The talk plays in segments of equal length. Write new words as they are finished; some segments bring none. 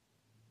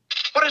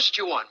is it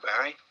you want,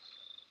 Barry?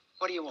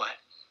 What do you want?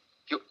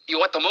 You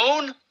want the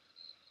moon?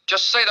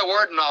 Just say the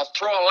word and I'll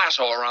throw a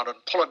lasso around it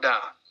and pull it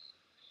down.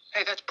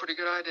 Hey, that's a pretty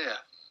good idea.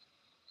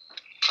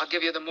 I'll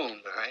give you the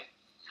moon, Barry.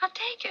 I'll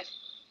take it.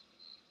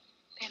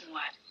 Then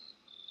what?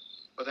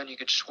 Well, then you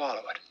could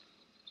swallow it.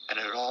 And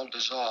it'd all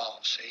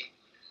dissolve, see?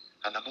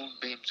 And the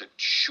moonbeams would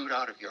shoot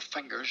out of your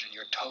fingers and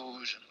your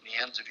toes and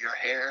the ends of your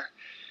hair.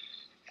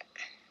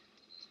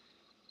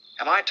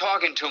 Am I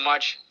talking too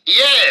much?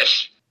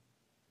 Yes!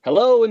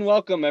 Hello and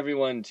welcome,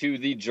 everyone, to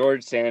the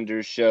George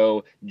Sanders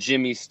Show,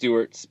 Jimmy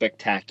Stewart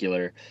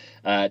Spectacular,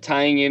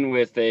 tying in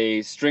with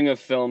a string of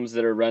films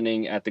that are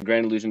running at the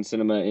Grand Illusion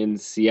Cinema in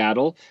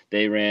Seattle.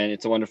 They ran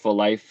It's a Wonderful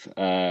Life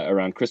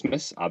around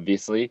Christmas,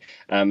 obviously,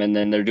 and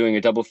then they're doing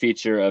a double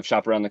feature of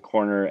Shop Around the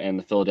Corner and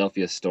The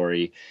Philadelphia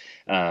Story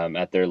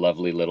at their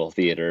lovely little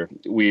theater.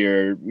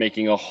 We're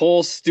making a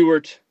whole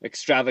Stewart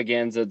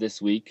extravaganza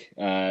this week.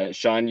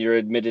 Sean, you're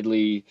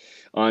admittedly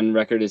on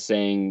record as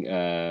saying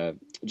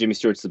Jimmy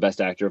Stewart's the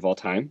best actor of all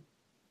time.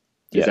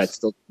 Is that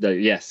still?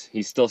 Yes,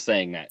 he's still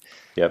saying that.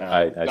 Yep.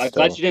 I'm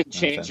glad you didn't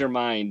change your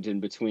mind in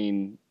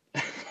between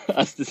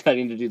us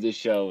deciding to do this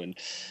show and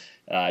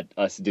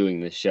us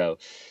doing this show.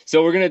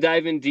 So we're going to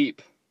dive in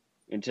deep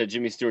into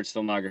Jimmy Stewart's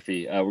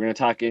filmography. We're going to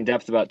talk in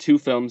depth about two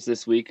films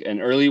this week.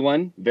 An early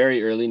one,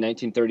 very early,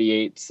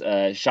 1938's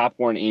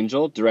Shopworn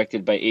Angel,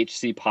 directed by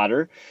H.C.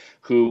 Potter,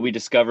 who we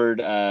discovered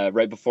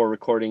right before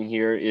recording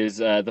here is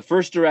the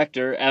first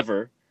director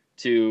ever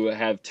to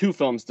have two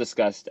films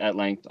discussed at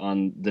length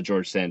on the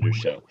George Sanders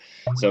Show.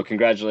 So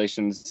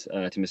congratulations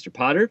to Mr.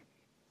 Potter.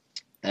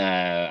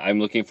 I'm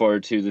looking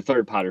forward to the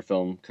third Potter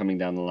film coming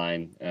down the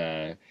line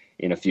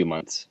in a few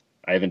months.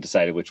 I haven't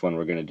decided which one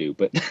we're going to do,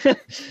 but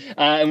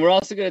and we're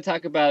also going to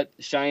talk about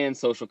Cheyenne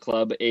Social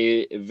Club,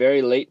 a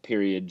very late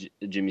period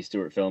Jimmy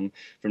Stewart film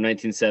from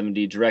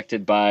 1970,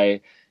 directed by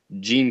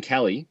Gene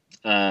Kelly.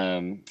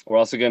 We're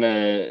also going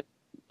to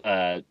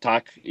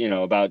talk,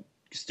 about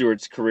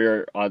Stewart's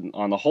career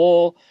on the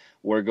whole.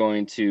 We're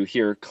going to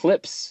hear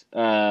clips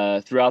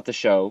throughout the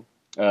show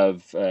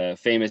of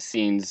famous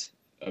scenes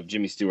of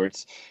Jimmy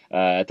Stewart's.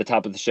 At the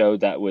top of the show,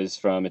 that was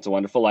from It's a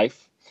Wonderful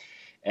Life.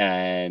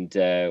 And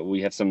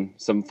we have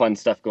some fun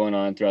stuff going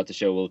on throughout the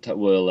show.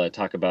 We'll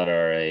talk about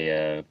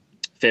our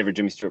favorite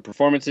Jimmy Stewart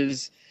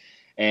performances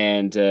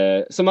and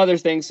some other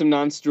things, some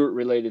non-Stewart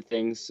related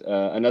things.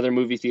 Another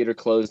movie theater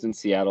closed in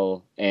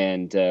Seattle,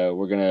 and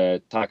we're going to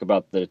talk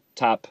about the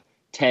top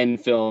 10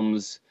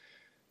 films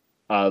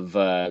of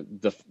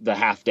the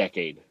half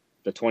decade,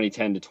 the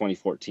 2010 to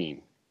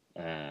 2014.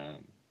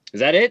 Is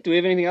that it? Do we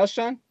have anything else,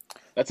 Sean?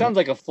 That sounds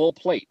like a full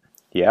plate.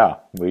 Yeah,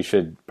 we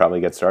should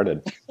probably get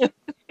started.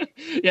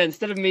 Yeah,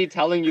 instead of me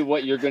telling you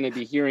what you're going to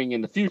be hearing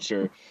in the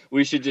future,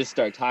 we should just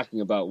start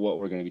talking about what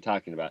we're going to be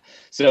talking about.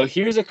 So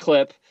here's a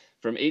clip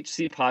from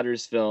H.C.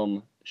 Potter's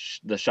film,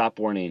 The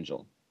Shopworn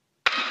Angel.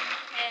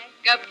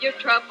 Pack up your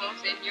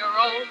troubles in your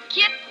old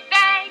kit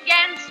bag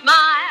and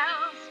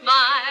smile,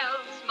 smile,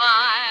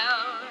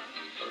 smile.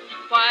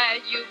 While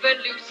you bid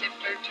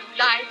Lucifer to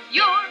light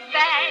your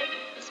bag,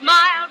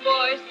 smile,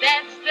 boys,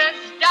 that's the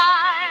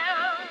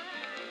style.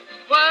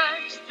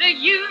 What's the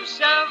use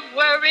of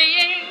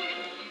worrying?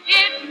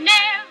 It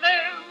never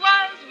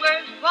was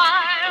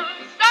worthwhile.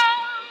 So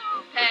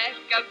pack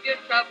up your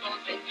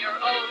troubles in your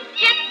old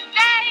kit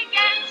bag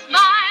and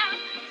smile,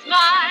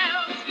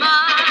 smile,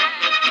 smile.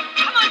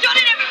 Come on, join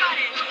in,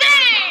 everybody.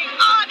 Sing!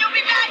 Oh, don't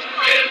be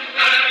bashful. Kit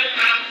bag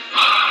and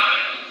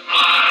smile,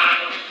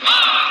 smile,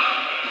 smile.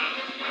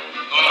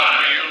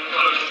 Are you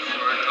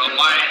Lucifer to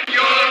light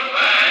your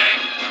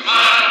bag?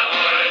 Smile,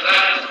 boys,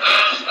 that's the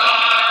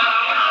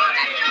style. Oh,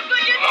 that's so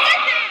good, you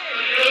did it.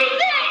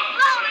 Sing,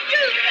 louder,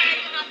 you say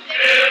nothing.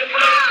 It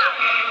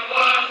never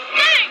was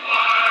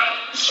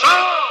worthwhile. So,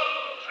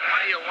 what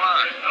do you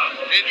want?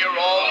 In your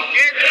old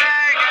kit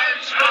bag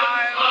and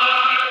smile,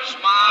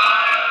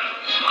 smile,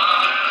 smile.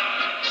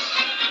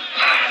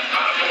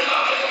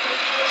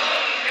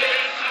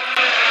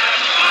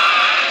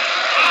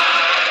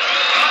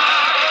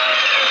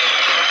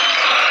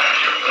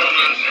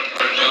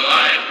 Lucifer to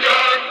light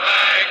your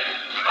bag,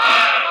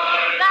 smile,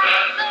 boys,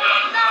 that's the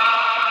style.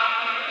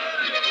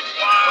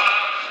 While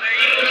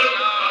Satan's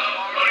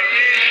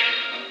worrying,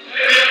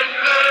 it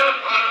never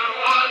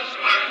was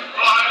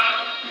worthwhile.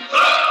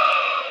 So,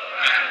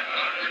 pack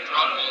up your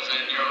troubles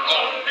in your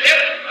own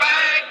kit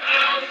bag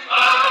and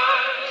smile,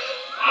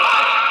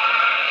 smile,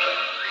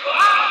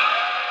 smile.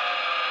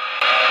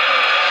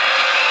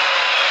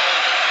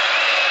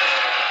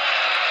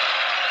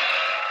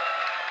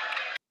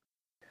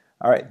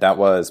 All right, that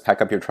was Pack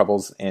Up Your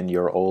Troubles in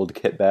Your Old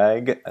Kit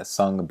Bag,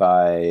 sung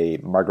by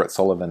Margaret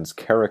Sullavan's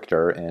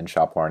character in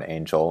Shopworn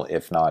Angel,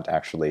 if not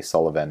actually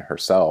Sullivan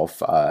herself.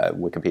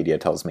 Wikipedia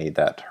tells me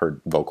that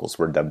her vocals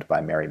were dubbed by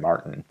Mary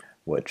Martin,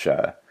 which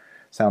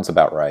sounds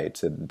about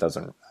right.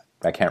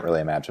 I can't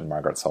really imagine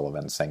Margaret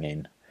Sullavan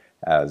singing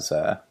as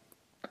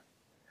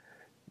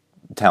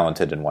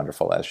talented and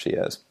wonderful as she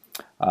is.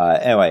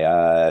 Anyway,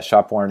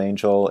 Shopworn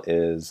Angel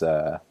is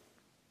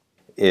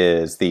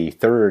is the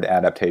third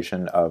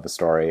adaptation of a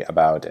story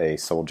about a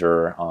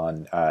soldier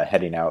on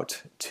heading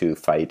out to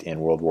fight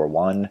in World War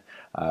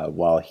I.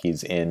 While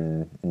he's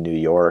in New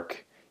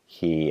York,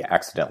 he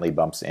accidentally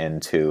bumps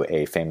into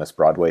a famous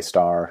Broadway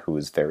star who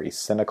is very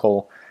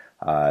cynical.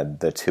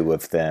 The two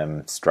of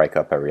them strike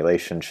up a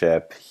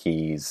relationship.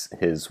 His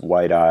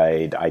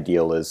wide-eyed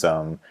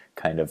idealism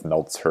kind of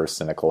melts her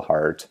cynical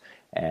heart,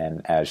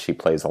 and as she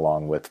plays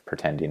along with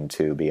pretending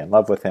to be in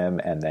love with him,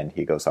 and then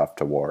he goes off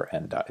to war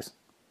and dies.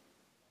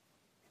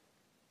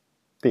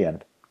 The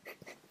end.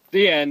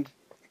 The end.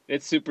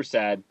 It's super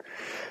sad.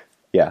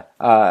 Yeah.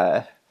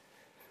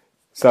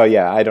 So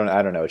yeah, I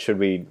don't know.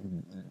 Should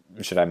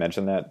I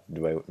mention that?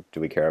 Do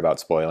we care about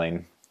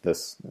spoiling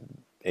this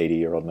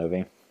 80-year-old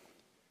movie?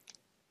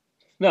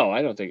 No,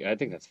 I don't think. I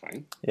think that's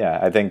fine. Yeah,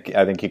 I think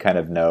you kind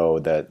of know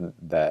that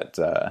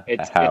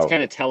it's how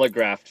kind of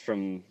telegraphed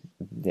from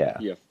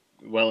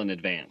well in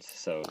advance.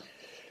 So,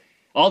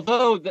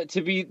 although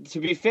to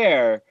be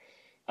fair,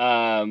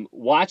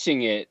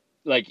 watching it,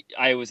 like,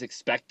 I was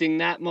expecting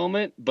that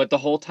moment, but the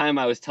whole time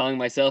I was telling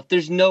myself,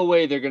 "There's no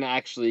way they're gonna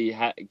actually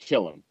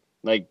kill him."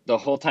 Like, the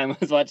whole time I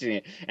was watching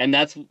it, and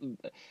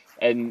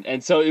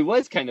so it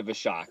was kind of a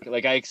shock.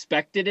 Like, I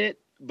expected it,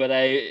 but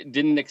I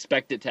didn't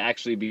expect it to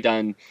actually be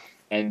done.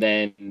 And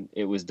then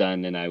it was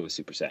done, and I was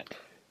super sad.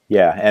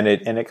 Yeah, and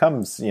it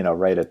comes,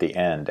 right at the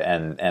end,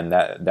 and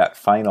that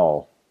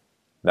final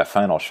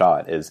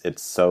shot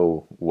it's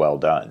so well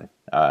done.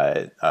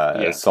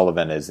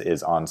 Sullivan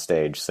is on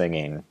stage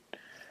singing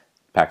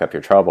 "Pack Up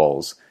Your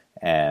Troubles,"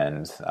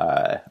 and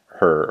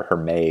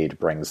her maid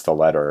brings the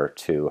letter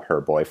to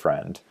her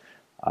boyfriend,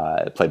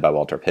 played by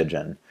Walter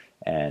Pidgeon.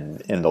 And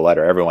in the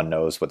letter, everyone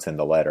knows what's in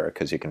the letter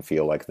because you can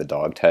feel like the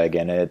dog tag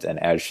in it. And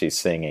as she's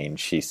singing,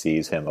 she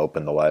sees him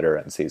open the letter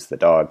and sees the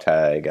dog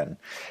tag,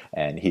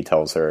 and he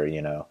tells her,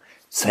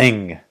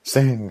 sing,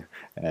 sing,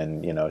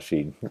 and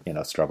she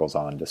struggles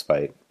on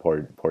despite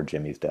poor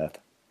Jimmy's death.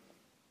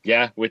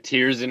 Yeah, with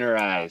tears in her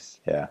eyes.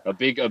 Yeah, a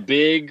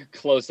big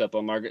close up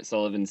on Margaret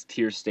Sullivan's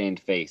tear-stained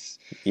face.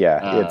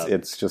 Yeah,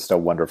 it's just a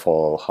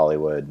wonderful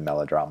Hollywood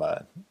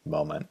melodrama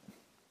moment.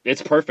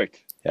 It's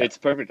perfect. Yeah. It's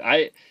perfect.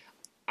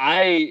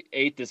 I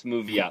ate this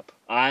movie up.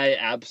 I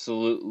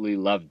absolutely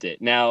loved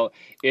it. Now,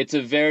 it's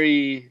a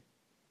very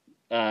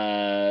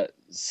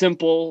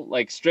simple,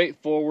 like,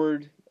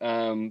 straightforward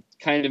kind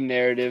of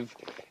narrative,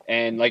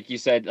 and like you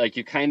said, like,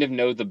 you kind of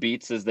know the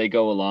beats as they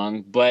go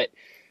along, but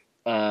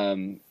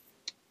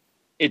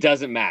it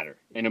doesn't matter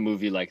in a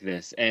movie like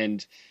this.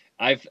 And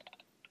I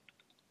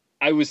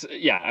was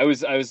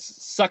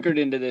suckered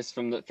into this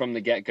from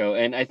the get-go,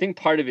 and I think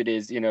part of it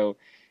is,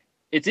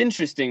 it's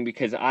interesting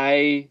because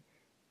I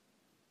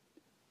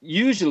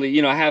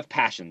usually, I have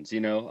passions,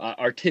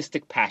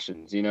 artistic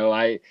passions.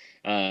 I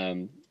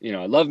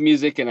love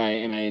music, and I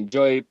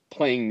enjoy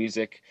playing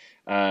music.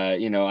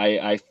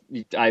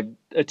 I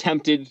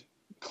attempted,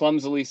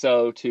 clumsily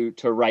so, to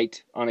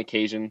write on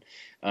occasion,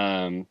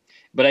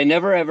 but I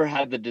never ever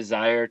had the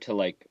desire to,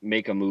 like,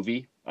 make a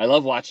movie. I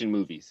love watching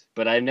movies,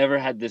 but I never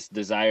had this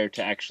desire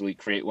to actually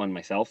create one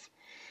myself.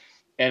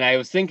 And I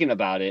was thinking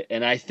about it,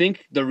 and I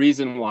think the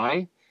reason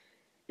why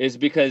is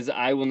because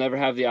I will never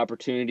have the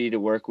opportunity to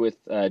work with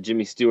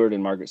Jimmy Stewart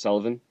and Margaret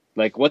Sullavan.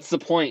 Like, what's the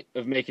point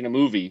of making a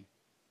movie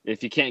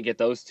if you can't get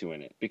those two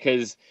in it?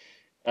 Because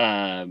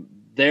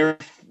they're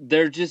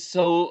just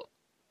so,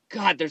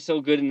 God, they're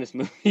so good in this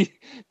movie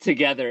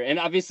together. And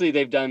obviously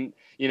they've done,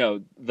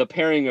 the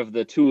pairing of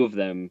the two of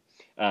them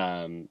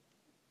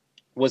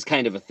was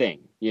kind of a thing,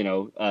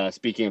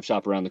 speaking of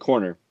Shop Around the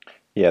Corner.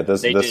 Yeah,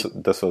 this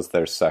was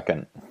their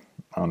second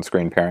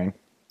on-screen pairing.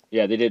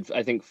 Yeah, they did,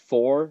 I think,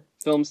 4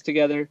 films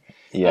together.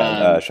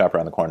 Yeah, Shop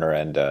Around the Corner,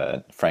 and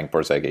Frank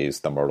Borzegi's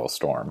The Mortal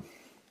Storm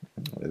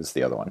is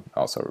the other one.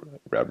 Also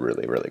a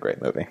really, really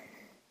great movie.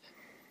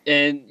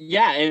 And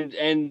yeah,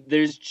 and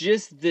there's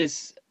just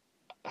this,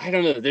 I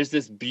don't know, there's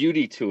this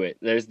beauty to it.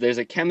 There's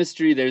a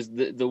chemistry, there's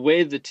the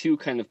way the two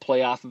kind of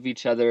play off of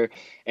each other.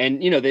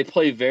 And, they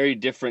play very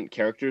different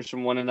characters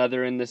from one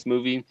another in this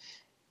movie.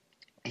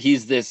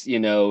 He's this,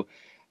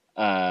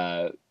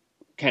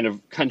 kind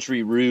of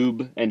country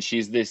rube, and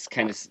she's this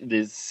kind of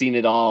this seen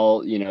it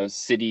all,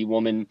 city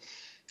woman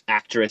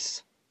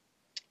actress.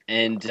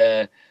 And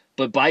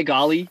but by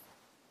golly,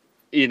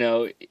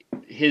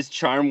 his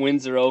charm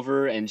wins her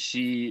over, and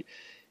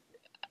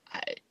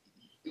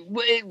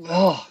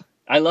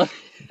I love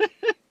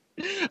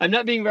I'm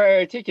not being very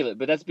articulate,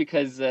 but that's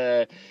because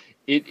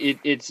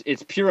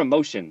it's pure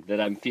emotion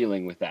that I'm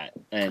feeling with that,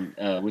 and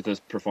with those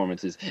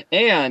performances.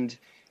 And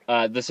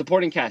the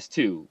supporting cast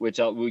too, which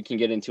we can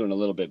get into in a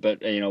little bit, but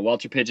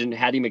Walter Pidgeon,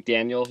 Hattie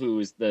McDaniel, who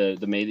is the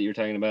maid that you're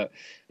talking about,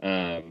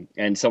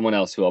 and someone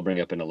else who I'll bring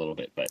up in a little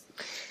bit. But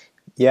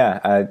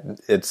yeah,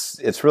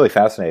 it's really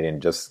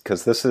fascinating, just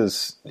because this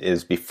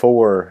is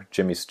before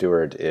Jimmy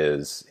Stewart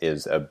is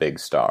a big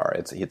star.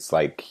 It's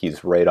like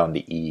he's right on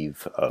the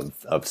eve of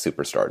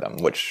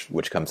superstardom,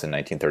 which comes in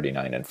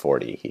 1939 and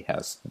 40. He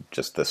has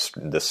just this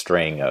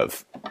string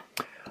of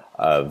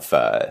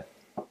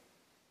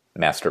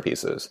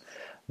masterpieces.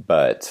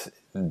 But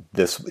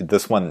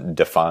this one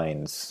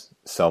defines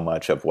so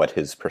much of what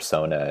his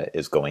persona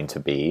is going to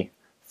be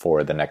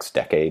for the next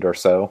decade or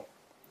so.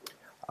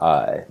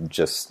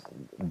 Just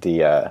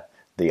the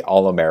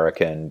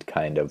all-American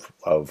kind of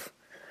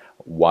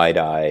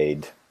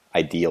wide-eyed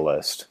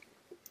idealist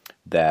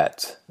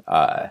that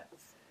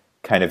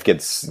kind of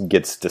gets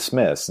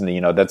dismissed. And,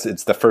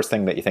 it's the first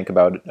thing that you think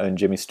about in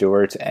Jimmy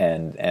Stewart,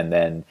 and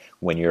then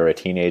when you're a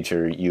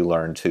teenager, you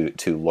learn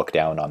to look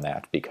down on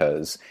that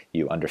because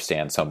you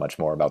understand so much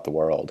more about the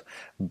world.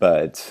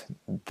 But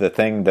the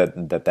thing that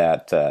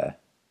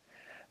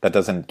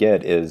doesn't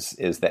get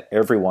is that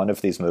every one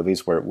of these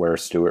movies where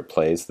Stewart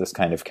plays this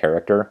kind of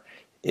character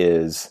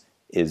is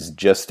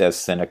just as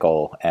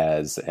cynical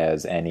as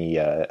any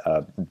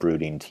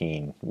brooding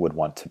teen would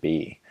want to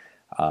be,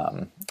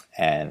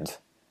 and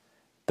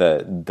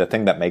the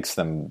thing that makes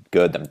them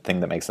good, the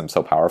thing that makes them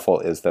so powerful,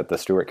 is that the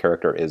Stewart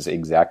character is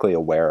exactly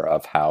aware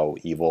of how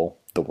evil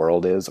the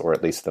world is, or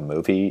at least the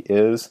movie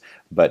is,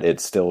 but it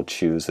still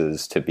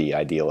chooses to be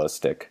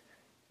idealistic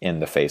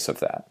in the face of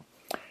that.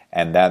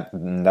 And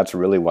that's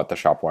really what the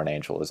Shopworn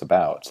Angel is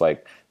about. It's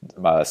like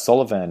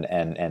Sullavan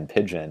and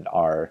Pigeon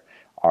are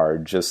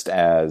just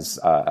as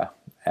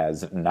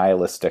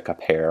nihilistic a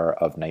pair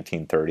of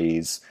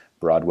 1930s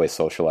Broadway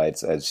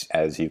socialites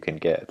as you can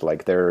get.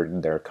 Like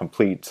they're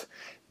complete.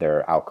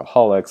 They're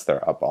alcoholics.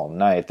 They're up all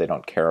night. They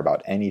don't care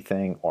about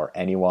anything or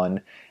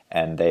anyone.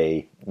 And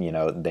they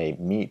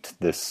meet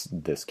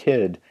this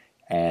kid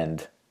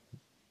and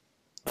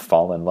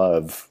fall in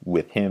love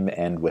with him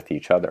and with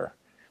each other.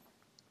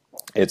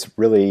 It's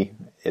really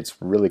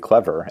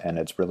clever, and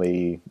it's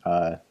really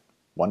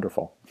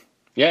wonderful.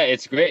 Yeah,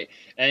 it's great.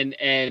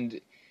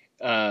 And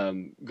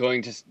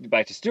going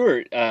back to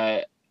Stewart,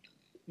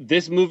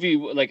 this movie,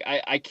 like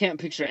I can't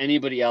picture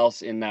anybody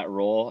else in that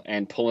role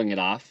and pulling it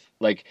off.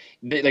 Like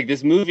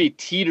this movie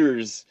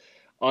teeters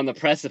on the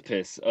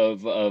precipice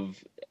of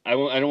I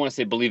don't want to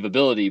say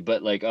believability,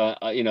 but like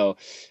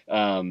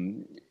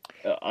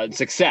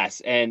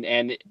success, and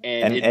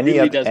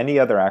any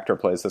other actor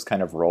plays this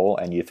kind of role,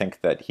 and you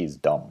think that he's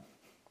dumb,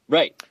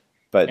 right?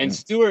 But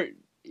Stewart,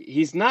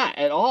 he's not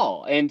at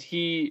all, and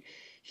he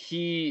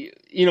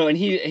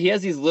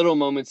has these little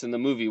moments in the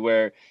movie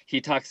where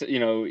he talks, he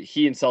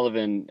and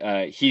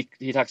Sullavan,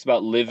 he talks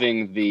about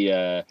living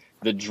the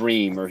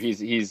dream, or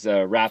he's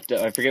wrapped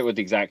up. I forget what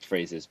the exact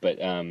phrase is, but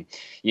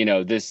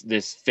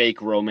this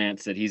fake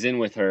romance that he's in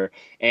with her,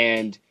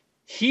 and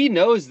he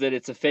knows that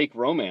it's a fake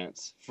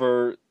romance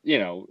for,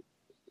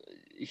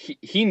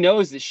 he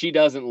knows that she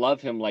doesn't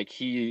love him like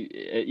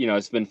he,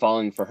 has been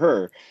falling for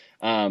her.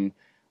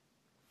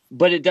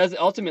 But it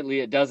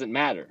doesn't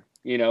matter.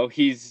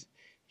 He's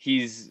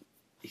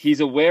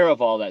aware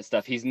of all that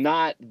stuff. He's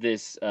not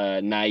this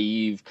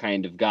naive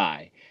kind of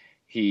guy.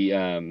 He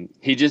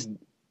just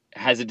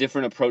has a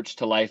different approach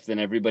to life than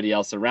everybody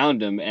else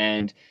around him,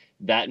 and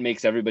that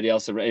makes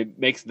it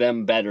makes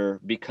them better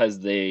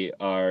because they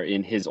are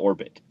in his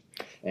orbit.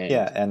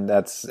 And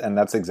that's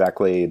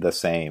exactly the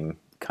same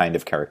kind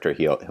of character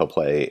he'll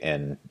play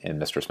in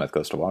Mr. Smith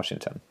Goes to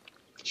Washington.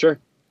 Sure.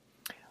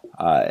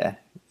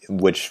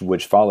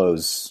 Which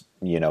follows,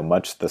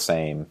 much the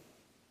same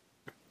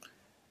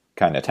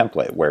kind of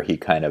template, where he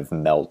kind of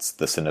melts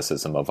the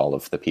cynicism of all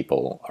of the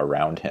people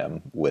around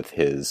him with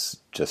his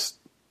just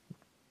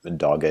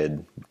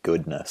dogged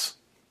goodness.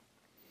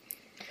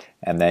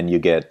 And then you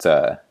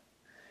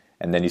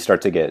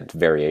start to get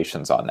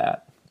variations on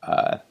that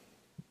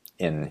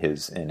in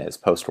his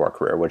post-war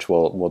career, which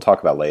we'll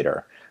talk about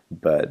later.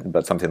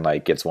 But something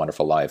like It's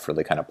Wonderful Life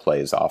really kind of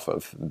plays off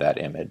of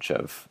that image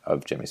of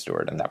Jimmy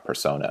Stewart and that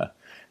persona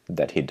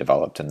that he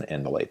developed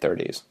in the late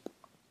 30s.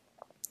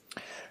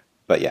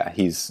 But yeah,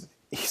 he's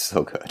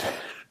so good.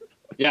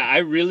 Yeah, I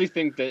really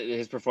think that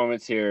his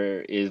performance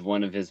here is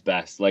one of his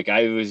best. Like,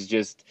 I was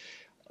just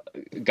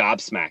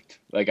gobsmacked.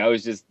 Like, I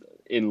was just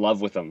in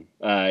love with him.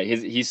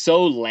 He's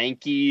so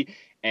lanky,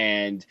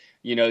 and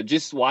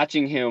just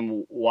watching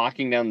him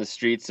walking down the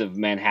streets of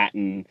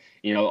Manhattan,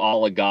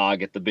 all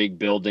agog at the big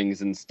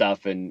buildings and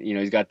stuff, and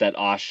he's got that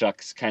aw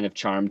shucks kind of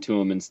charm to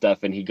him and stuff,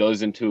 and he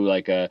goes into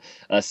like a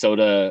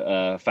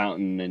soda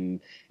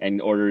fountain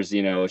and orders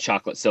a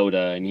chocolate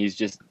soda, and he's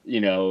just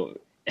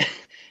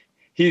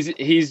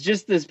he's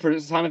just this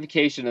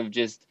personification of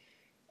just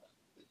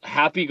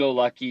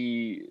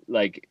happy-go-lucky.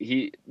 Like,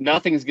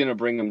 nothing's gonna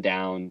bring him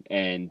down,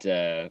 and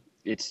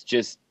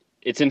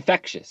it's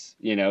infectious,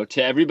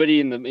 to everybody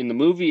in the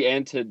movie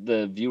and to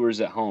the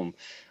viewers at home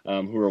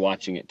who are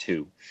watching it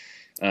too.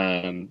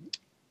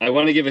 I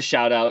want to give a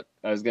shout out.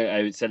 I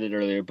said it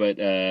earlier,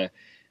 but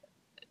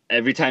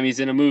every time he's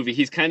in a movie,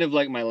 he's kind of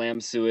like my lamb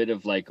suet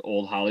of like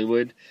old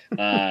Hollywood.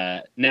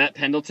 Nat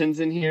Pendleton's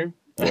in here.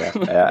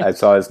 Yeah, I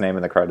saw his name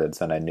in the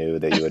credits, and I knew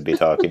that you would be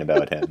talking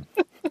about him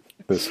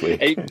this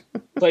week.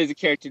 plays a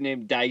character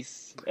named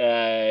Dice.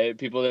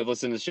 People that have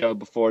listened to the show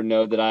before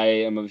know that I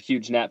am a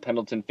huge Nat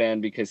Pendleton fan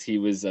because he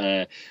was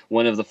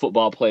one of the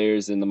football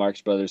players in the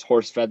Marx Brothers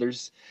Horse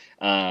Feathers.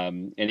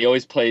 And he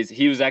always plays.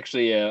 He was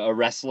actually a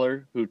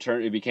wrestler who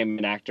became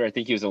an actor. I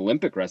think he was an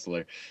Olympic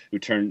wrestler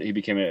he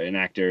became an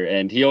actor.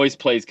 And he always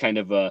plays kind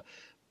of a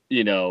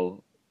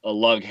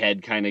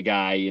lughead kind of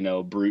guy,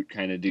 brute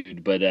kind of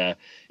dude. But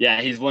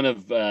he's one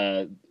of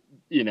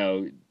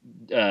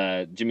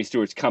Jimmy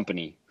Stewart's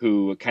company,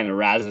 who kind of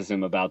razzes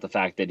him about the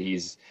fact that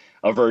he's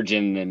a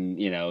virgin and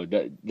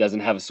doesn't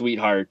have a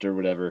sweetheart or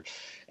whatever.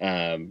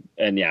 I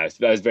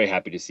was very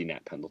happy to see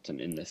Nat Pendleton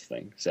in this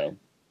thing. So,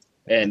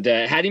 and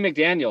Hattie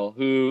McDaniel,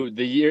 who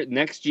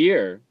next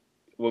year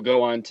will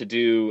go on to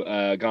do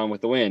Gone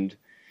with the Wind,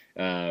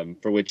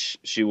 for which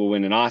she will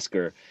win an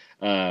Oscar.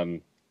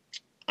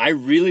 I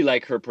really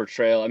like her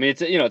portrayal. I mean,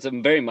 it's a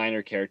very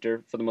minor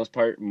character for the most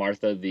part.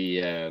 Martha,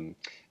 the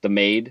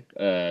maid,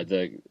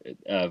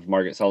 of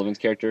Margaret Sullivan's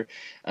character.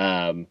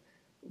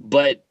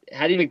 But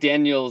Hattie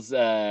McDaniel's,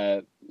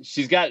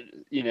 she's got,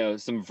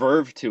 some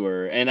verve to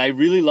her. And I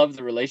really love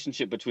the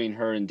relationship between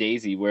her and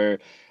Daisy, where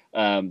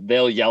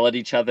they'll yell at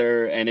each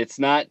other. And it's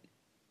not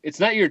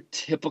your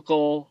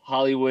typical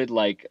Hollywood,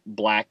 like,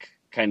 black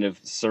kind of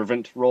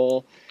servant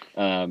role.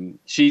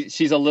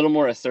 She's a little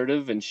more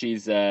assertive, and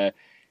she's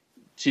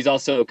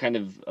also kind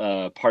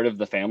of part of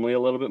the family a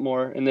little bit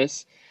more in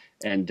this.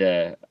 And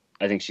I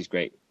think she's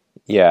great.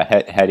 Yeah,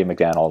 Hattie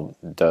McDaniel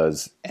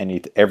does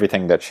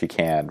everything that she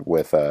can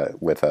with a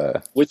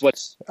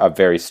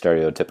very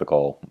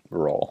stereotypical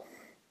role.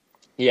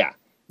 Yeah,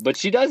 but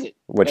she does it,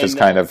 which is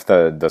kind of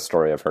the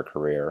story of her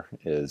career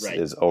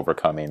is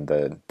overcoming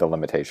the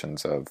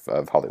limitations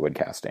of Hollywood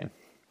casting.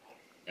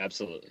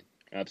 Absolutely.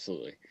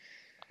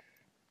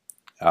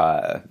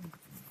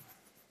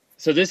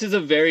 So this is a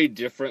very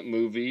different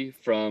movie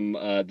from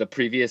the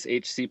previous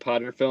H.C.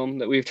 Potter film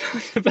that we've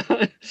talked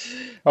about.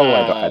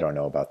 I don't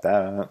know about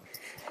that.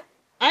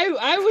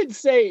 I would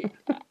say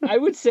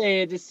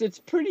it's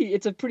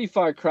a pretty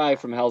far cry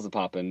from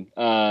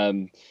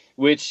Hellzapoppin',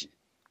 which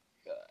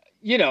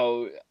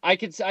I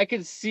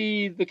could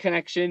see the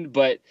connection,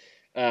 but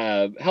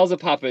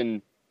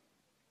Hellzapoppin'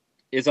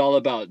 is all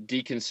about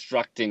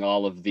deconstructing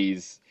all of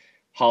these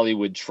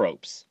Hollywood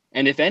tropes,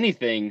 and if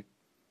anything,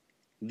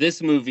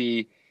 this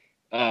movie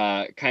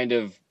kind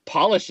of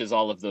polishes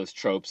all of those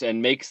tropes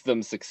and makes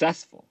them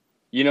successful.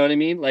 You know what I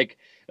mean? Like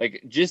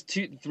just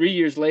 2-3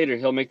 years later,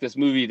 he'll make this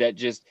movie that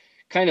just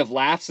kind of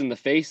laughs in the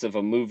face of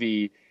a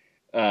movie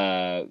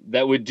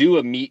that would do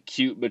a meet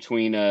cute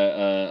between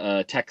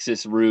a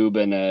Texas Rube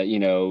and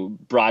a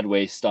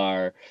Broadway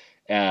star.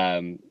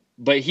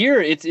 But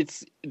here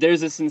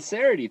there's a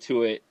sincerity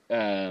to it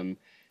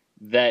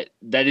that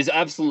is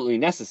absolutely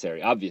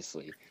necessary,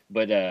 obviously.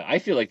 But I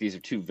feel like these are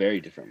two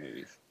very different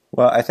movies.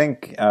 Well, I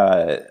think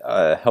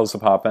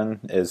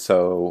Hellzapoppin' is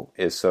so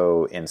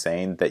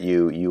insane that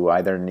you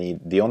either need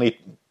the only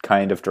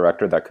kind of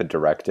director that could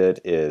direct it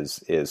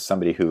is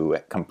somebody who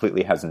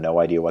completely has no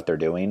idea what they're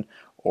doing,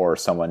 or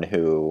someone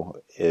who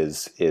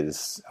is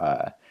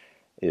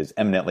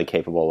eminently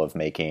capable of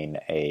making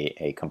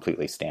a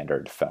completely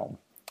standard film.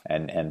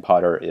 And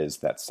Potter is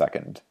that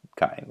second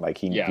kind.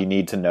 Like you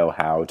need to know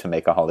how to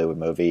make a Hollywood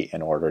movie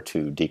in order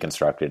to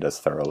deconstruct it as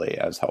thoroughly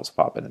as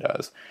Hellzapoppin'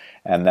 does,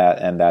 and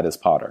that is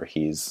Potter.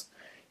 He's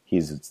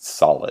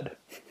solid.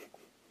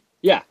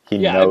 Yeah, he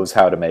knows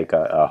how to make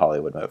a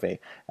Hollywood movie,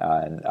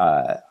 and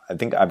I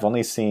think I've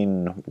only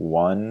seen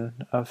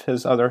one of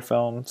his other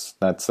films.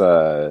 That's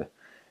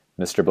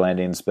Mr.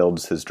 Blandings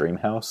Builds His Dream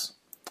House,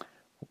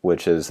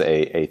 which is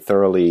a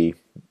thoroughly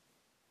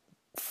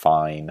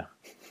fine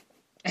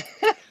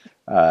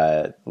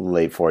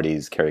late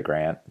 40s Cary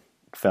Grant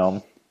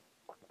film.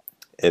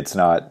 It's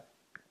not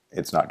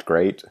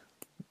great.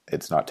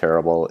 It's not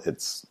terrible.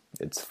 It's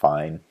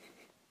fine.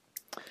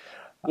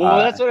 Well,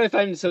 that's what I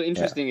find so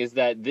interesting is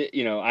that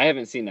I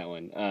haven't seen that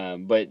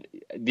one, but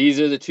these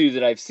are the two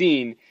that I've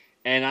seen,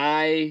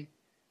 and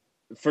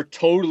for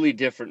totally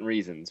different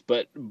reasons.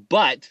 But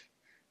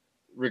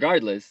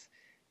regardless,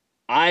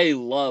 I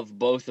love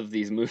both of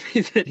these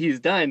movies that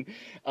he's done,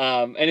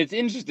 and it's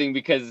interesting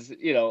because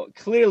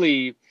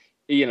clearly.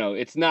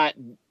 It's not.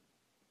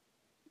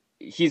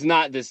 He's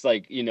not this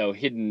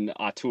hidden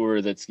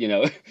auteur that's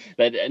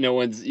that no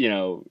one's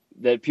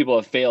that people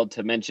have failed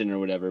to mention or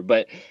whatever.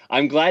 But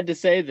I'm glad to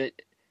say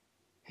that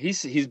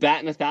he's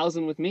batting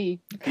 1,000 with me.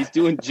 He's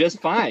doing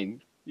just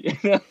fine.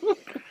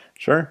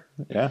 Sure.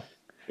 Yeah.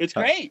 It's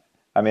great.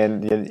 I mean,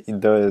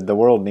 the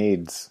world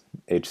needs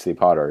H.C.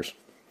 Potters.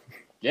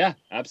 Yeah,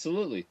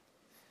 absolutely.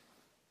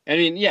 I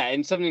mean, yeah,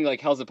 and something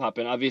like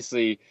Hellzapoppin',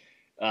 obviously.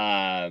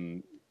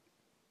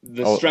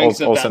 The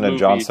strengths of Olsen that movie, and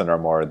Johnson are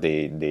more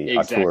the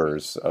exactly.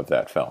 auteurs of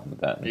that film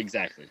than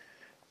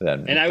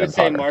I would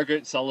say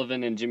Margaret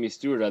Sullavan and Jimmy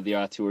Stewart are the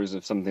auteurs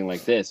of something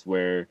like this,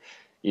 where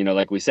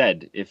like we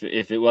said, if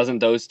it wasn't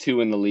those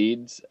two in the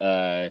leads,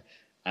 I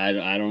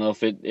don't know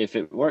if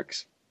it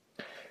works.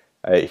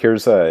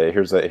 Here's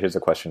a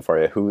question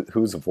for you: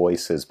 whose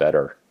voice is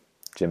better,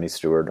 Jimmy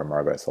Stewart or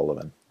Margaret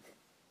Sullavan?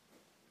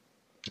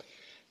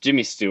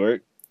 Jimmy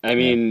Stewart. I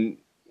mean,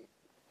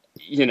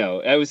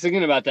 I was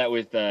thinking about that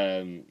with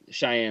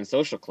Cheyenne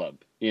Social Club,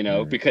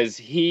 because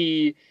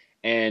he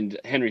and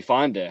Henry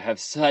Fonda have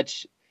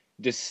such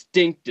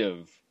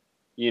distinctive,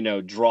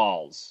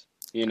 drawls,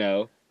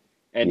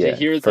 and to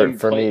hear them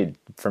play...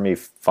 For me,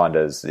 Fonda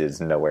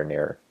is nowhere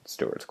near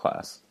Stewart's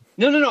class.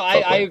 No.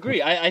 I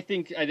agree. I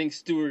think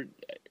Stewart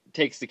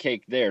takes the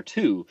cake there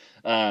too.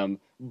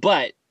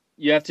 But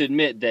you have to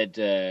admit that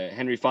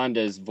Henry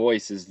Fonda's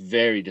voice is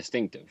very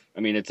distinctive.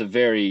 I mean, it's a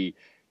very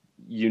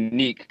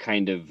unique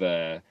kind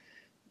of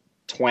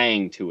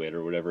twang to it,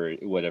 or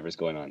whatever's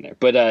going on there.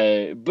 But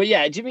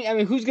yeah, Jimmy. I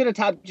mean, who's going to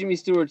top Jimmy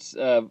Stewart's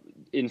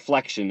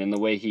inflection and the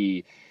way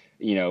he,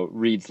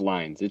 reads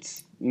lines?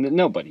 It's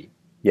nobody.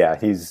 Yeah,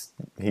 he's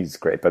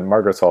great. But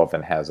Margaret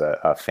Sullavan has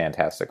a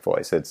fantastic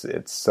voice.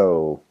 It's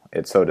so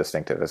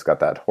distinctive. It's got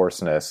that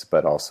hoarseness,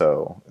 but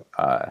also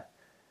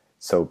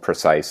so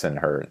precise in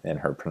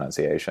her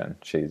pronunciation.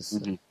 She's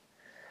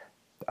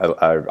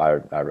I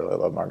really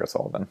love Margaret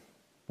Sullavan.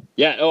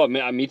 Yeah. Oh,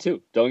 me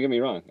too. Don't get me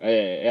wrong.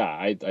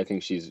 I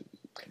think she's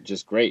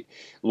just great.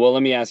 Well,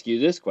 let me ask you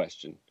this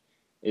question: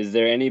 is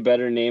there any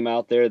better name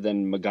out there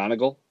than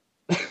McGonagall?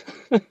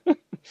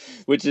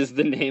 Which is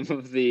the name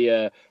of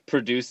the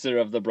producer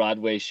of the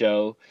Broadway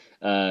show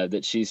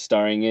that she's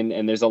starring in.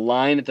 And there's a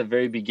line at the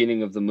very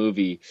beginning of the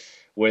movie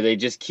where they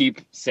just keep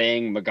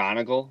saying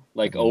McGonagall,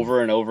 like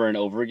over and over and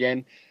over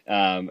again.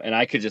 And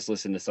I could just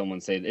listen to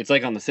someone say, it's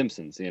like on The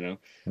Simpsons,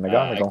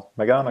 McGonagall.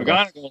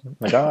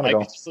 I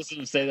could just listen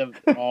to them say them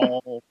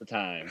all the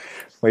time.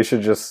 We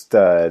should just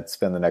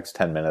spend the next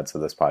 10 minutes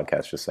of this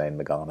podcast just saying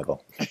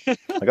McGonagall.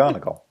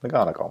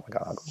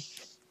 McGonagall.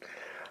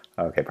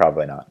 Okay,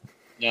 probably not.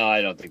 No,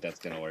 I don't think that's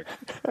going to work.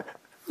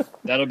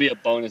 That'll be a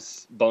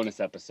bonus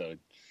episode.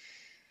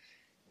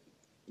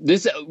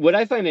 What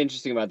I find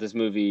interesting about this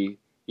movie,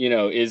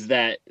 is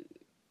that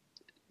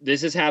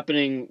this is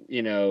happening,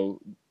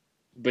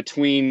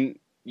 between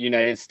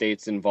United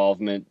States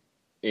involvement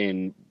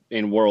in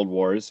world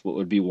wars, what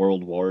would be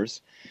world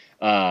wars.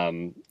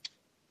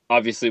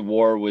 Obviously,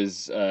 war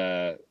was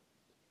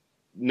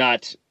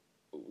not,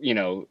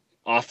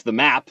 off the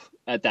map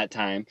at that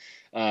time.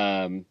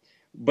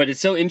 But it's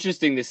so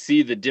interesting to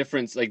see the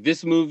difference. Like,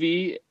 this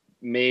movie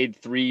made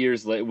 3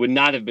 years later would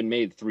not have been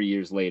made 3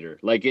 years later.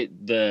 Like,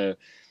 the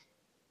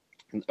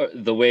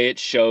way it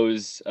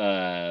shows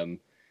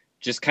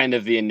just kind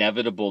of the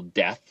inevitable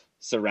death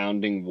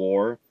surrounding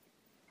war,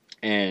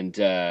 and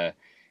the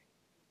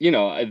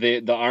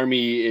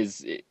army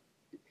is,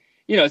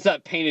 it's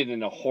not painted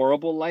in a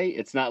horrible light.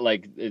 It's not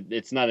like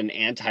it's not an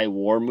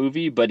anti-war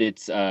movie, but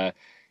it's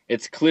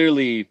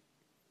clearly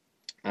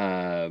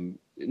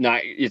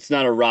it's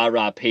not a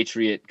rah-rah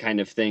patriot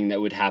kind of thing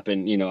that would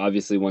happen,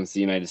 obviously once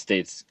the United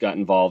States got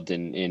involved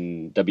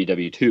in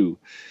WW2.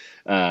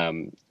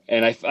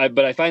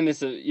 But I find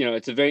this,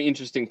 it's a very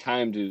interesting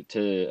time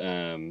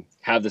to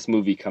have this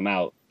movie come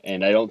out,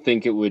 and I don't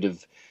think it would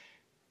have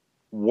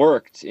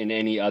worked in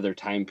any other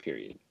time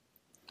period.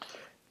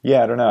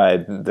 Yeah, I don't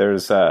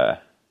know.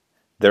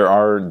 There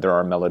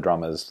are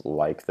melodramas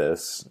like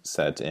this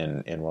set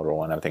in World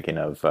War I. I'm thinking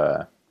of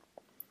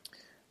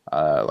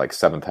like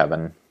Seventh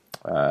Heaven.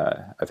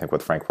 I think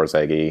with Frank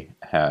Borzage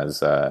has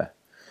the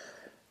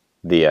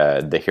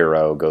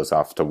hero goes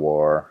off to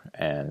war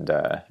and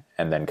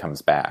then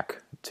comes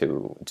back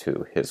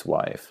to his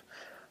wife.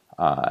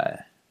 I'm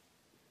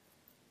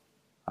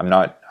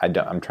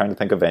trying to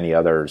think of any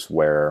others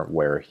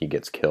where he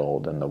gets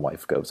killed and the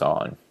wife goes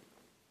on.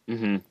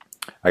 Mm-hmm.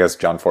 I guess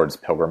John Ford's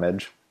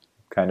Pilgrimage,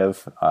 kind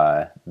of.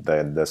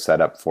 The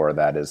setup for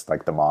that is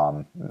like the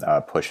mom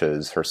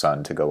pushes her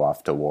son to go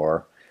off to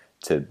war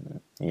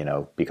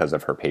because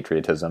of her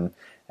patriotism,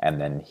 and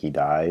then he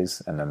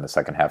dies, and then the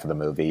second half of the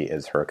movie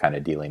is her kind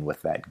of dealing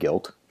with that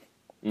guilt.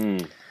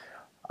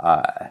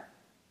 But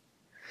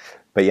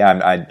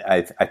yeah,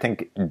 I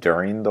think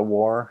during the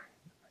war,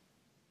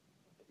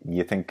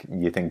 you think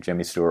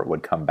Jimmy Stewart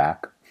would come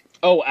back?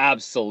 Oh,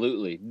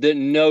 absolutely.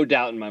 No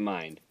doubt in my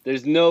mind.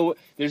 There's no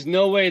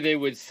way they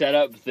would set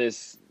up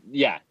this.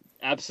 Yeah,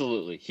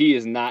 absolutely. He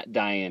is not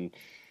dying.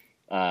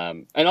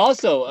 And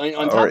also,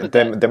 on top of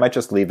that, they might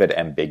just leave it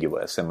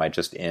ambiguous. It might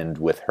just end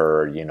with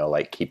her,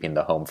 like keeping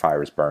the home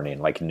fires burning,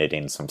 like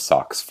knitting some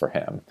socks for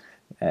him,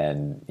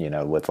 and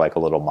with like a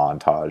little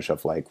montage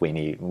of like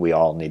we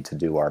all need to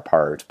do our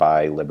part,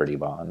 buy Liberty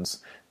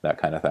bonds, that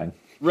kind of thing.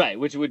 Right,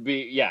 which would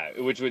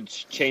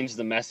change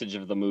the message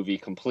of the movie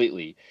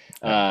completely.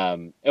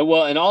 And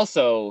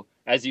also,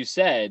 as you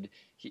said,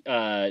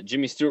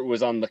 Jimmy Stewart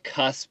was on the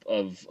cusp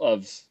of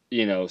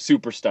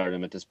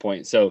superstardom at this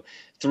point. So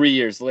 3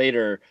 years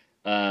later,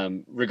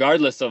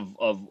 regardless of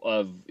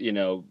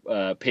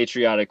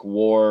patriotic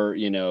war,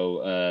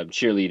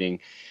 cheerleading,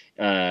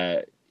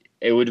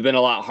 it would have been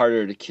a lot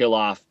harder to kill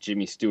off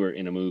Jimmy Stewart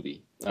in a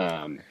movie.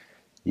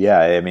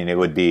 Yeah, I mean, it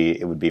would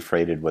be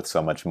freighted with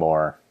so much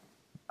more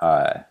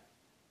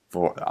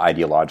for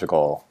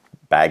ideological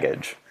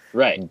baggage,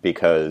 right?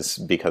 Because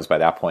by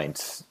that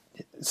point,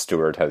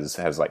 Stewart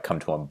has like come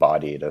to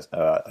embody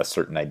a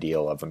certain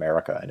ideal of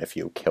America, and if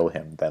you kill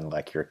him, then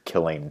like you're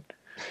killing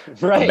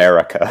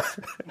America.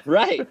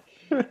 Right.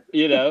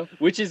 You know,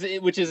 which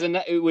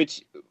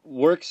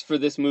works for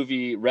this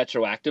movie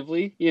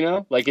retroactively, you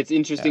know, like it's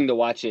interesting to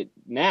watch it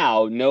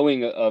now,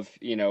 knowing of,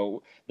 you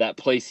know, that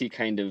place he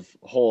kind of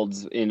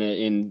holds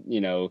in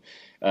you know,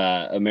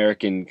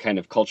 American kind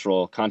of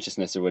cultural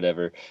consciousness or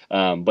whatever.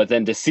 But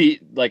then to see,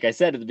 like I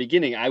said at the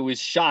beginning, I was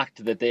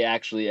shocked that they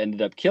actually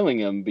ended up killing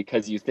him,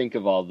 because you think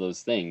of all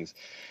those things.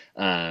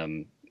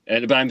 But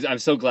I'm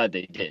so glad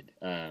they did.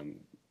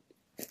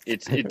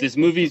 This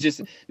movie is just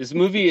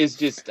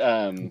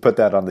Put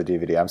that on the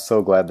DVD. I'm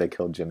so glad they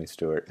killed Jimmy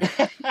Stewart.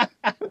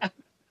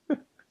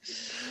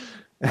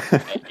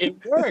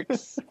 It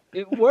works.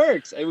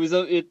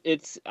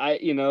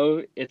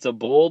 It's a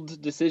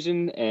bold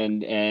decision,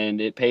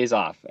 and it pays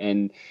off.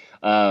 And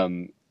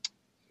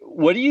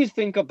what do you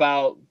think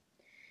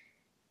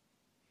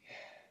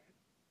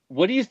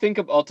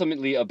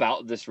ultimately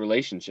about this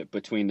relationship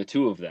between the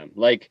two of them?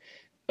 Like,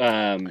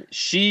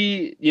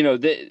 she, you know,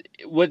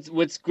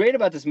 what's great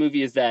about this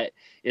movie is that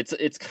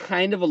it's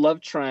kind of a love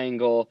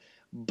triangle,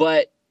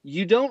 but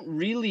you don't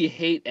really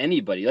hate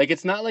anybody. Like,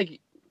 it's not like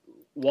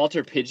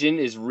Walter Pidgeon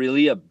is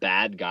really a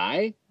bad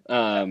guy.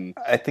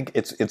 I think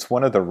it's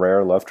one of the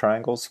rare love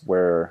triangles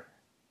where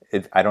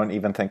I don't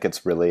even think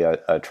it's really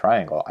a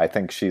triangle. I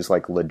think she's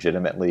like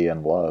legitimately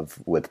in love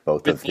with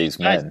both of these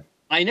men.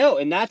 I know,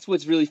 and that's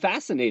what's really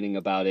fascinating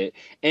about it.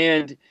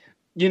 And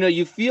you know,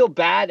 you feel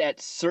bad at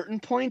certain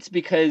points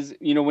because,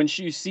 you know, when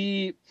you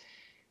see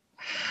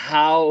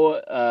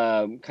how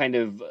kind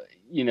of,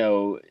 you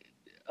know,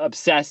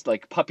 obsessed,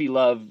 like puppy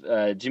love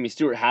Jimmy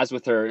Stewart has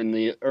with her in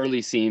the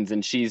early scenes,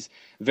 and she's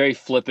very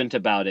flippant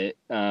about it,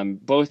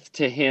 both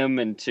to him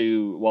and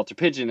to Walter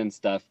Pidgeon and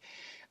stuff.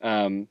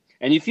 And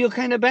you feel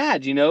kind of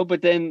bad, you know,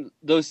 but then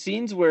those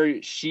scenes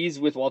where she's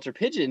with Walter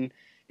Pidgeon,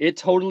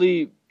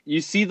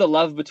 you see the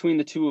love between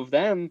the two of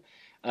them,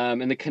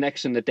 and the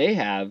connection that they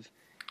have.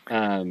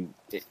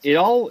 It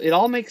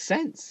all makes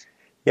sense.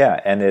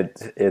 Yeah, and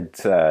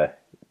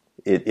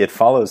it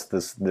follows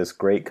this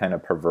great kind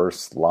of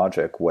perverse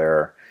logic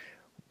where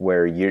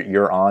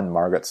you're on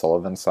Margaret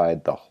Sullavan's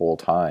side the whole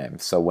time.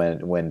 So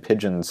when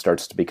Pidgeon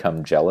starts to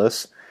become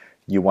jealous,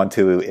 you want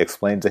to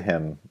explain to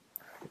him,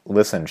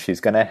 listen,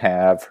 she's going to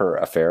have her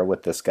affair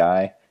with this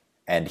guy,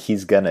 and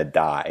he's going to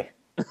die,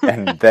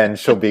 and then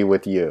she'll be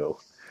with you.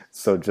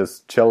 So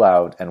just chill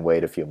out and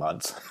wait a few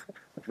months.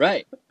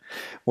 Right.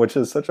 Which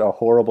is such a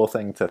horrible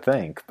thing to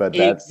think, but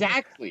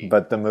exactly.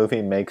 But the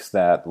movie makes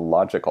that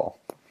logical.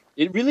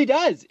 It really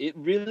does. It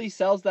really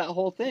sells that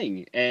whole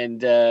thing,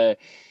 and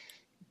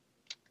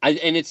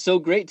it's so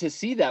great to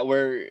see that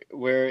where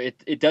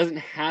it doesn't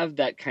have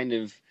that kind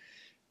of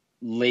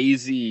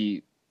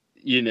lazy,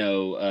 you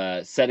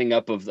know, setting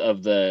up of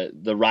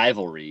the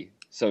rivalry,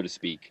 so to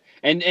speak.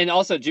 And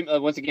also,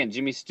 once again,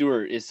 Jimmy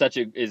Stewart is such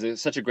a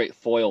great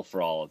foil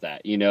for all of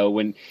that. You know,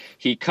 when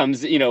he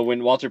comes, you know,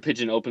 when Walter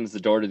Pidgeon opens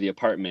the door to the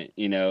apartment,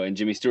 you know, and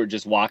Jimmy Stewart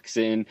just walks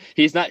in,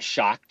 he's not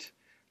shocked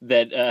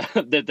that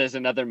that there's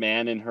another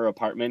man in her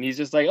apartment. He's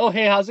just like, oh,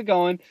 hey, how's it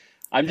going?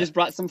 I'm just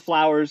brought some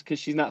flowers because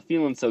she's not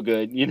feeling so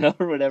good, you know,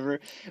 or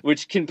whatever,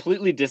 which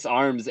completely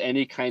disarms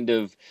any kind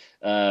of,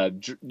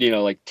 you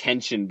know, like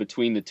tension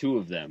between the two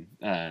of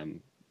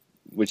them.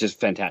 Which is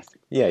fantastic.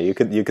 Yeah, you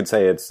could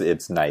say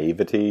it's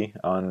naivety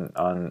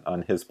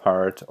on his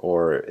part,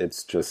 or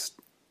it's just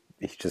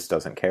he just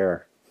doesn't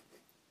care.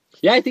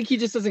 Yeah, I think he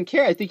just doesn't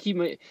care. I think he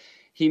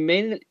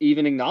may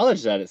even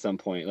acknowledge that at some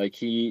point. Like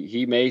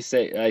he may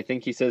say, I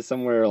think he says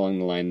somewhere along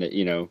the line that,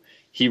 you know,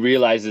 he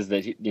realizes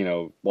that you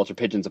know, Walter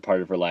Pidgeon's a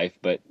part of her life,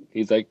 but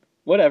he's like,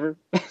 whatever.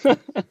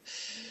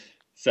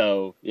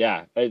 So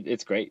yeah,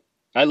 it's great.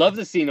 I love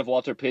the scene of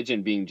Walter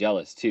Pidgeon being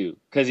jealous too,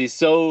 because he's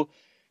so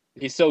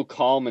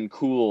calm and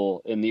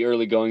cool in the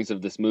early goings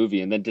of this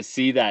movie, and then to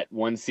see that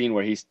one scene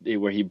where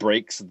he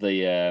breaks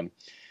the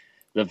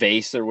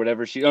vase or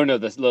whatever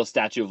the little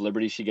Statue of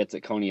Liberty she gets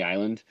at Coney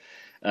Island,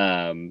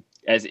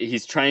 as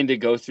he's trying to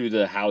go through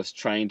the house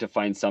trying to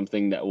find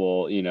something that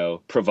will, you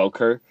know, provoke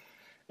her,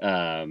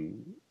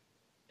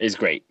 is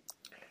great.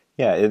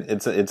 Yeah,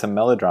 it's a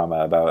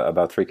melodrama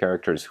about three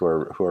characters who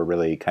are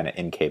really kind of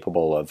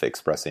incapable of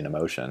expressing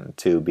emotion.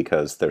 Two,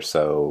 because they're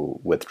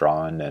so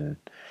withdrawn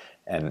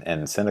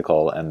and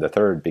cynical, and the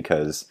third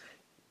because,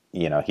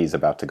 you know, he's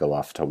about to go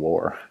off to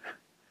war.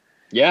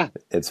 Yeah,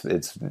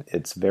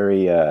 it's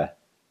very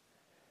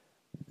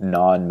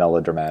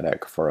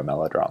non-melodramatic for a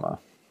melodrama.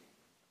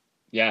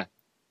 Yeah,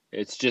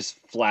 it's just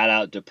flat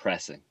out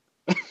depressing.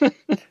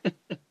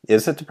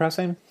 Is it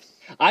depressing?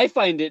 I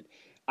find it.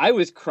 I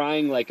was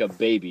crying like a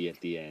baby at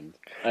the end.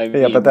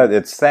 Yeah, but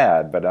it's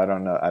sad. But I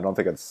don't know. I don't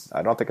think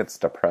it's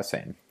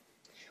depressing.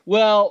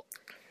 Well,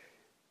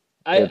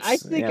 I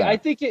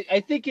think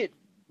it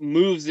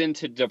moves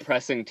into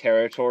depressing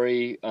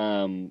territory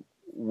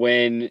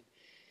when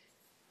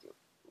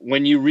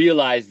you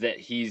realize that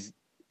he's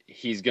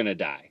gonna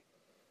die.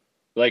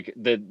 Like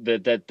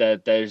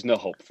that there's no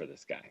hope for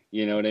this guy.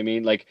 You know what I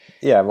mean? Like,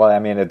 Yeah, well, I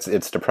mean,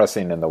 it's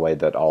depressing in the way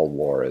that all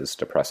war is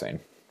depressing.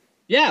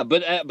 yeah,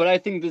 but I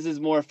think this is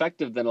more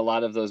effective than a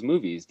lot of those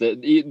movies.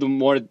 The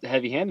more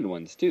heavy-handed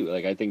ones too.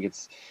 Like, I think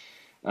it's.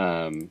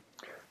 How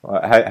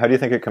do you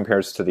think it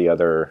compares to the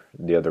other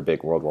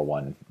big World War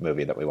One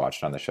movie that we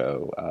watched on the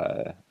show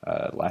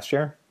last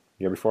year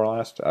before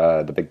last,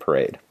 The Big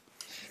Parade,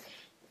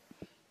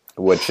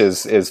 which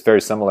is very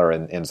similar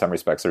in some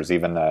respects. There's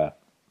even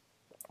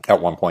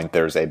at one point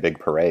there's a big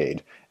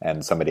parade,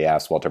 and somebody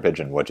asked Walter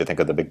Pidgeon, "What'd you think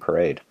of the big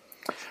parade?"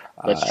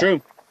 That's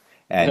true.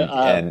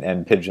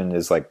 And Pidgeon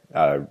is like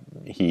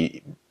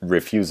he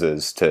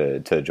refuses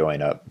to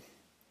join up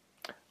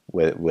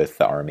with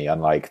the army,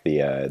 unlike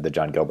the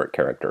John Gilbert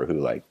character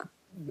who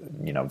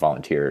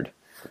volunteered.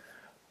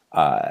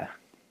 That's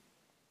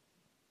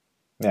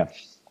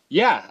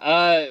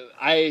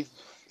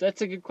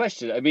a good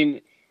question. I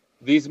mean,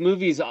 these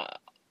movies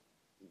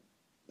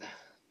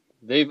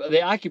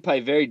they occupy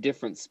very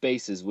different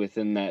spaces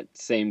within that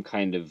same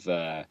kind of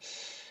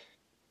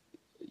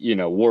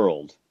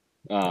world.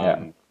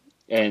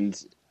 And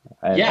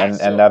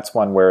that's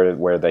one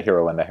where the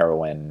hero and the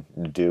heroine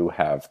do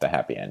have the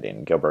happy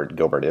ending.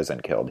 Gilbert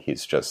isn't killed;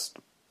 he's just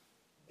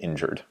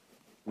injured.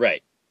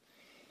 Right.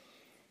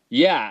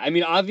 Yeah, I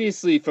mean,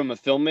 obviously, from a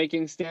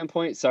filmmaking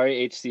standpoint, sorry,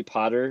 H.C.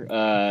 Potter,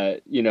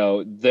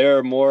 there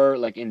are more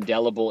like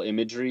indelible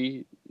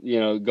imagery,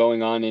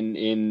 going on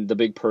in the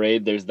big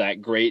parade. There's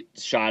that great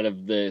shot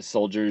of the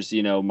soldiers,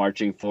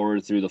 marching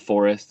forward through the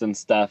forest and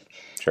stuff.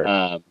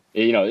 Sure.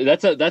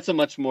 That's a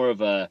much more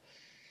of a,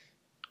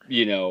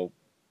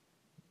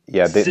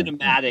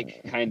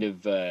 cinematic kind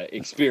of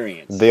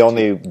experience. The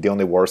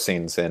only war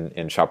scenes in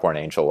Shopworn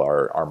Angel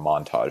are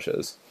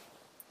montages.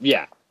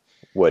 Yeah.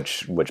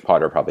 Which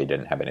Potter probably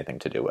didn't have anything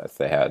to do with.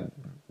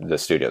 The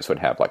studios would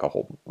have like a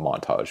whole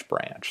montage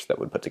branch that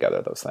would put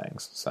together those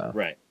things. So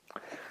right.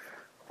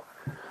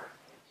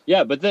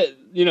 Yeah, but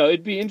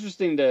it'd be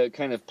interesting to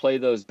kind of play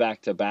those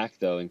back to back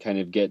though, and kind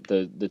of get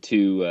the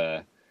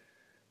two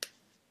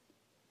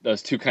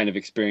those two kind of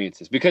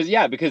experiences because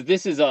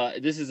this is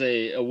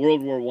a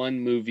World War I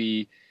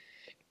movie.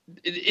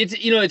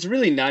 It's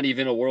really not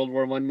even a World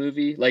War I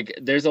movie. Like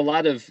there's a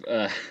lot of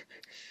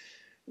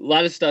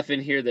stuff in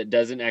here that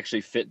doesn't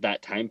actually fit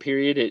that time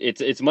period.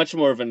 It's much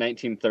more of a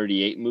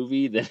 1938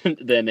 movie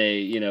than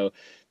a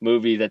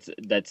movie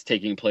that's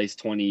taking place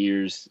 20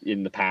 years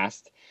in the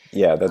past.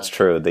 Yeah, that's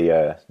true.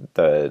 The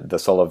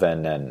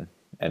Sullavan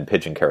and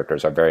Pidgeon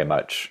characters are very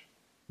much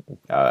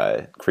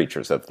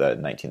creatures of the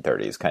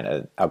 1930s, kind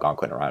of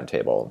Algonquin Round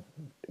Table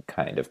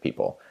kind of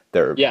people.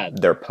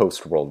 They're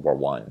post World War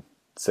One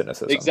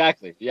cynicism.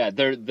 Exactly. Yeah,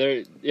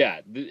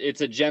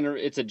 it's a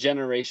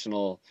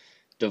generational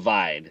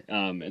divide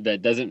that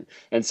doesn't,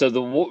 and so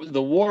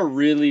the war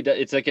really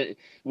it's like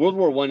World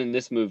War I in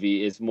this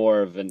movie is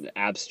more of an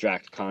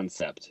abstract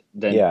concept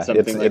than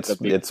something like the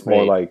Big it's Parade.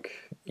 More like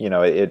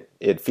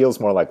it feels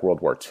more like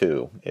World War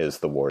II is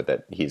the war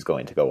that he's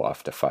going to go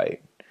off to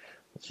fight,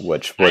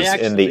 which was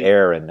in the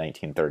air in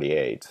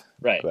 1938,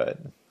 right? But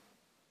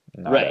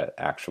not an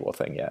actual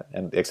thing yet,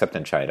 and except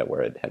in China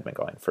where it had been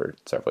going for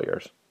several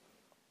years.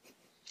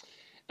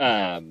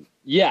 I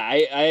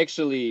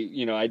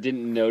actually I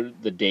didn't know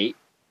the date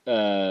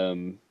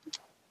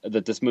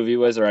that this movie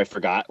was, or I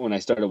forgot when I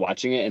started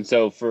watching it, and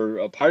so for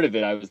a part of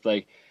it I was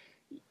like,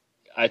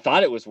 I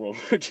thought it was World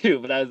War II,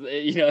 but I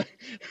was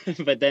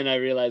but then I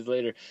realized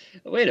later,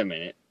 wait a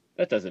minute,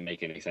 that doesn't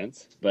make any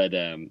sense. But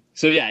whereas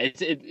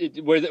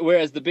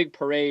the Big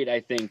Parade,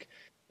 I think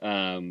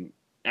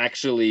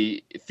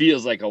actually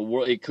feels like a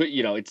war. It could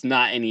it's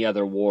not any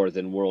other war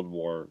than World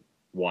War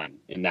I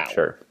in that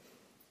sure one,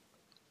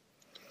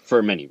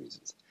 for many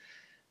reasons.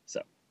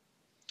 So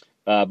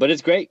but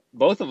it's great.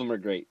 Both of them are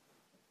great.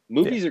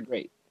 Movies are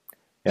great.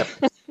 Yep.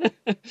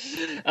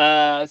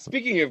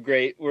 Speaking of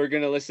great, we're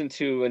going to listen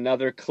to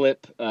another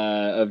clip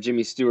of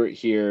Jimmy Stewart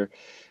here.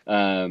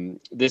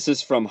 This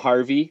is from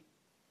Harvey,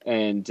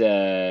 and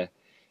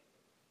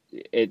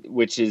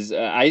which is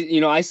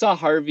I saw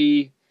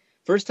Harvey.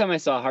 First time I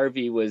saw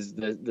Harvey was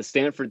the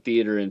Stanford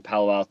Theater in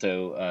Palo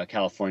Alto,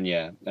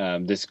 California.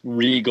 This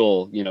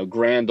regal,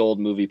 grand old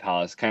movie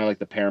palace, kind of like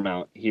the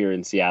Paramount here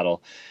in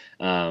Seattle.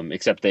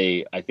 Except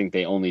I think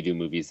they only do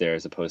movies there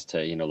as opposed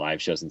to,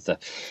 live shows and stuff.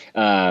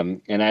 And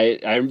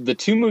the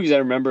two movies I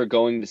remember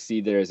going to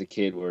see there as a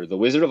kid were The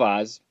Wizard of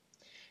Oz,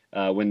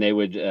 when they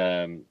would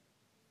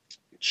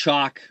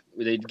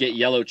they'd get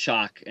yellow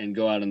chalk and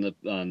go out on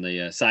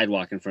the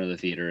sidewalk in front of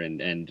the theater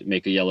and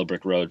make a yellow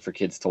brick road for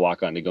kids to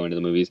walk on to go into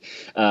the movies.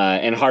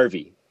 And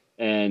Harvey.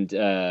 And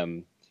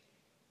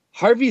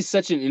Harvey is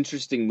such an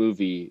interesting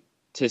movie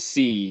to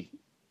see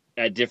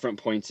at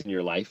different points in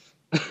your life.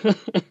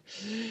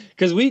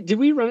 Because did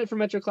we run it for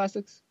Metro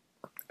Classics?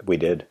 We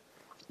did.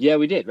 Yeah,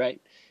 we did, right?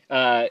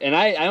 And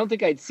I don't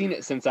think I'd seen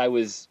it since I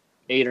was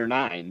 8 or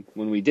 9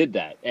 when we did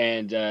that.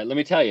 And let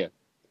me tell you,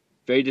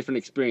 very different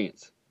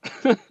experience.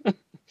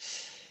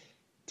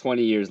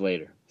 20 years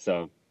later.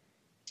 So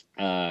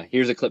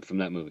here's a clip from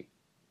that movie.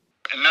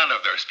 None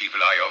of those people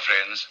are your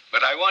friends,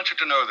 but I want you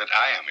to know that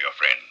I am your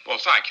friend. Well,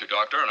 thank you,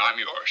 Doctor, and I'm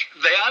yours.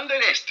 They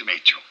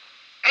underestimate you,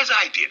 as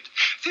I did.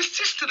 This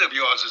sister of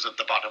yours is at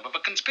the bottom of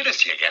a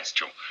conspiracy against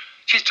you.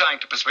 She's trying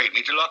to persuade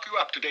me to lock you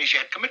up. Today she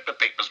had commitment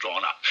papers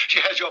drawn up. She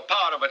has your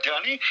power of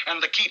attorney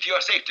and the key to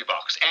your safety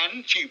box,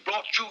 and she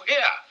brought you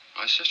here.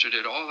 My sister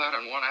did all that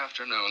in one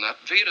afternoon. That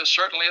Vita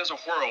certainly is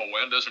a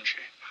whirlwind, isn't she?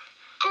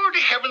 Good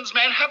heavens,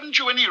 man, haven't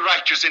you any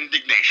righteous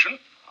indignation?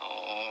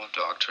 Oh,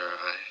 Doctor,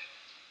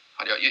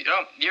 you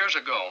know, years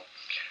ago,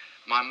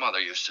 my mother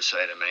used to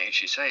say to me,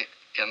 she'd say,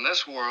 in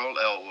this world,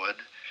 Elwood,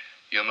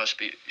 you must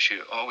be, she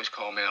always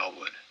called me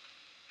Elwood.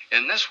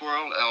 In this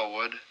world,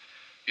 Elwood,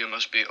 you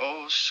must be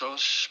oh so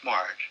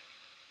smart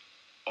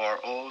or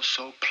oh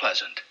so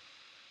pleasant.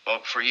 Well,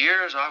 for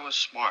years I was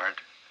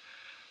smart.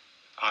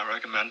 I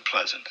recommend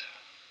pleasant.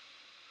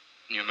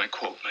 You may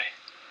quote me.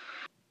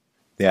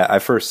 Yeah, I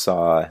first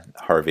saw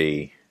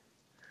Harvey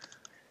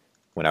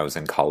when I was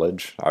in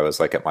college. I was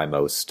like at my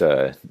most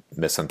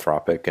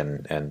misanthropic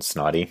and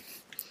snotty.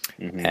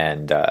 Mm-hmm.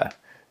 And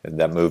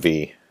that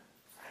movie,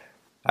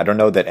 I don't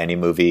know that any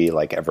movie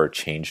like ever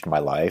changed my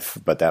life,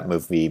 but that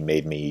movie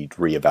made me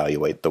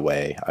reevaluate the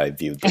way I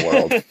viewed the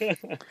world.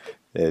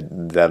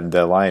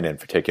 The line in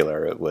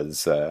particular,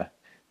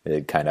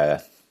 it kind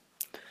of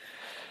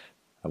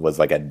was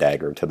like a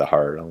dagger to the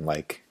heart. I'm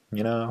like,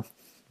 you know,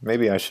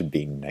 maybe I should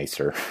be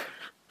nicer.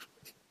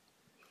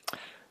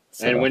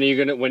 So, and when are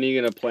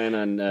you gonna plan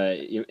on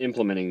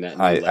implementing that?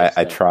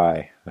 I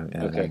try.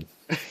 Okay.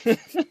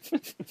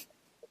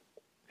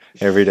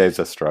 Every day's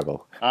a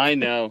struggle. I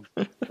know.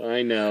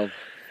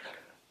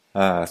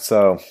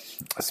 So,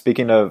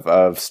 speaking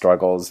of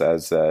struggles,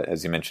 as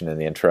you mentioned in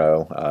the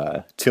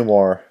intro, 2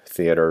 more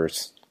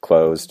theaters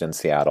closed in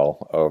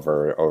Seattle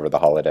over the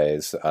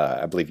holidays.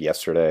 I believe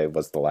yesterday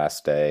was the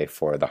last day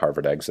for the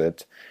Harvard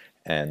exit,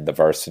 and the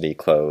Varsity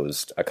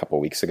closed a couple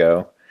weeks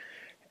ago.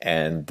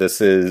 And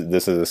this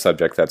is a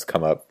subject that's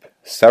come up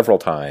several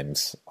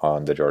times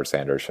on the George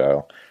Sanders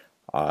Show,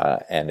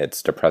 and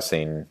it's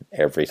depressing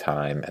every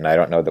time. And I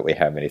don't know that we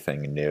have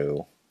anything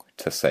new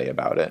to say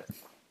about it.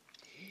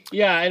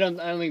 Yeah, I don't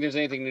think there's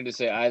anything new to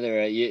say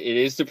either. It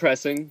is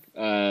depressing.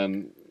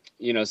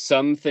 You know,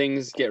 some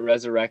things get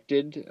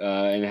resurrected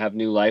and have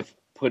new life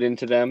put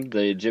into them.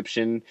 The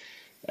Egyptian,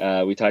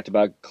 we talked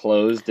about,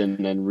 closed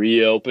and then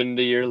reopened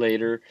a year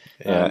later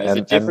as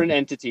a different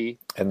entity.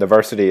 And the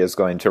Varsity is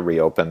going to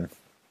reopen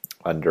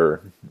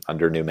under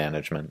new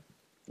management.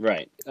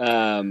 Right.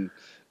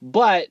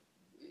 But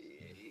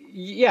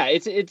yeah,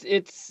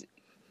 it's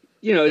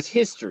you know, it's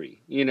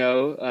history, you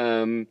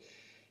know,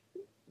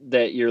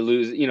 that you're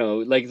losing, you know,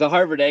 like the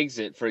Harvard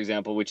exit, for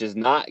example, which is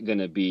not going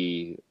to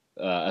be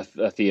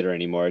a theater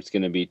anymore. It's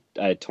going to be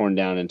torn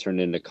down and turned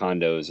into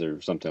condos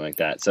or something like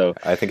that. So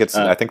I think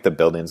I think the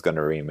building's going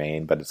to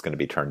remain, but it's going to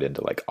be turned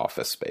into like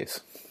office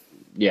space.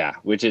 Yeah,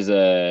 which is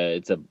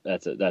that's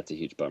a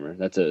huge bummer.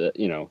 That's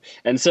you know,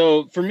 and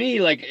so for me,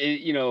 like,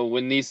 you know,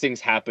 when these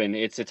things happen,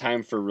 it's a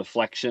time for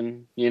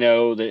reflection. You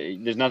know,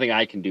 there's nothing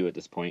I can do at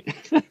this point,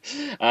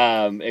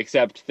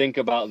 except think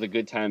about the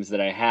good times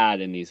that I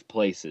had in these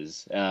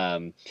places.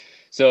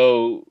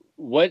 So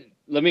let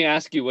me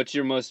ask you, what's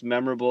your most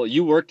memorable?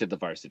 You worked at the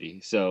Varsity,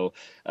 so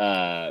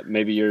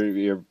maybe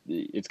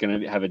it's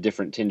going to have a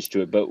different tinge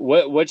to it. But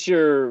what's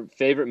your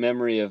favorite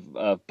memory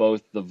of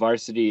both the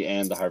Varsity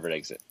and the Harvard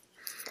exit?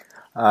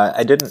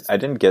 I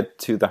didn't get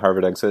to the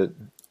Harvard exit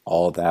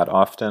all that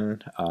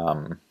often,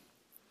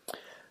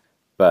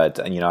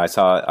 but you know, I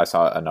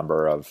saw a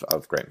number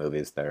of great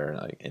movies there.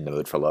 Like In the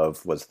Mood for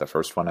Love was the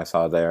first one I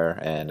saw there,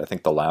 and I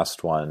think the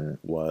last one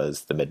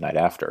was The Midnight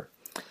After,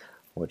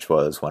 which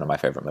was one of my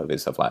favorite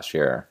movies of last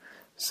year.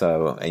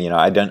 So, you know,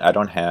 I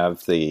don't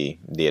have the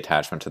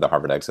attachment to the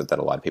Harvard exit that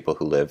a lot of people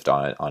who lived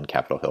on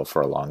Capitol Hill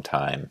for a long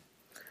time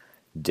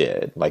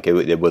did. Like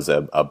it was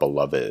a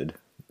beloved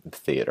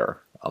theater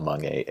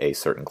among a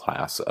certain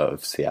class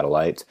of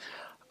Seattleites.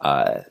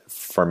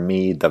 For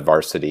me, the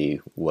Varsity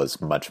was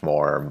much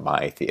more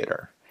my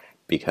theater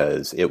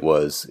because it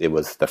was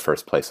the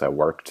first place I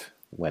worked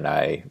when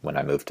I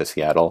moved to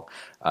Seattle.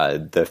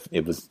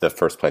 It was the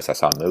first place I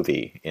saw a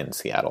movie in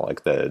Seattle.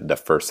 Like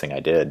the first thing I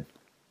did.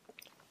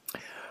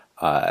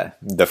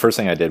 The first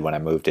thing I did when I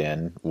moved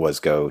in was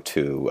go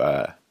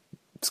to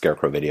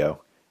Scarecrow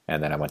Video,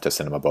 and then I went to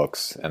Cinema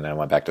Books, and then I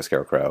went back to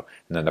Scarecrow,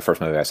 and then the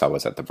first movie I saw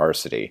was at the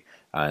Varsity,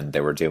 and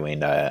they were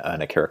doing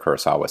an Akira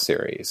Kurosawa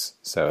series.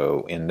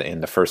 So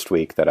in the first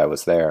week that I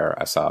was there,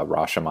 I saw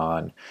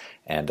Rashomon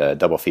and a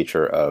double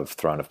feature of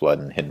Throne of Blood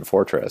and Hidden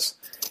Fortress.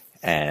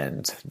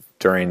 And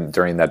during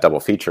that double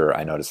feature,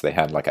 I noticed they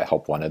had like a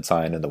help wanted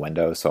sign in the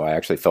window, so I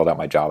actually filled out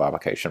my job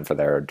application for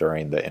there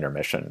during the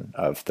intermission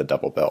of the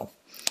double bill.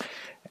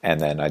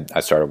 And then I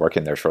started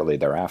working there shortly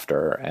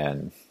thereafter,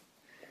 and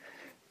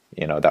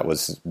you know, that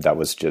was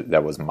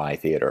my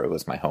theater. It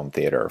was my home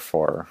theater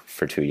for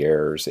 2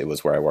 years. It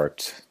was where I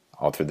worked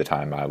all through the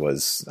time I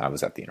was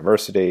at the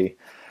university.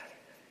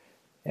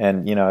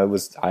 And you know,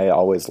 I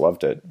always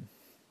loved it.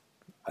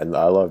 I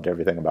loved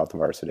everything about the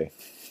Varsity.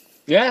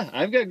 Yeah,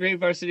 I've got great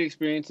varsity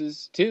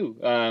experiences too.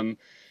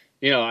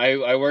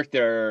 I worked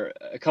there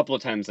a couple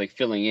of times, like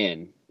filling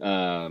in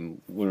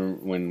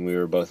when we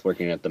were both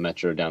working at the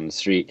Metro down the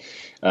street.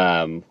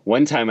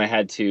 One time I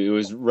had to. It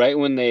was right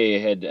when they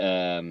had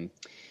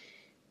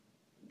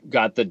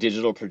got the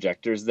digital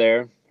projectors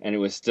there, and it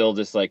was still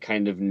this like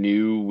kind of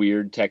new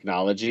weird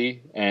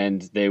technology,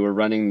 and they were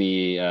running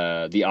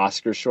the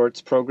Oscar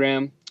Shorts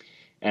program.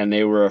 And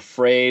they were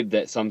afraid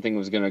that something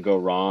was going to go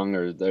wrong,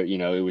 or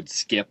it would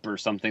skip or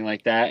something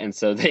like that. And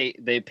so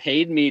they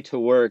paid me to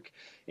work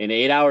an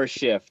 8-hour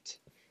shift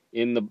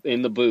in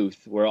the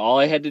booth, where all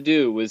I had to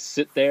do was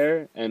sit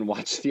there and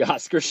watch the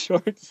Oscar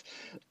Shorts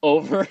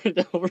over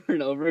and over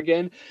and over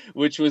again,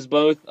 which was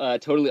both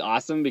totally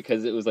awesome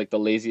because it was like the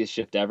laziest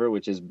shift ever,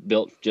 which is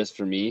built just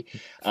for me,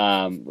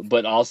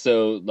 but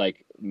also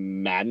like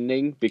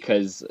maddening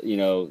because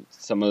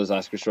some of those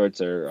Oscar Shorts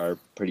are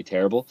pretty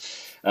terrible.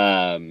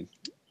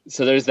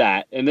 So there's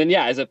that. And then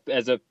as a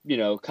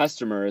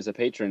customer, as a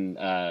patron,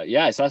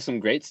 I saw some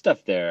great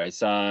stuff there. I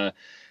saw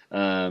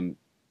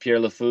Pierre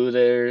LeFou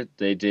there.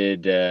 They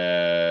did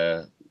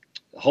a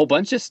whole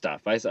bunch of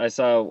stuff. I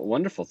saw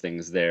wonderful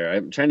things there.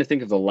 I'm trying to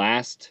think of the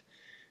last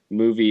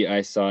movie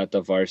I saw at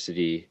the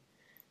Varsity.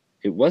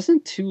 It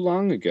wasn't too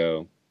long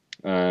ago.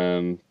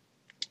 And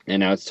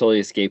now it's totally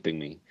escaping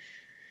me.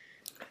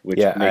 Which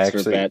makes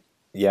for bad.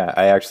 Yeah,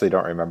 I actually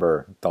don't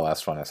remember the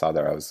last one I saw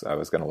there. I was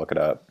going to look it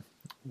up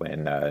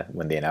when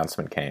the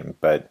announcement came,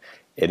 but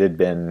it had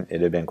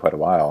been quite a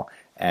while,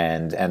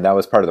 and that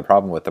was part of the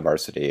problem with the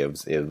Varsity.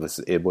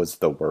 It was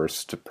the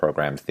worst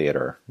programmed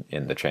theater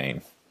in the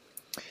chain.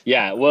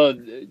 Yeah, well,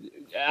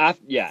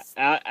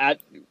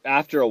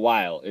 after a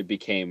while, it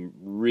became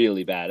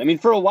really bad. I mean,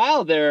 for a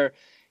while there,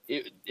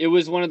 it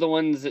was one of the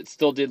ones that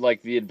still did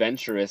like the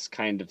adventurous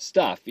kind of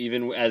stuff,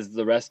 even as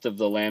the rest of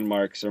the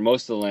landmarks, or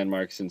most of the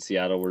landmarks in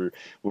Seattle,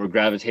 were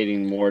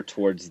gravitating more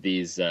towards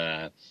these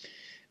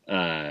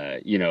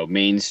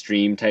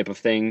mainstream type of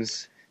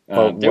things.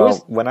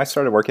 When I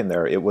started working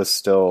there, it was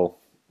still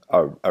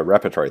a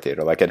repertory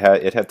theater. Like it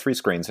had 3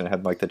 screens, and it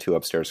had like the 2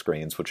 upstairs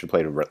screens, which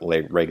played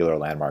regular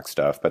landmark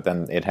stuff. But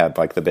then it had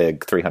like the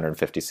big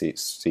 350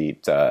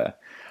 seat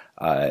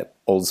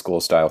old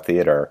school style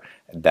theater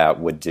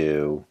that would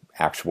do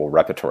actual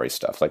repertory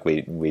stuff. Like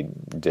we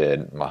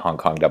did Hong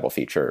Kong double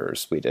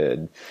features. We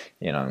did,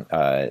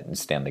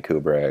 Stanley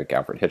Kubrick,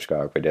 Alfred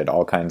Hitchcock. We did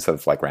all kinds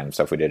of like random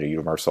stuff. We did a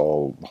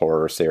Universal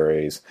horror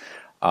series.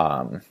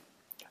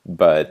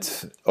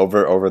 But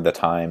over the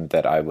time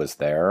that I was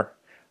there,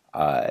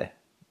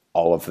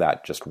 all of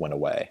that just went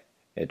away.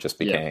 It just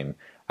became,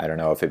 I don't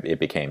know if it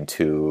became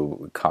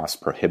too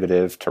cost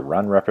prohibitive to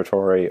run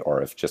repertory,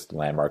 or if just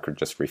Landmark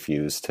just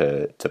refused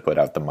to put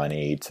out the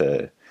money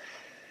to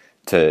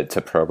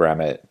program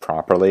it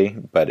properly,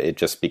 but it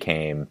just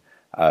became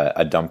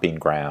a dumping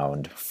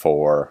ground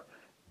for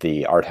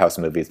the art house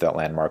movies that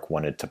Landmark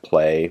wanted to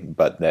play,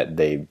 but that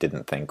they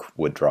didn't think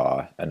would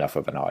draw enough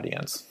of an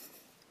audience.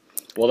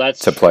 Well, that's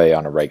to play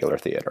on a regular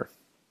theater.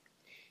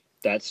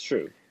 That's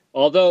true.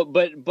 Although,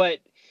 but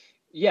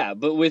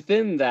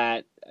within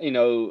that,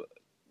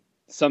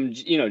 some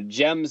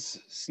gems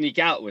sneak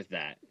out with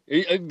that.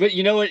 But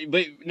you know what?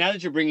 But now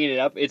that you're bringing it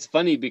up, it's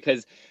funny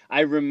because I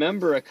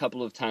remember a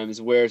couple of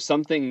times where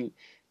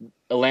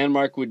a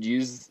Landmark would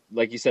use,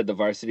 like you said, the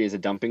Varsity as a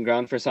dumping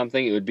ground for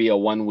something. It would be a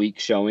 1-week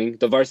showing.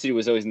 The Varsity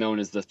was always known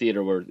as the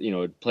theater where it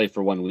would play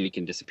for 1 week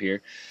and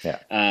disappear. Yeah.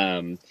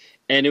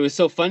 And it was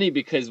so funny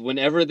because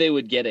whenever they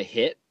would get a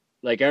hit,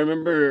 like I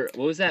remember,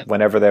 what was that?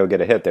 Whenever they would get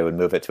a hit, they would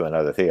move it to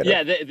another theater.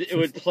 Yeah, it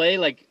would play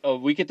like a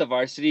week at the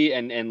Varsity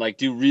and like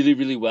do really,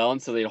 really well,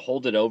 and so they'd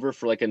hold it over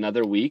for like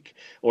another week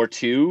or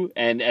two.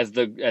 And as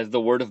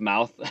the word of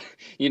mouth,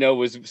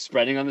 was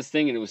spreading on this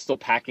thing, and it was still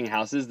packing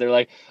houses, they're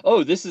like,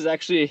 "Oh, this is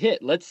actually a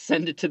hit. Let's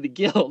send it to the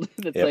Guild."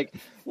 And it's like,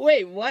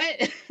 wait,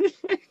 what?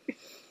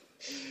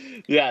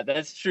 Yeah,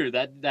 that's true.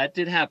 That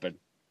did happen.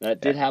 That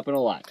did happen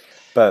a lot.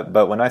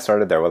 But when I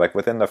started there,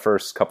 within the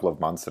first couple of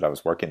months that I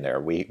was working there,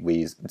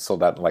 we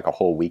sold out like a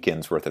whole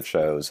weekend's worth of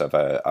shows of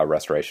a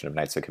restoration of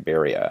Knights of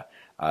Cabiria.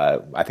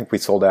 I think we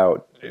sold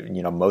out,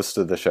 most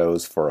of the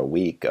shows for a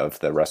week of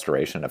the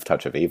restoration of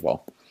Touch of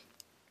Evil.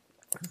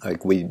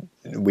 Like we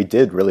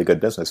did really good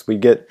business. We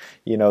get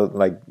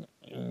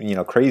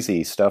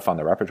crazy stuff on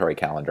the repertory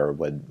calendar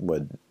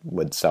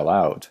would sell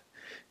out.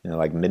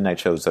 Like midnight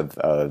shows of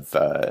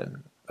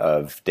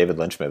David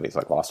Lynch movies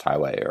like Lost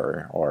Highway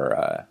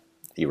or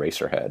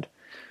Eraserhead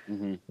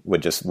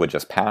would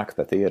just pack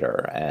the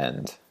theater,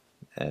 and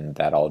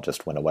that all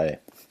just went away.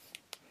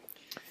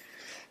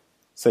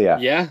 So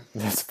yeah,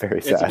 that's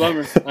very sad. It's a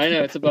bummer. I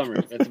know, it's a bummer.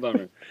 It's a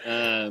bummer.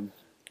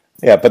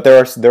 Yeah, but there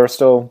are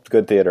still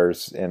good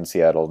theaters in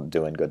Seattle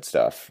doing good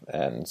stuff,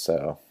 and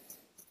so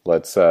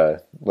let's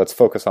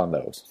focus on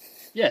those.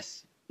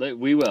 Yes,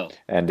 we will,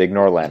 and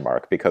ignore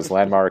Landmark, because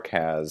Landmark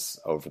has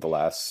over the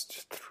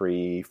last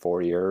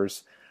 3-4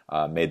 years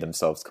made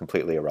themselves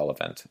completely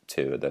irrelevant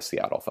to the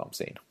Seattle film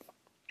scene.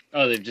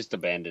 Oh, they've just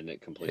abandoned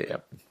it completely.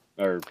 Yep.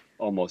 Or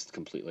almost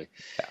completely.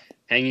 Yeah.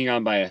 Hanging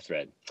on by a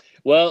thread.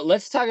 Well,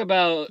 let's talk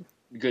about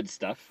good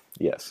stuff.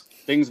 Yes.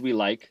 Things we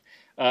like.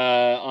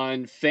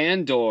 On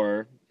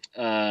Fandor,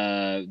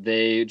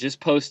 they just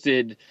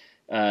posted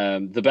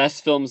the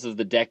best films of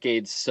the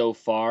decade so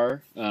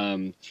far,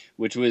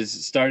 which was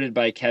started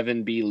by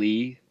Kevin B.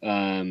 Lee.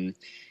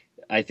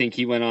 I think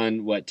he went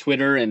on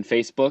Twitter and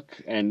Facebook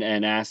and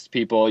asked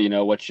people,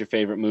 what's your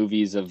favorite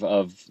movies of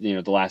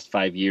the last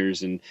 5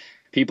 years, and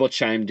people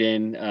chimed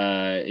in,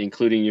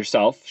 including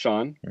yourself,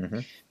 Sean. Mm-hmm.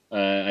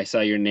 I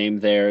saw your name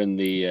there in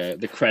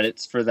the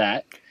credits for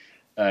that.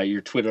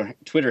 Your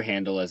Twitter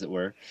handle, as it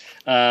were.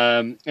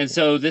 And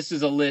so this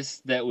is a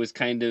list that was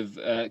kind of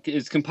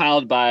is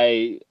compiled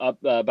by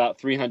about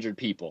 300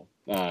 people.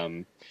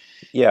 300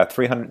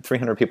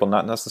 people,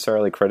 not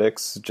necessarily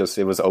critics. Just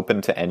it was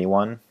open to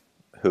anyone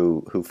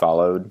who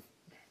followed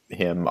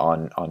him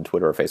on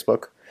Twitter or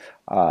Facebook.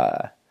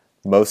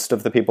 Most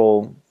of the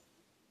people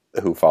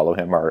who follow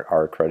him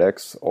are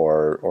critics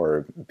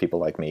or people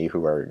like me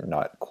who are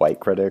not quite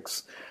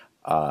critics.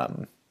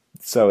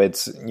 So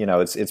it's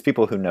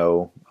people who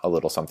know a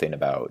little something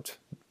about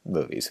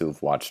movies, who've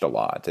watched a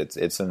lot.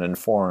 It's an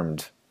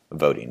informed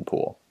voting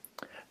pool,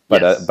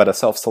 but yes. but a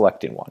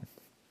self-selecting one.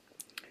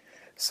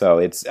 So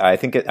I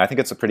think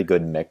it's a pretty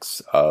good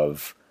mix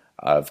of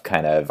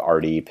kind of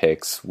arty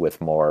picks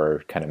with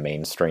more kind of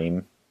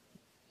mainstream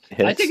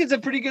hits. I think it's a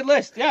pretty good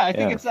list. Yeah, I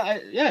think it's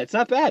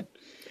not bad.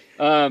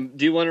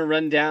 Do you want to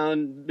run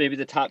down maybe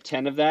the top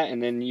 10 of that,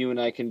 and then you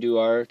and I can do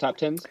our top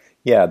 10s?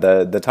 Yeah,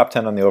 the top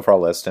 10 on the overall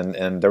list,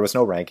 and there was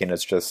no ranking,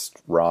 it's just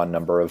raw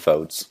number of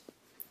votes.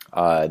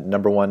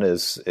 Number 1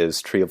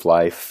 is Tree of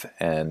Life,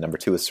 and number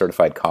 2 is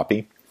Certified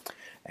Copy.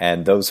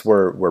 And those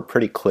were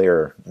pretty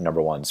clear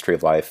number ones. Tree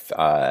of Life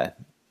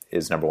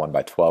is number 1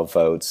 by 12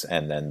 votes,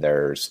 and then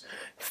there's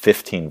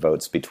 15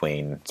 votes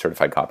between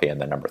Certified Copy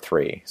and the number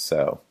 3.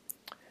 So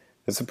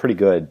it's a pretty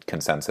good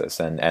consensus,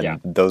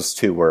 and those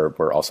two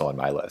were also on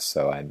my list,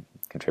 so I'm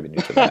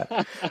contributing to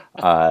that.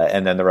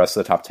 And then the rest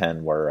of the top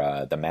 10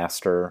 were The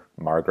Master,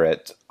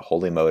 Margaret,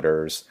 Holy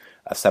Motors,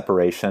 A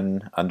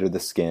Separation, Under the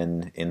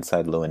Skin,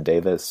 Inside Llewyn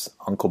Davis,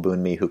 Uncle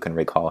Boone Me Who Can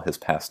Recall His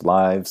Past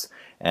Lives,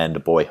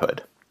 and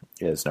Boyhood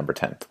is number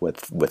 10th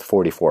with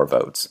 44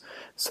 votes.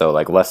 So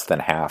like less than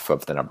half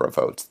of the number of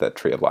votes that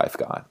Tree of Life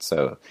got.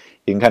 So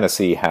you can kind of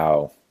see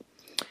how,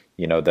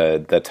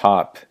 the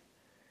top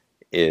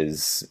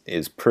is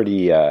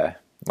pretty,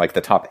 like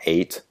the top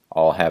 8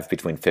 all have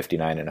between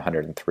 59 and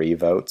 103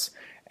 votes.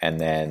 And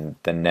then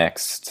the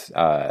next,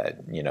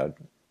 20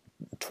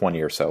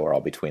 or so are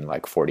all between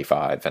like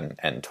 45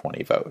 and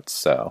 20 votes.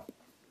 So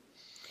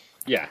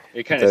yeah,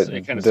 it kind of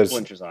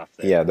splinters off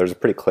there. Yeah, there's a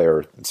pretty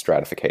clear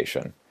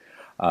stratification.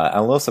 I'm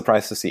a little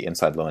surprised to see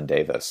Inside Llewyn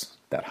Davis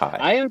that high.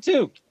 I am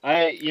too.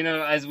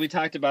 As we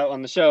talked about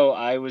on the show,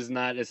 I was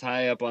not as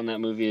high up on that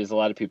movie as a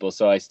lot of people.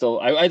 So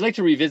I'd like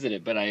to revisit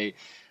it, but I'm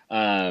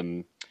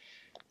a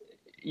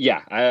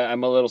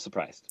little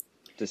surprised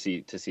to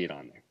see it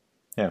on there.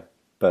 Yeah,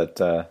 but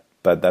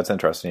that's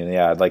interesting.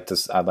 Yeah, I'd like to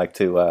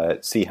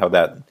see how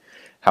that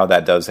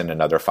does in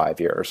another 5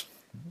 years,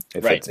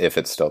 if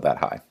it's still that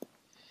high.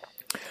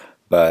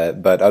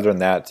 But other than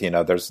that,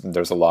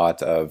 there's a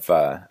lot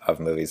of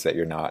movies that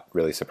you're not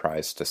really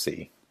surprised to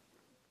see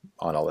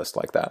on a list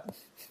like that.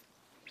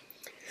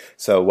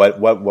 So what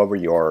were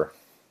your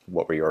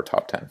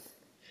top 10?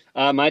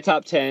 My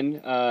top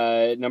 10,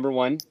 number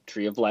 1,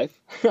 Tree of Life.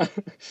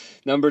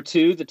 Number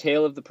 2, The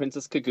Tale of the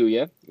Princess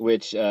Kaguya,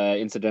 which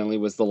incidentally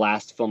was the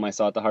last film I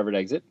saw at the Harvard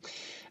exit.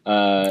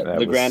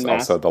 The Grand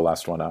Master. Also the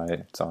last one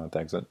I saw at the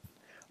exit.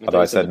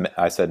 Although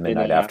I said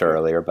Midnight After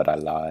earlier, but I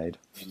lied.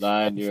 You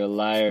lied. You're a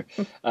liar.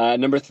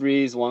 Number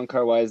 3 is Wong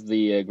Kar-wai's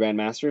The Grand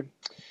Master.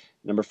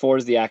 Number 4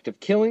 is The Act of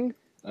Killing.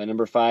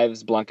 Number 5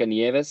 is Blanca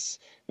Nieves.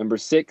 Number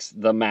 6,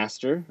 The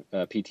Master,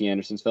 P.T.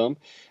 Anderson's film.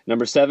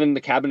 Number 7,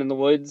 The Cabin in the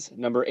Woods.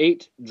 Number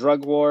 8,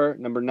 Drug War.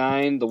 Number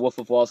 9, The Wolf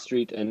of Wall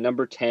Street. And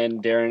number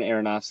 10, Darren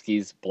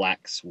Aronofsky's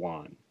Black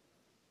Swan.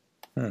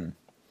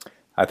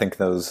 I think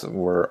those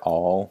were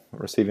all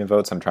receiving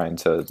votes. I'm trying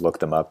to look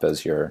them up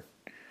as you're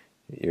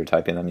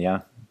typing them. Yeah.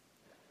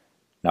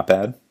 Not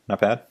bad.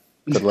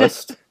 Good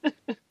list.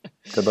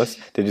 Good list.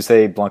 Did you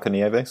say Blanca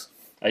Nieves?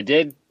 I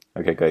did.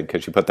 Okay, good.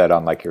 Because you put that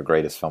on like your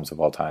greatest films of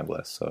all time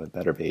list, so it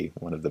better be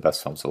one of the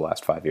best films of the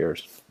last 5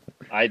 years.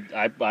 I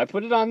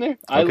put it on there.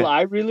 Okay.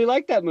 I really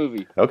like that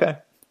movie. Okay.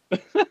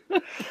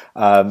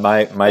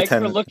 My Thanks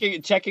 10 for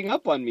checking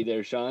up on me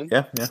there, Sean.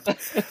 Yeah.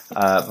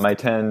 My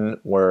 10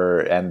 were,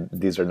 and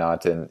these are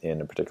not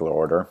in a particular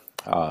order.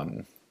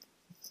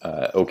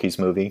 Oki's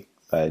movie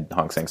by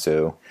Hong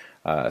Sang-soo,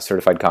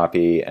 Certified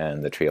Copy,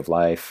 and The Tree of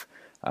Life,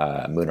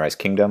 Moonrise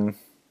Kingdom,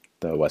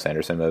 the Wes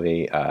Anderson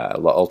movie,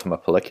 La Ultima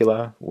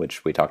Pellicula,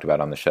 which we talked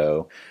about on the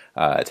show,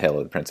 Tale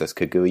of the Princess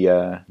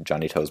Kaguya,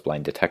 Johnny To's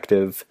Blind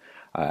Detective,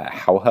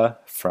 Jauja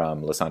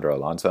from Lisandro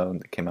Alonso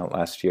that came out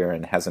last year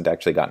and hasn't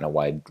actually gotten a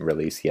wide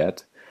release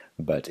yet,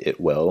 but it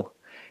will.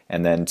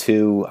 And then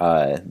 2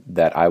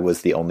 that I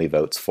was the only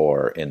votes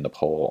for in the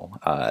poll,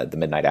 The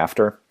Midnight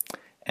After,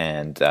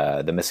 and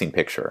The Missing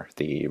Picture,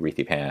 the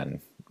Reethy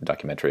Pan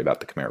documentary about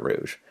the Khmer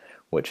Rouge,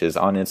 which is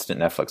on instant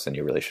Netflix, and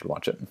you really should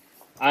watch it.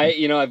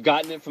 I've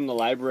gotten it from the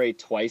library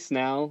twice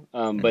now,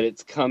 but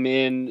it's come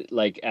in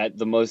like at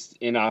the most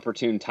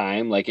inopportune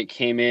time. Like it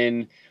came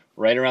in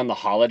right around the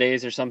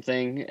holidays or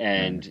something,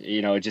 and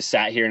it just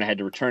sat here and I had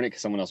to return it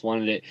because someone else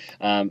wanted it.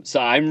 So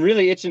I'm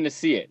really itching to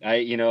see it.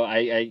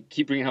 I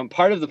keep bringing it home.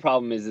 Part of the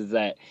problem is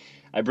that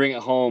I bring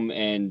it home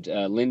and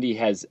Lindy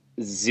has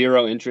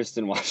zero interest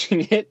in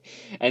watching it,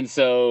 and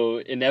so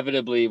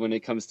inevitably when it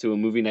comes to a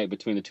movie night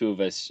between the two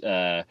of us,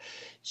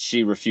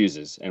 she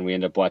refuses, and we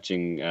end up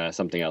watching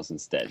something else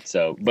instead.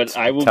 So, but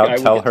I will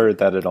tell her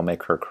that it'll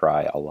make her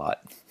cry a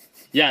lot.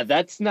 Yeah,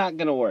 that's not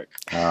gonna work.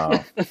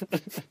 Oh.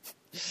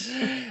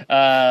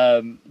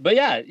 But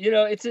yeah,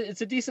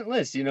 it's a decent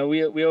list.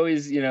 We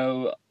always,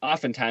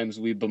 oftentimes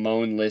we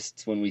bemoan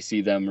lists when we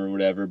see them or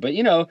whatever. But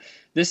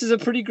this is a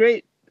pretty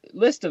great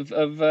list of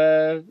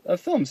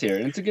films here,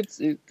 and it's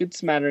a good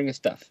smattering of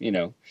stuff.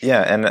 Yeah,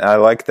 and I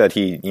like that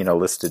he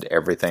listed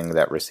everything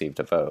that received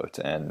a vote,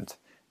 and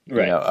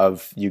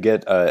you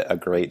get a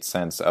great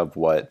sense of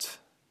what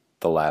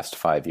the last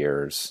 5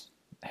 years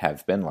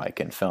have been like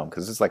in film,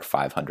 because it's like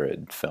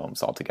 500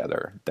 films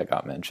altogether that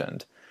got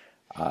mentioned,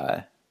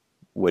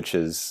 which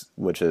is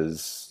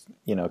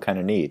kind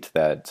of neat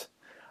that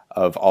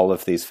of all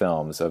of these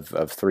films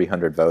of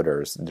 300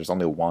 voters, there's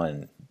only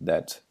one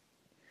that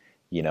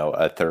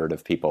a third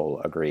of people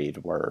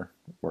agreed were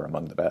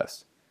among the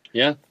best.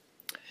 Yeah.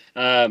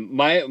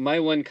 My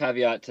one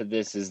caveat to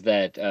this is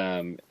that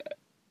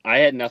I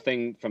had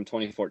nothing from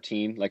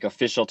 2014, like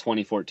official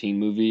 2014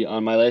 movie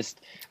on my list,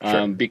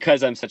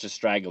 because I'm such a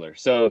straggler.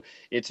 So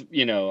it's,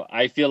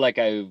 I feel like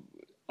I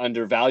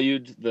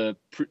undervalued the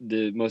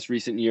most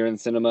recent year in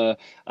cinema.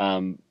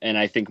 And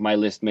I think my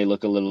list may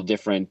look a little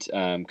different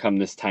come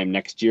this time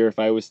next year if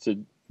I was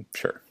to,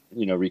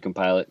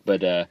 recompile it.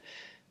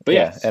 But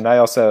yeah. And I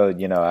also,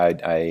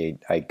 I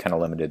kind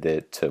of limited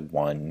it to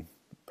one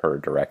per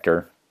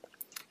director.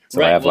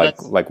 So I have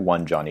like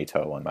one Johnny To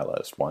on my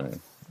list,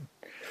 one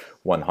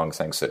Hong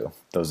Sang-soo.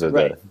 Those are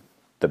the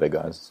big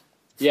guys.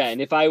 Yeah,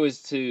 and if I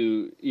was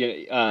to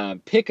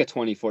pick a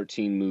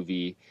 2014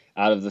 movie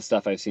out of the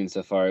stuff I've seen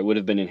so far, it would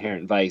have been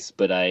Inherent Vice,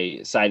 but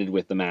I sided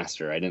with The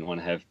Master. I didn't want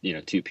to have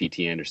two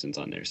P.T. Andersons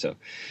on there. So,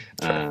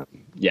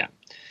 yeah.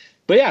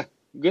 But yeah,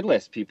 good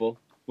list, people.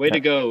 Way to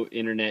go,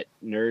 internet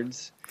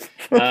nerds.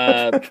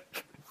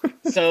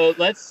 So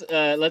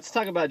let's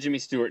talk about Jimmy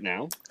Stewart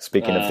now.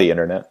 Speaking of the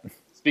internet.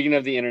 Speaking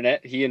of the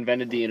internet, he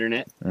invented the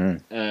internet,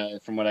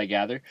 from what I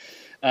gather.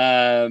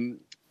 As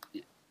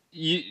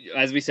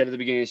we said at the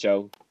beginning of the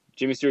show,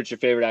 Jimmy Stewart's your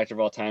favorite actor of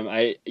all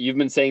time. You've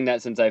been saying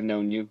that since I've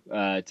known you.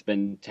 It's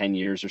been 10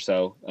 years or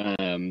so.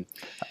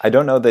 I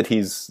don't know that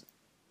he's...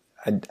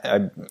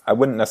 I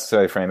wouldn't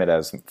necessarily frame it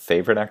as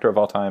favorite actor of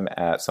all time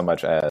so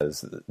much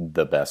as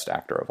the best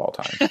actor of all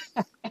time.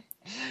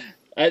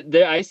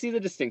 I see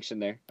the distinction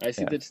there.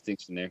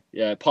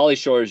 Yeah, Pauly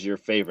Shore is your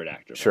favorite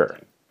actor of all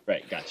time.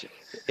 Right, gotcha.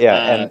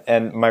 Yeah,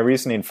 and my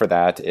reasoning for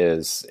that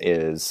is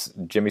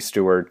Jimmy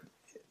Stewart,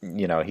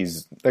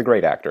 he's a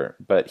great actor,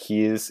 but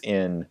he's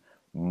in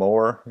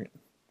more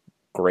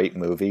great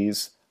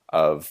movies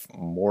of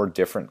more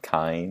different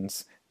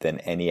kinds than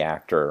any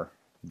actor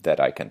that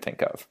I can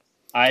think of.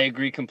 I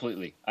agree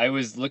completely. I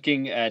was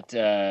looking at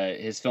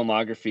his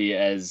filmography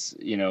as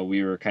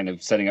we were kind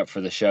of setting up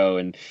for the show,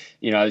 and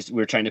we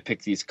were trying to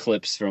pick these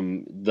clips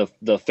from the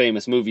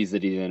famous movies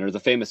that he's in, or the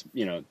famous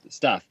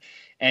stuff,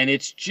 and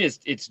it's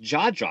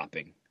jaw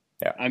dropping.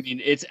 Yeah, I mean,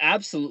 it's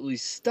absolutely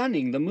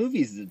stunning, the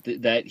movies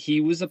that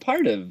he was a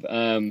part of.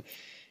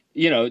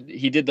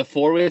 He did the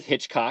four with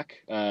Hitchcock.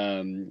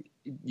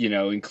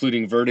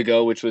 Including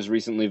Vertigo, which was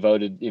recently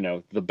voted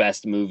the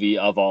best movie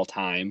of all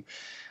time.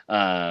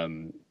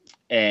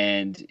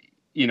 And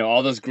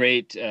all those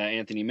great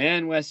Anthony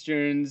Mann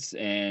westerns,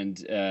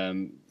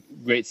 and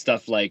great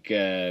stuff like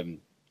The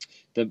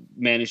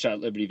Man Who Shot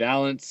Liberty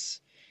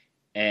Valance,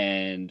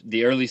 and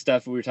the early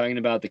stuff we were talking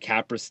about, the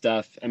Capra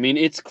stuff. I mean,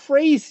 it's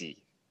crazy.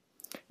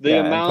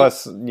 And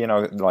plus,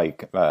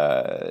 like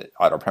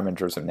Otto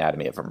Preminger's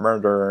Anatomy of a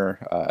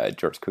Murder,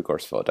 George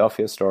Cukor's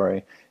Philadelphia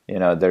Story.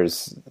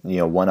 There's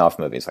one-off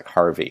movies like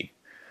Harvey,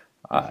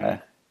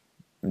 The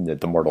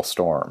Mortal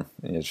Storm.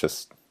 It's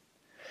just.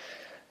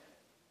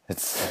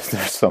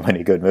 There's so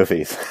many good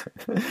movies.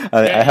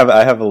 I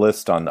have a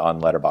list on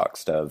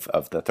Letterboxd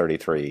of the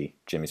 33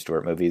 Jimmy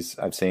Stewart movies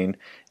I've seen,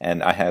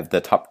 and I have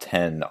the top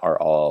 10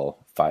 are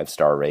all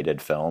 5-star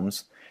rated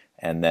films,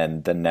 and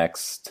then the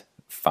next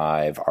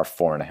 5 are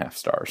 4.5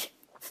 stars.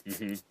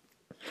 Mm-hmm.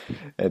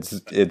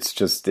 It's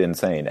just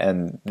insane,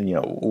 and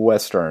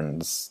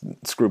westerns,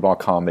 screwball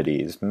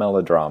comedies,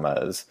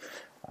 melodramas,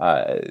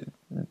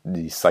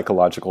 the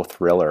psychological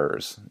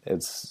thrillers.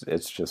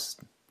 It's just.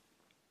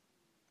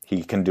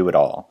 He can do it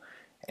all.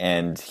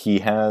 And he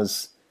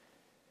has,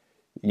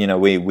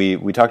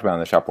 we talked about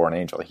in the Shopworn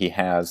Angel, he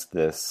has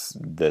this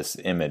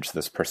image,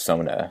 this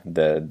persona,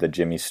 the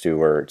Jimmy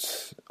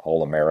Stewart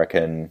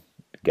all-American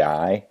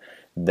guy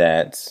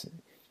that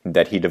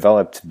he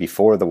developed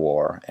before the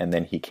war, and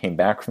then he came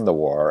back from the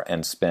war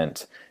and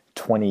spent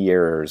 20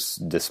 years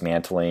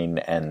dismantling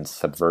and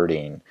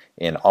subverting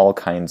in all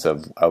kinds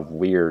of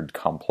weird,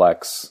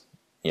 complex,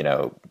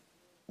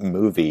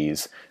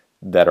 movies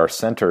that are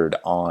centered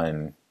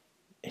on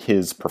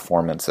his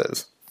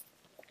performances.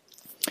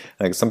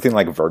 Like something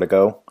like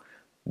Vertigo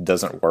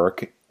doesn't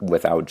work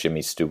without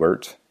Jimmy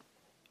Stewart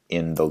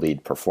in the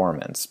lead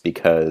performance,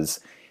 because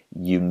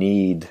you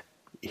need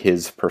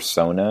his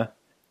persona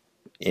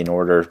in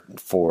order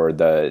for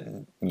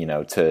the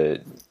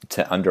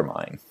to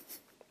undermine.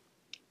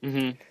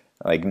 Mm-hmm.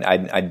 Like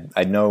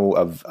I know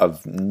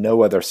of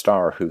no other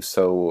star who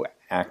so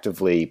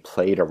actively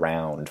played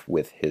around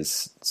with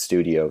his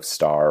studio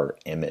star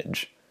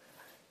image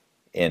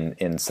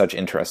in such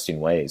interesting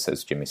ways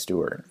as Jimmy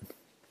Stewart.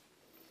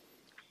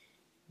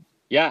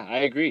 Yeah, I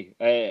agree.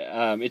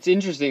 It's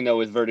interesting though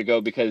with Vertigo,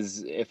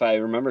 because if I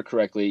remember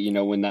correctly,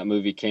 when that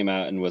movie came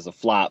out and was a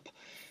flop,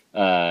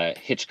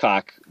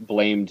 Hitchcock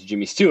blamed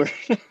Jimmy Stewart,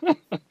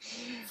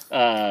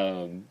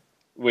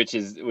 which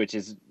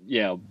is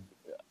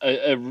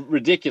a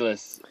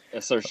ridiculous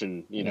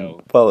assertion.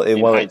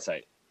 In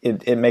hindsight,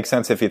 it makes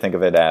sense if you think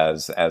of it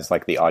as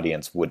like the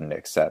audience wouldn't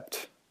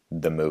accept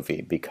the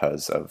movie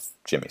because of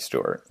Jimmy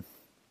Stewart.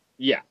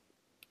 Yeah,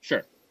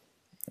 sure.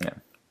 Yeah.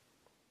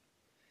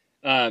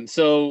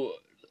 So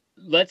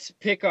let's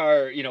pick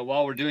our,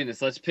 while we're doing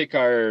this, let's pick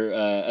our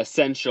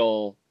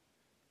essential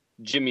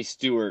Jimmy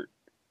Stewart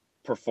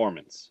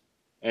performance.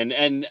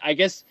 And I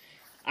guess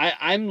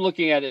I'm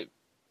looking at it.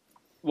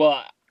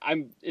 Well,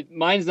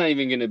 mine's not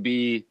even going to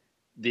be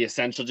the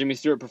essential Jimmy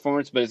Stewart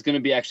performance, but it's going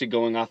to be actually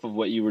going off of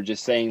what you were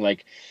just saying.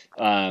 Like,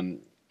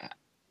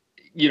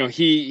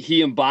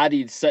 he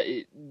embodied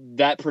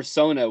that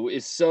persona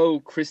is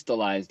so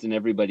crystallized in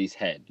everybody's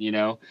head,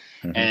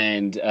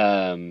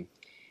 Mm-hmm.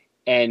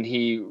 and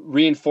he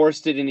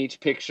reinforced it in each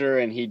picture,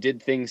 and he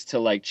did things to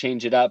like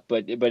change it up,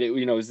 but it,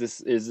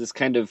 is this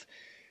kind of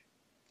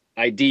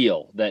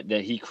ideal that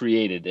he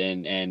created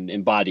and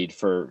embodied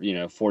for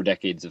 4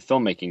 decades of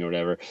filmmaking or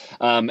whatever.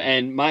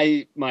 And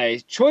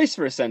my choice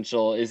for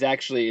essential is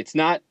actually, it's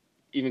not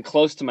even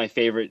close to my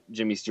favorite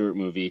Jimmy Stewart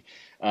movie.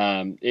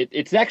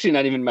 It's actually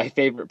not even my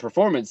favorite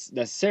performance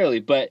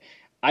necessarily, but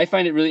I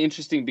find it really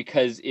interesting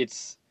because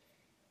it's,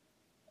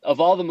 of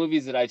all the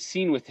movies that I've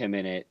seen with him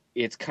in it,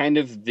 it's kind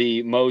of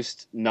the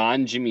most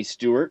non-Jimmy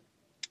Stewart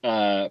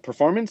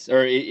performance,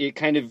 or it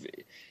kind of,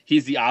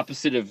 he's the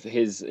opposite of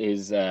his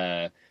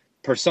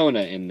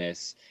persona in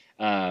this,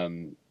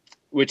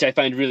 which I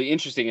find really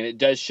interesting, and it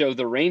does show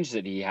the range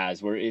that he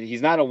has, where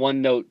he's not a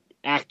one-note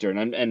actor,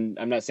 and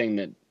I'm not saying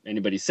that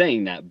anybody's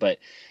saying that, but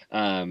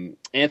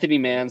Anthony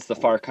Mann's The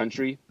Far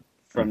Country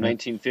from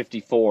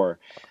 1954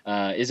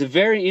 is a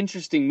very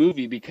interesting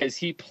movie because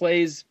he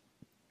plays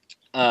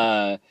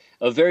a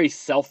very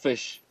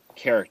selfish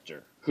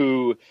character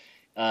who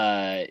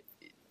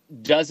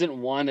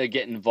doesn't want to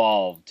get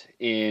involved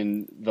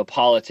in the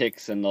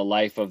politics and the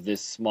life of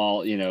this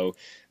small,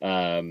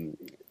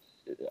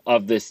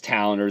 of this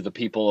town or the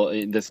people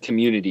in this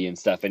community and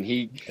stuff. And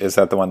is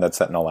that the one that's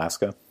set in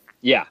Alaska?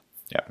 Yeah.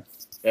 Yeah.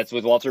 That's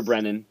with Walter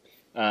Brennan.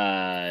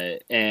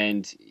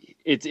 And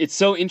it's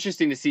so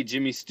interesting to see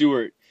Jimmy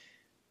Stewart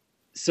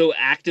so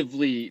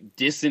actively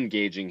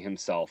disengaging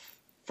himself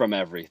from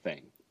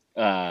everything.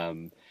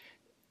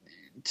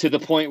 To the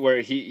point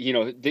where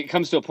it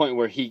comes to a point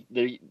where he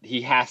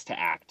has to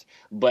act,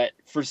 but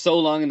for so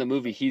long in the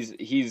movie,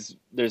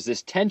 there's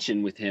this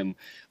tension with him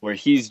where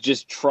he's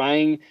just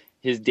trying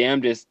his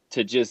damnedest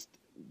to just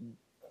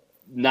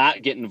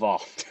not get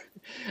involved.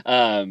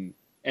 And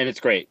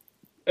it's great.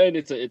 And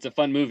it's a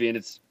fun movie, and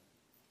it's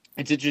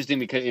interesting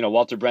because,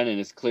 Walter Brennan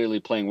is clearly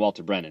playing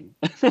Walter Brennan.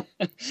 But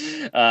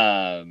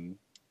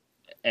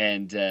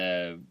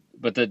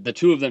the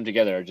two of them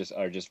together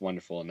are just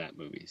wonderful in that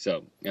movie.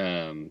 So,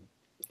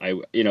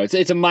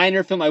 it's a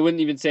minor film. I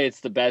wouldn't even say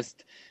it's the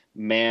best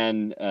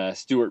Mann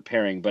Stewart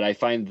pairing, but I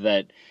find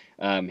that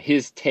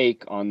his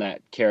take on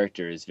that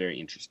character is very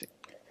interesting.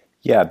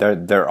 Yeah,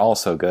 they're all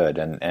so good,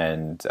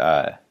 and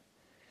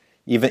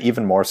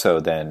even more so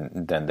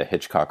than the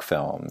Hitchcock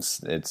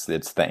films. It's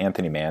the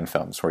Anthony Mann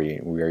films where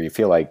you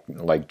feel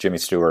like Jimmy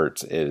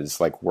Stewart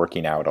is like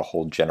working out a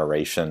whole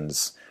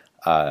generation's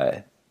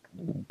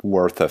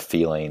worth of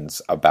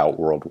feelings about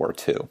World War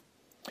II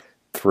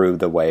through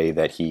the way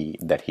that he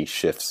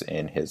shifts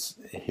in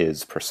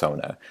his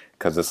persona,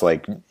 because it's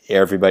like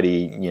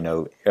everybody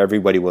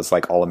was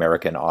like all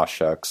American, aw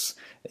shucks,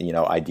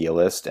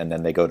 idealist, and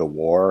then they go to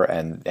war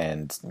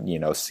and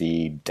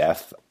see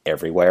death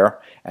everywhere,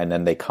 and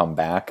then they come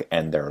back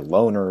and they're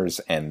loners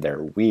and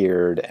they're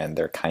weird and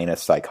they're kind of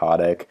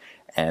psychotic,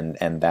 and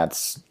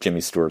that's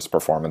Jimmy Stewart's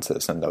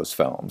performances in those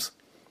films.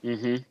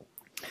 Mm-hmm.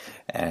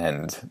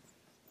 And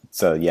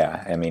so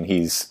yeah, I mean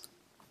he's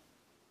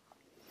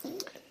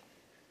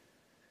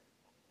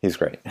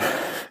great.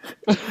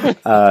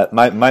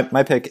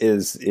 My pick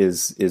is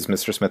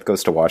Mr. Smith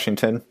Goes to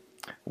Washington,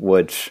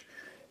 which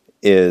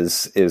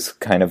is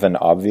kind of an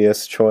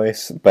obvious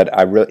choice, but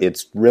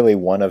it's really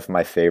one of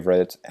my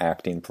favorite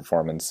acting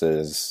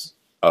performances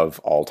of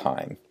all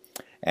time.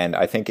 And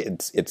I think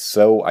it's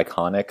so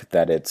iconic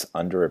that it's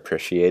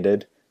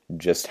underappreciated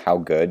just how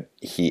good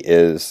he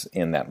is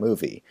in that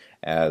movie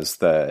as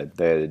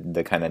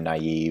the kind of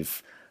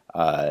naive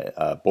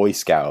Boy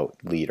Scout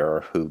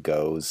leader who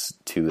goes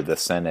to the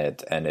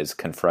Senate and is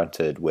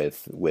confronted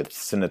with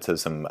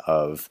cynicism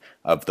of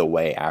the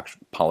way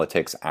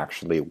politics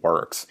actually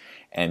works,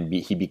 and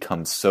he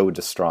becomes so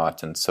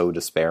distraught and so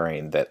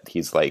despairing that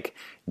he's like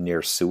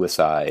near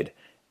suicide.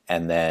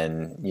 And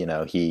then,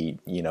 he,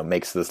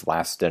 makes this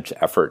last-ditch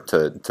effort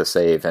to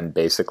save, and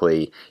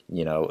basically,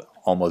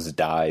 almost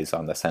dies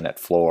on the Senate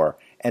floor,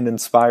 and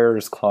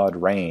inspires Claude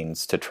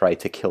Rains to try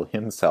to kill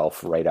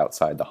himself right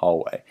outside the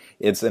hallway.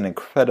 It's an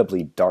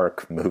incredibly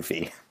dark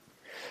movie.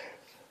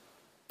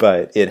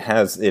 But it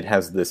has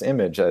this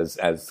image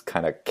as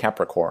kind of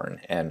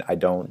Capricorn, and I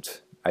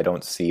don't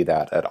see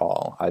that at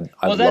all. I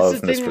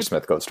love Mr.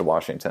 Smith Goes to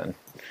Washington.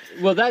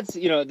 Well, that's,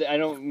 we don't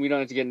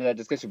have to get into that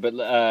discussion, but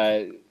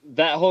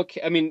that whole,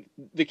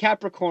 the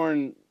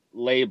Capricorn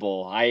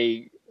label,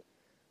 I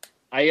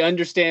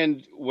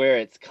understand where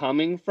it's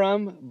coming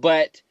from,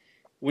 but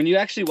when you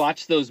actually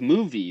watch those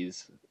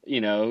movies,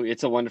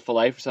 It's a Wonderful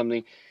Life or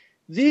something,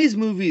 these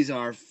movies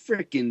are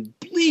freaking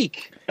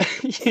bleak.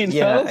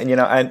 Yeah,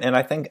 and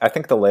I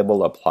think the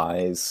label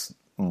applies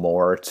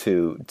more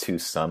to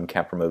some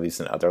Capra movies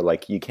than other.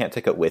 Like You Can't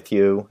Take It With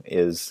You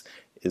is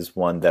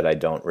one that I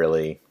don't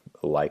really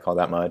like all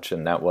that much,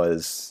 and that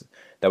was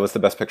the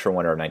Best Picture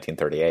winner of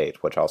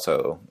 1938, which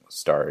also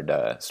starred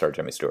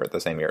Jimmy Stewart the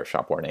same year as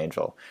Shopworn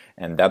Angel,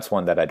 and that's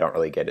one that I don't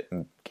really get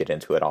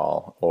into at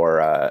all.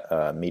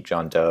 Or Meet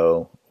John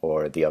Doe,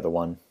 or the other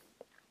one.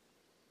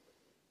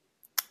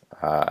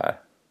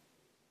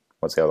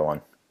 What's the other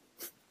one?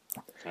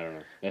 I don't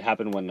know. It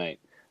Happened One Night.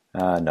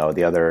 No,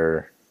 the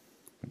other.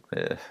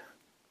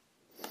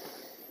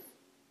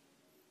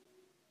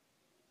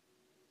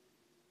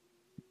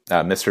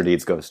 Mr.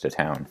 Deeds Goes to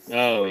Town.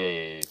 Oh,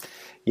 yeah.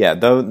 Yeah,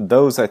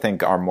 those I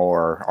think are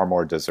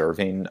more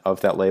deserving of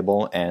that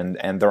label, and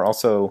they're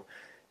also,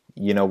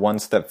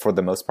 ones that for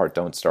the most part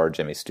don't star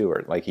Jimmy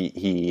Stewart. Like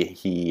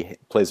he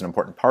plays an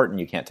important part, and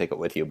You Can't Take It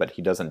With You, but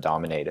he doesn't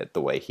dominate it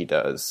the way he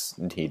does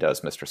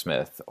Mr.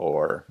 Smith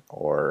or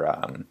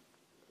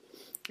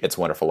It's a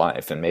Wonderful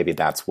Life, and maybe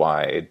that's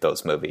why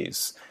those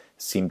movies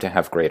seem to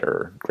have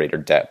greater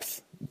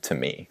depth to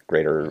me,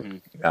 greater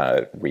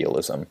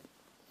realism.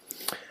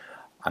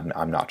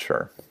 I'm not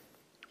sure.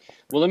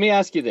 Well, let me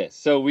ask you this.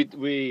 So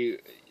we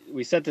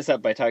set this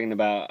up by talking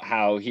about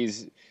how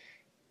he's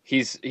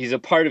a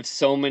part of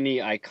so many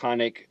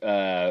iconic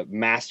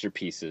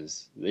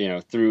masterpieces,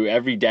 through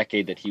every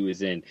decade that he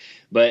was in.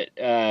 But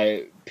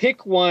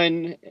pick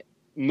one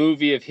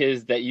movie of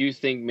his that you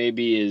think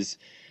maybe is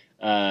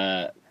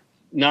not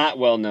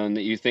well known,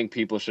 that you think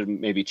people should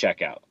maybe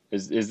check out.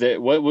 Is there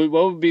what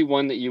would be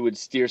one that you would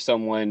steer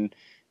someone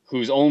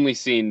who's only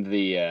seen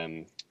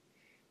the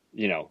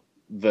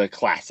the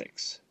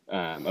classics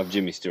of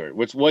Jimmy Stewart?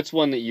 What's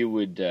one that you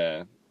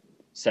would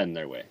send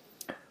their way?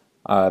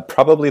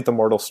 Probably The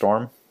Mortal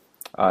Storm.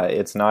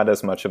 It's not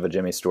as much of a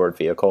Jimmy Stewart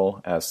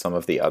vehicle as some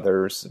of the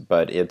others,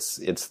 but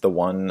it's the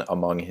one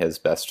among his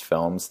best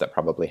films that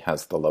probably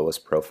has the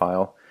lowest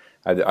profile.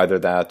 Either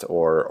that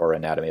or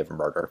Anatomy of a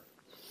Murder,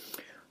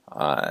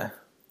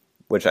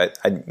 which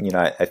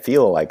I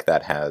feel like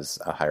that has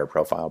a higher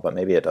profile, but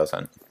maybe it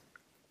doesn't.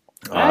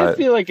 I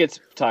feel like it's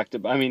talked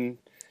about. I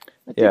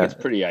think it's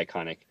pretty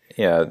iconic.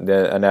 Yeah,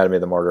 the Anatomy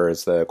of the Murder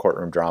is the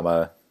courtroom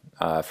drama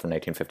from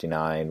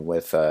 1959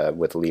 with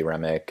Lee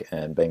Remick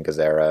and Ben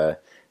Gazzara,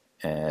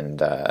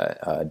 and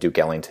Duke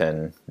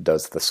Ellington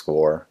does the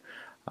score.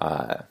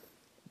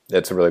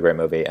 It's a really great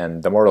movie,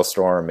 and The Mortal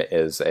Storm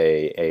is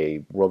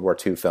a World War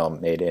II film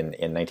made in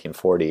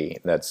 1940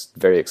 that's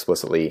very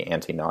explicitly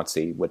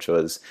anti-Nazi, which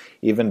was,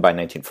 even by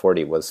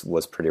 1940,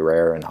 was pretty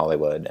rare in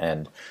Hollywood.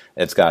 And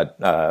it's got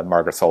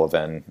Margaret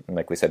Sullavan,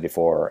 like we said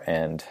before,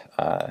 and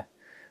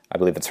I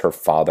believe it's her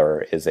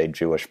father is a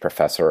Jewish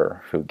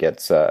professor who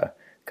gets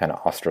kind of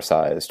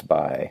ostracized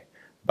by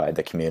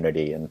the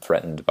community and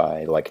threatened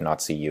by like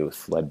Nazi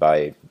youth, led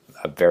by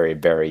a very,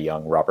 very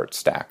young Robert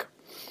Stack.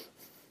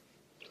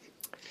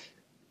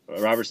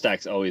 Robert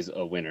Stack's always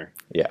a winner.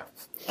 Yeah.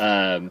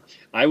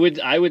 I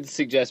would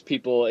suggest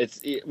people.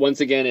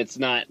 Once again, it's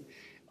not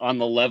on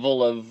the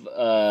level of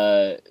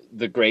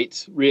the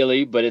greats,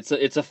 really, but it's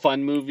a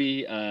fun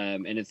movie,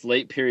 and it's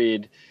late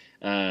period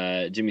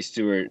Jimmy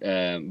Stewart.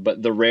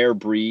 But The Rare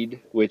Breed,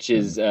 which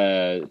is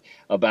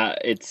about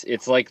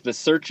it's like The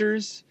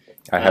Searchers.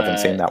 I haven't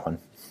seen that one.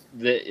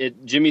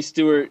 Jimmy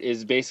Stewart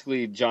is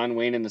basically John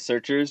Wayne in The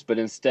Searchers, but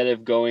instead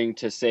of going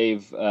to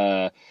save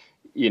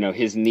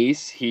his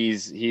niece,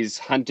 he's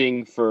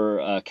hunting for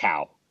a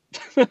cow.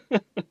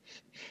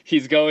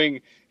 he's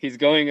going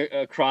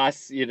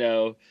across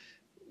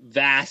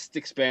vast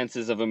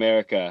expanses of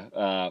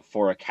America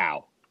for a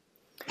cow,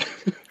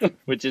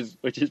 which is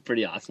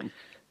pretty awesome.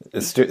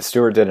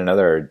 Stewart did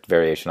another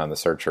variation on The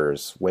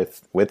Searchers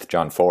with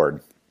John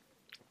Ford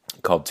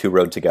called Two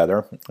Rode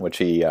Together, which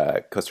he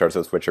co-stars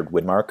with Richard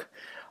Widmark.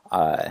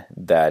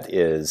 That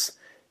is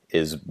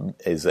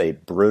is a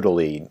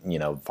brutally,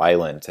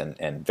 violent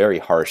and very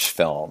harsh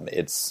film.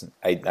 It's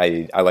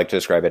I like to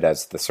describe it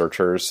as The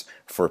Searchers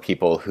for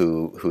people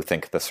who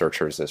think The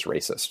Searchers is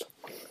racist,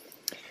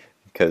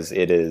 because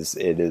it is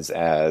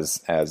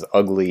as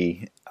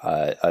ugly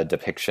a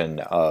depiction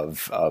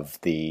of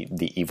the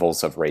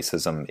evils of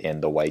racism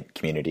in the white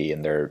community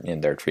in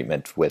their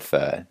treatment with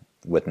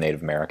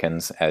Native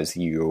Americans as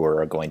you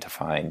are going to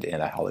find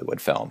in a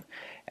Hollywood film.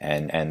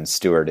 And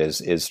Stewart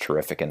is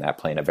terrific in that,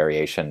 playing a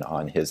variation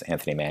on his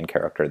Anthony Mann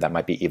character that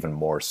might be even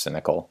more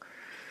cynical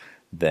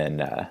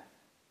than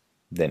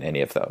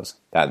any of those.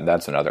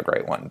 That's another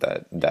great one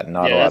that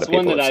not a lot of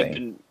people have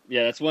seen.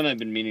 That's one I've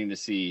been meaning to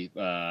see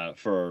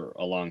for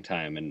a long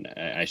time, and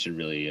I should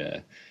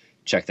really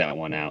check that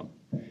one out.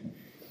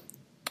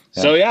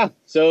 Yeah.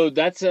 So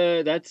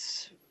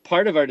that's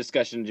part of our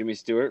discussion, Jimmy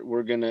Stewart.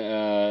 We're going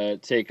to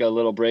take a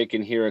little break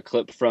and hear a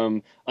clip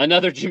from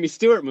another Jimmy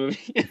Stewart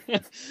movie.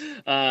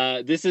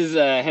 This is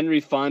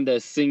Henry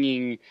Fonda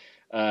singing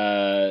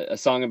a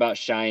song about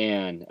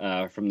Cheyenne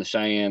from the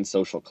Cheyenne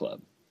Social Club.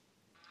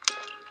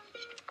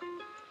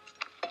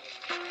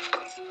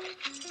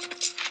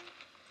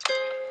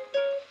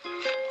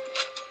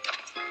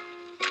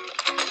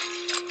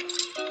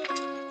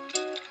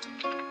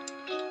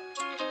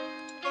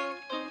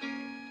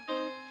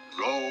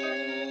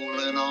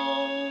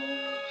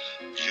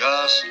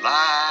 Just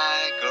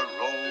like a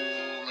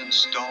rolling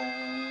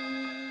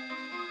stone,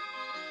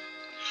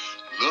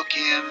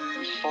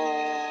 looking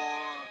for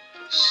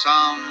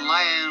some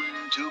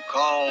land to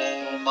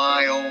call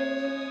my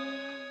own.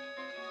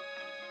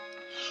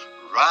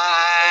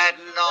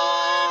 Riding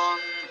on,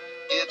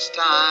 it's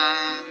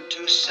time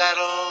to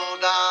settle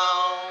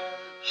down.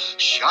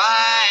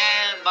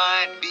 Cheyenne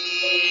might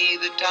be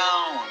the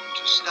town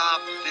to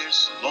stop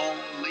this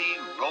lonely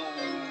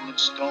rolling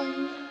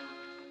stone.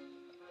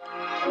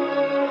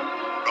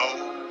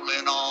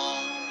 Rolling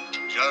on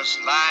just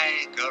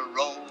like a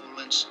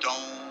rolling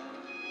stone,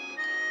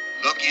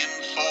 looking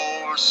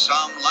for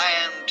some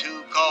land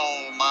to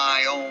call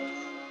my own.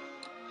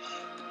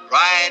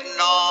 Riding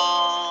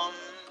on.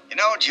 You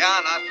know,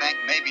 John, I think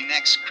maybe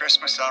next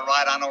Christmas I'll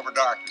ride on over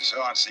to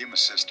Arkansas and see my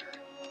sister.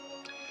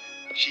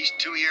 She's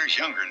 2 years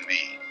younger than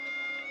me.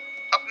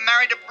 Up and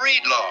married to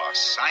Breedlaw,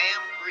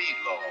 Sam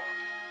Breedlaw.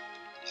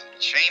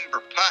 Chamber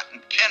pot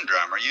and pin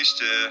drummer used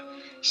to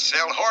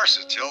sell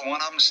horses till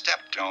one of them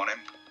stepped on him.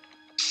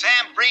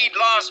 Sam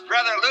Breedlaw's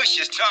brother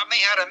Lucius taught me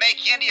how to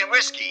make Indian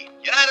whiskey.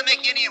 You know how to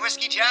make Indian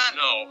whiskey, John?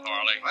 No,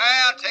 Harley.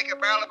 Well, take a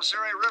barrel of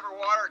Missouri River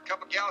water, a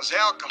couple gallons of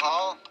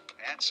alcohol,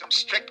 add some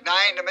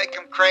strychnine to make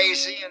them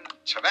crazy, and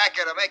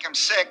tobacco to make them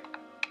sick.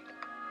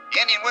 The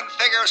Indian wouldn't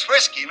figure it was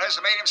whiskey unless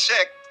it made him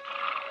sick.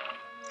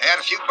 Add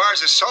a few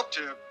bars of soap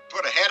to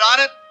put a head on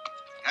it,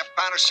 half a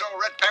pound or so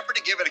of red pepper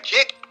to give it a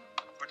kick.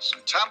 Put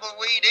some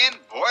tumbleweed in,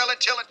 boil it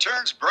till it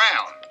turns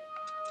brown.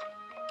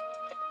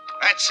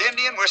 That's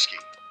Indian whiskey.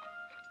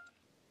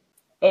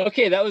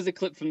 Okay, that was a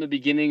clip from the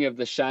beginning of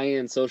the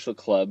Cheyenne Social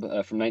Club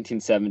from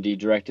 1970,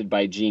 directed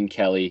by Gene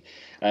Kelly.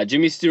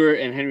 Jimmy Stewart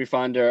and Henry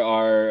Fonda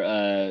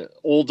are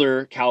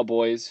older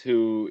cowboys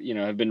who,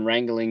 have been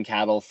wrangling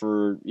cattle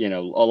for,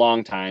 a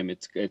long time.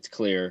 It's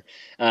clear.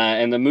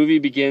 And the movie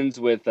begins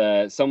with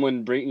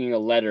someone bringing a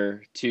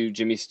letter to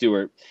Jimmy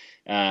Stewart.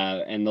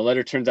 And the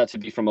letter turns out to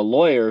be from a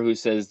lawyer who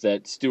says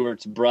that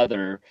Stewart's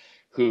brother,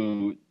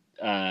 who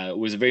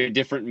was a very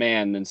different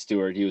man than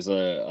Stewart, he was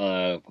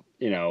a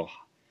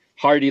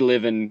hardy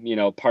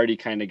living, party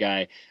kind of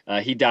guy.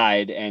 He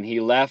died, and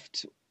he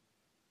left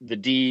the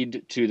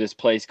deed to this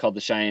place called the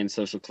Cheyenne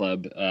Social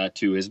Club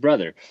to his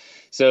brother.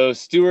 So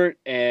Stewart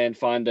and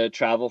Fonda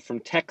travel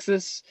from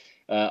Texas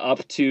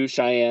up to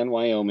Cheyenne,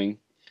 Wyoming,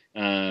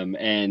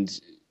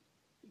 and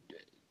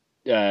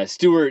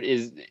Stewart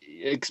is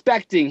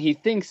expecting, he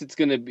thinks he's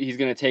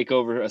gonna take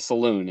over a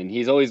saloon, and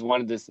he's always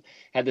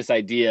had this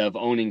idea of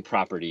owning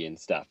property and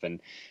stuff. And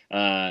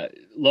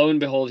lo and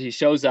behold, he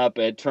shows up.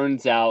 It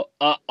turns out,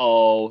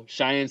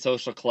 Cheyenne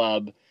Social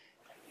Club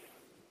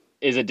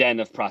is a den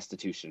of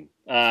prostitution.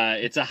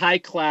 It's a high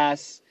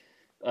class,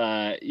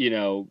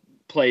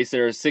 place.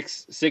 There are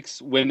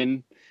six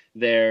women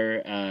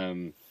there,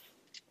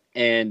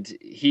 and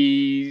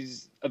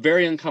he's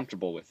very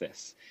uncomfortable with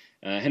this.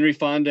 Henry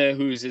Fonda,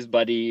 who's his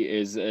buddy,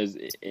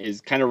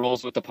 is kind of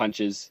rolls with the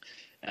punches,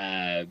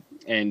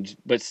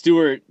 but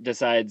Stewart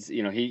decides,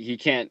 he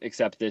can't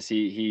accept this.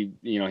 He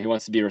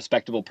wants to be a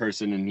respectable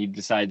person, and he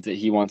decides that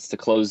he wants to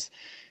close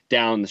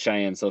down the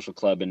Cheyenne Social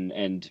Club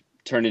and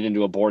turn it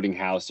into a boarding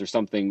house or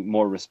something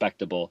more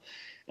respectable.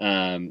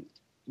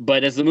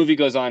 But as the movie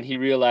goes on, he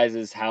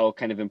realizes how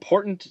kind of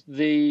important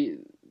the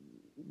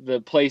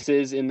place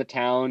is in the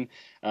town,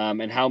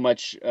 and how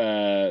much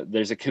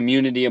there's a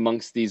community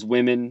amongst these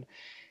women,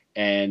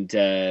 and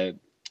so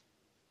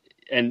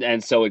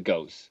it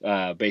goes.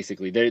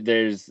 Basically,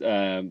 there's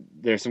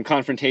some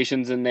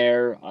confrontations in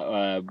there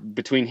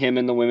between him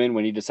and the women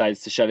when he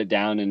decides to shut it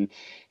down, and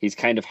he's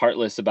kind of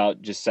heartless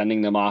about just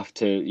sending them off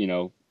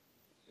to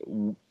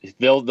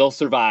they'll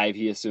survive,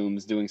 he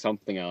assumes, doing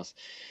something else.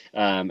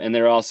 And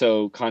there are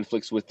also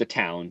conflicts with the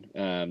town.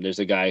 There's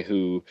a guy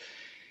who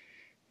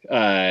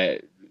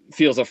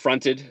feels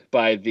affronted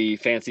by the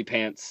fancy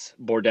pants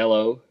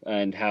bordello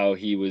and how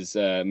he was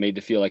made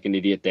to feel like an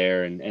idiot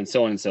there, and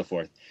so on and so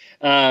forth.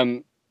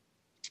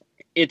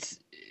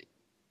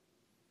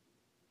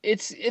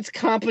 It's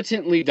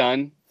competently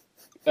done.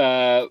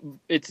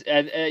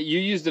 You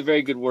used a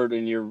very good word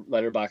in your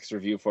Letterboxd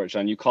review for it,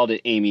 Sean. You called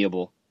it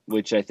amiable,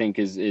 which I think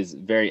is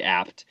very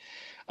apt.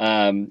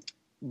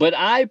 But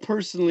I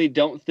personally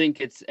don't think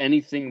it's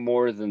anything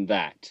more than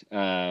that.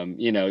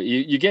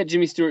 You get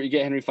Jimmy Stewart, you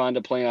get Henry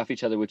Fonda playing off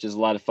each other, which is a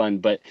lot of fun.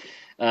 But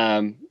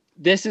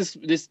this is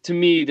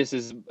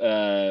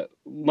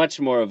much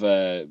more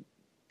of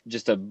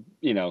just a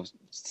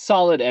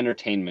solid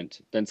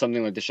entertainment than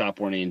something like the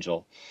Shopworn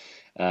Angel.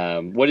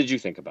 What did you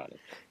think about it?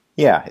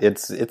 Yeah,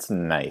 it's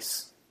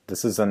nice.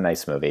 This is a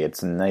nice movie.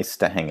 It's nice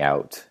to hang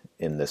out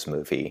in this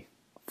movie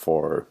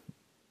for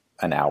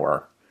an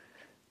hour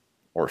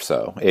or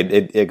so.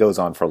 It goes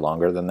on for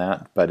longer than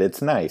that, but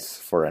it's nice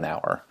for an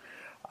hour.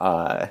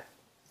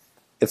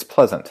 It's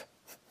pleasant.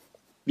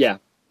 Yeah.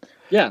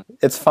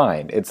 It's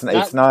fine. It's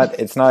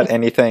not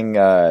anything.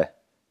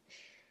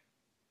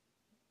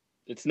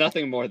 It's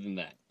nothing more than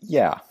that.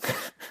 Yeah.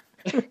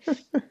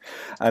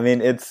 I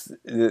mean, it's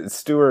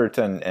Stewart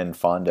and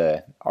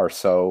Fonda are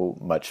so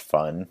much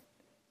fun,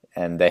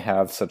 and they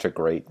have such a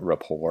great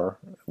rapport,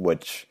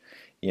 which,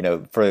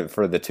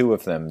 for the two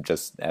of them,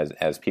 just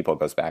as people,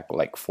 goes back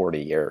like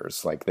 40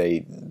 years. Like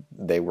they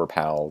were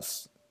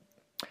pals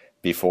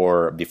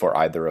before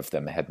either of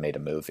them had made a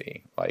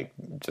movie, like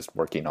just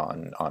working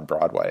on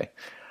Broadway.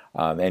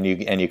 And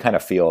you kind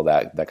of feel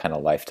that kind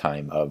of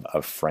lifetime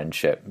of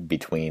friendship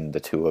between the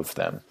two of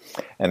them.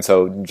 And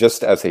so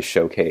just as a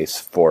showcase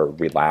for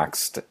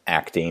relaxed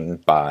acting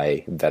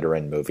by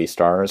veteran movie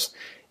stars,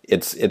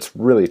 it's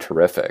really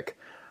terrific.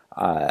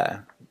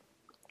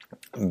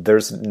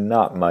 There's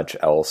not much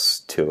else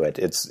to it.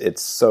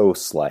 It's so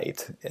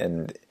slight,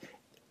 and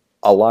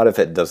a lot of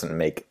it doesn't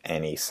make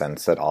any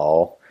sense at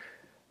all.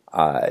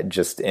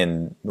 Just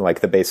in like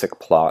the basic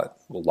plot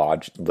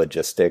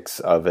logistics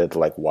of it,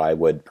 like why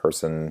would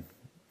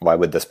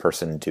this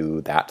person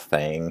do that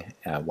thing?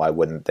 Why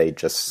wouldn't they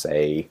just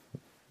say,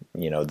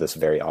 this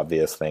very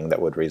obvious thing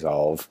that would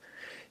resolve,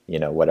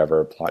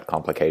 whatever plot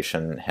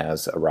complication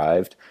has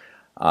arrived?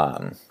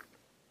 But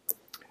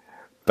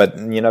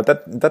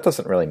that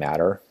doesn't really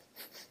matter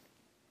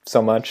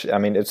so much. I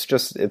mean, it's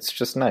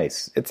just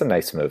nice. It's a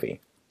nice movie.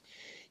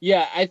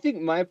 Yeah, I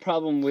think my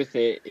problem with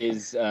it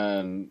is,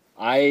 like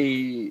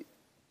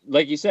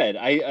you said,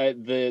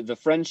 the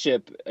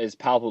friendship is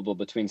palpable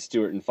between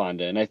Stewart and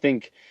Fonda, and I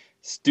think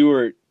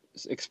Stewart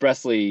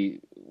expressly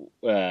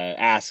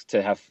asked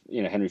to have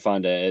Henry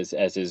Fonda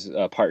as his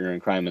partner in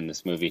crime in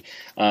this movie,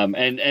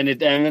 and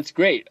that's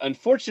great.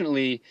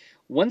 Unfortunately,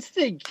 once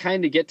they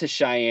kind of get to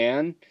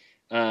Cheyenne,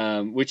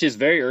 which is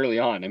very early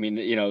on. I mean,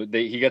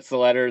 he gets the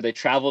letter, they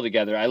travel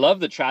together. I love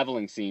the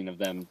traveling scene of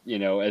them,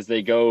 as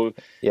they go.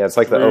 Yeah, it's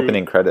like the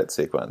opening credit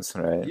sequence,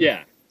 right?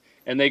 Yeah.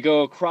 And they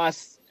go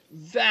across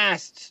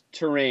vast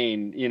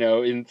terrain,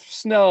 in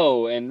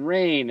snow and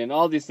rain and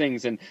all these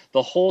things. And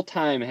the whole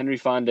time Henry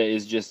Fonda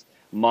is just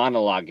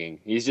monologuing.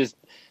 He's just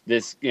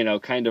this,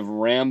 kind of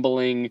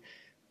rambling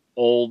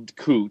old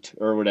coot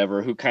or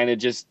whatever who kind of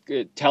just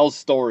tells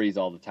stories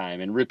all the time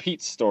and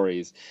repeats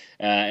stories,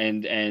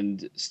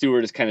 and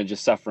Stewart is kind of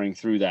just suffering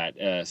through that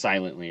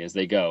silently as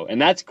they go,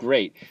 and that's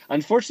great.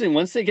 Unfortunately,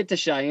 once they get to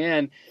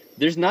Cheyenne,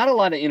 there's not a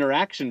lot of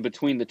interaction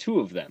between the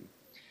two of them,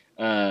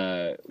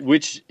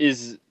 which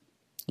is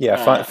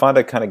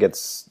Fonda kind of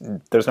gets,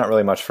 there's not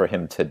really much for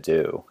him to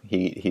do.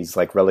 He's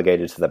like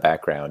relegated to the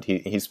background.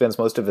 He spends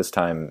most of his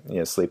time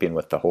sleeping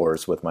with the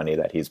whores with money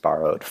that he's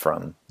borrowed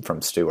from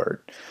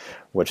Stewart,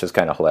 which is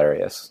kind of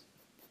hilarious.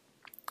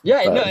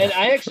 Yeah, no, and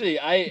I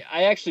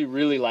actually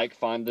really like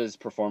Fonda's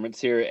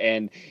performance here,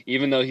 and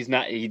even though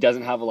he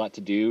doesn't have a lot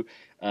to do,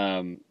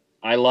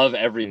 I love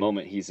every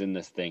moment he's in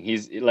this thing.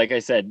 He's, like I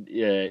said,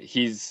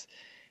 he's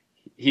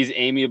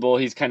amiable.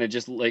 He's kind of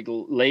just like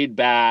laid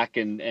back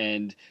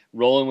and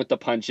rolling with the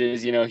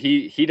punches.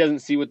 He doesn't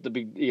see what the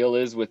big deal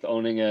is with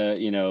owning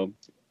a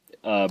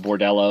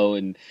bordello,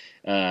 and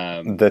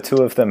the two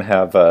of them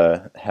have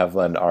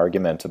an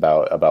argument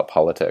about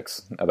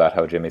politics, about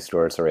how Jimmy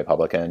Stewart's a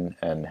Republican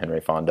and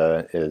Henry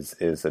Fonda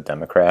is a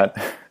Democrat.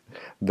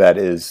 That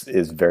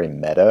is very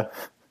meta.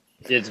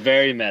 It's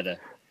very meta.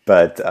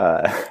 But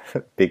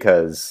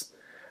because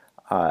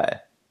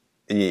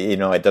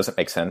it doesn't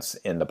make sense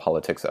in the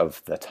politics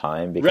of the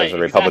time, because the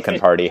Republican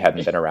Party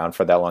hadn't been around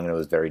for that long, and it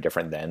was very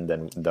different then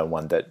than the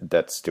one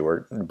that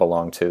Stewart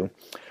belonged to,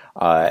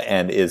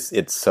 and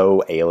it's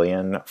so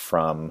alien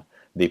from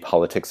the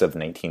politics of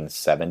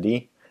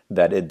 1970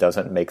 that it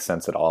doesn't make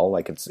sense at all.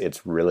 Like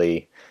it's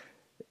really,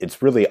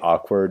 it's really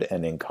awkward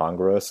and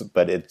incongruous,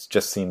 but it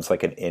just seems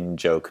like an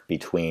in-joke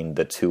between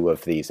the two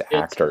of these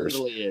actors. It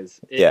totally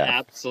is. It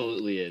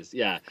absolutely is.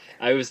 Yeah.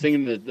 I was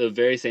thinking the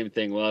very same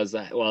thing while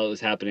it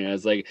was happening. I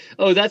was like,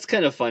 oh, that's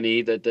kind of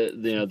funny that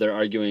they're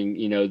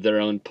arguing,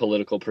 their own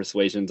political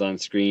persuasions on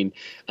screen.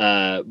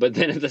 But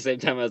then at the same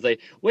time, I was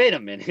like, wait a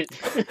minute.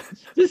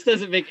 This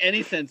doesn't make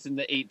any sense in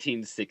the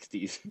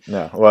 1860s.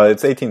 No. Well,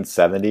 it's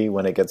 1870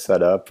 when it gets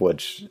set up,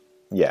 which...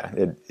 Yeah,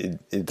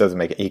 it doesn't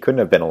make it. He couldn't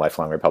have been a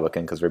lifelong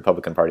Republican because the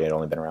Republican Party had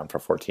only been around for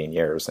 14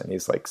 years, and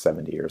he's like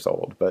 70 years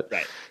old. But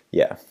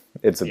yeah,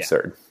 it's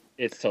absurd.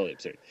 Yeah, it's totally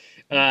absurd.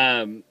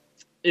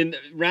 In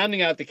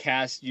rounding out the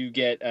cast, you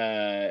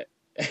get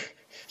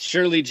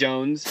Shirley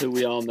Jones, who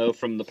we all know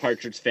from The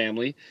Partridge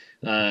Family.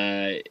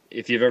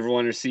 If you've ever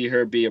wanted to see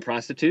her be a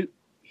prostitute,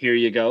 here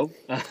you go.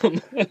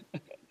 And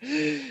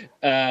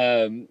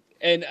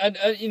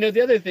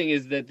the other thing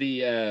is that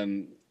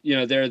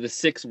there are the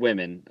 6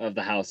 women of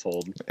the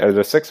household. Are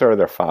there 6 or are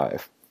there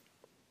 5?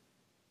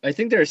 I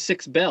think there are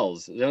 6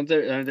 bells. Are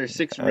there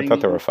 6 rings? I thought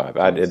there were 5.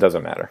 It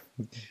doesn't matter.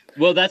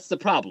 Well, that's the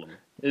problem.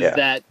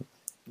 That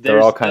they're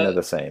all kind of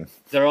the same.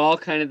 They're all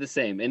kind of the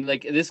same. And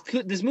like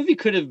this movie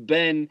could have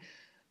been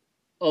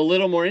a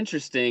little more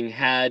interesting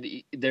had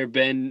there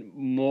been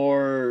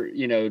more,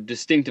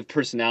 distinctive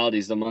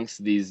personalities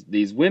amongst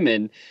these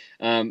women.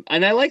 And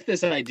I like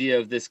this idea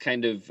of this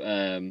kind of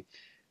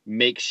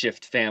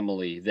makeshift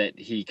family that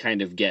he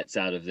kind of gets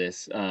out of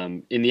this.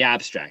 In the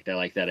abstract, I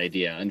like that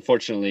idea.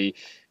 Unfortunately,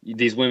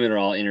 these women are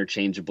all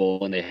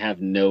interchangeable and they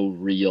have no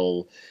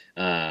real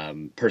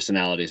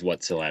personalities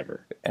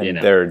whatsoever. And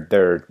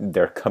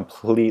they're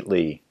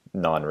completely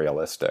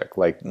non-realistic.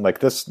 Like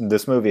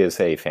this movie is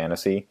a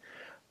fantasy,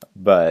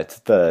 but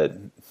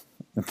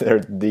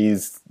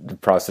these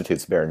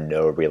prostitutes bear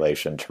no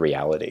relation to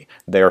reality.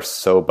 They are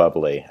so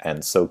bubbly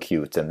and so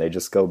cute, and they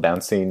just go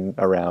bouncing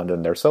around,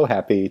 and they're so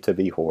happy to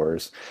be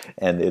whores,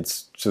 and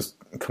it's just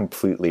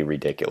completely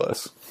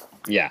ridiculous.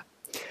 Yeah.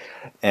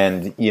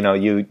 And,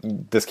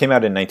 this came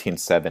out in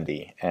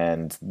 1970,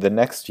 and the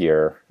next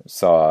year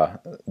saw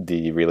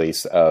the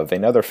release of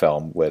another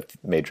film with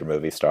major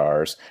movie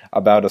stars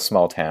about a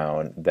small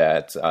town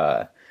that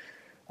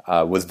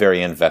was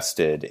very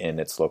invested in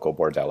its local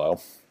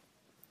bordello.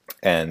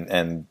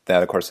 And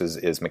that, of course,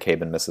 is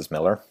McCabe and Mrs.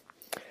 Miller.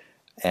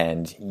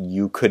 And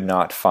you could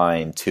not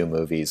find 2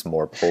 movies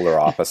more polar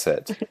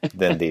opposite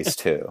than these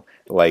two.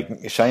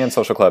 Like, Cheyenne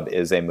Social Club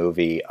is a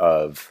movie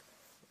of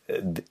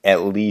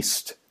at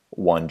least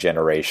one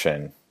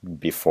generation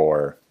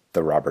before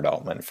the Robert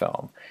Altman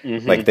film.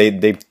 Mm-hmm. Like,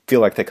 they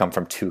feel like they come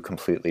from 2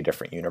 completely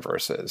different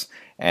universes.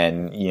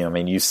 And,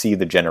 you see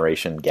the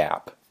generation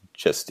gap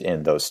just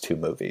in those 2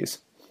 movies.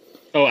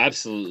 Oh,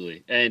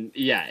 absolutely. And,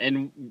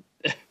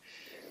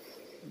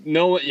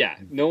 no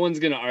one's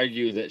going to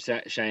argue that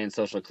Cheyenne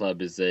Social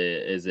Club is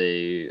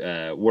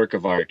a work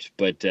of art,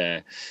 but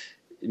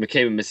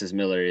McCabe and Mrs.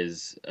 Miller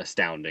is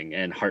astounding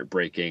and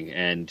heartbreaking,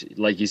 and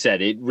like you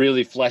said, it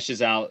really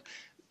fleshes out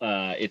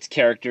its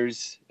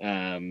characters.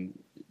 Warren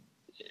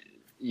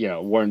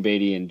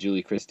Beatty and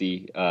Julie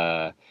Christie.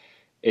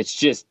 It's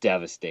just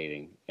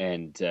devastating,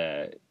 and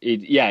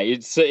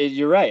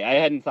you're right. I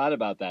hadn't thought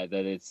about that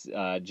it's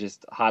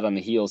just hot on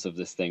the heels of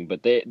this thing,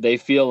 but they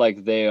feel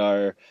like they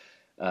are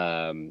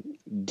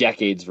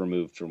decades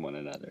removed from one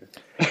another.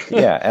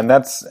 Yeah, and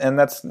that's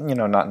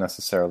not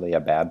necessarily a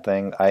bad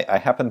thing. I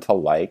happen to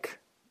like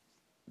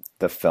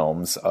the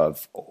films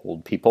of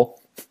old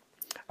people.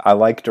 I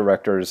like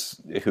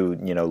directors who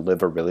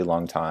live a really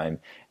long time,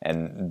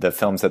 and the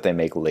films that they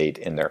make late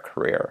in their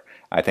career.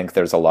 I think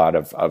there's a lot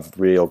of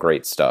real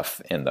great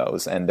stuff in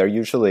those, and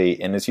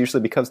it's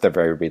usually because they're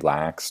very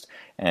relaxed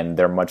and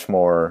they're much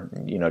more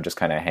just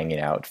kind of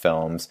hanging out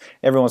films.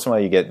 Every once in a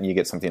while you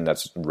get something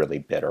that's really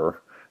bitter.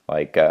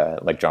 Like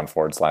John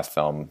Ford's last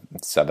film,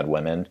 7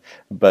 Women,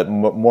 but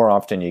more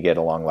often you get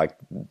along like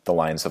the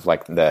lines of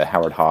like the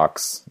Howard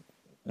Hawks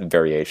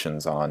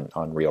variations on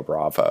Rio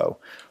Bravo,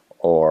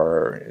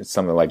 or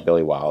something like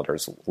Billy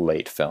Wilder's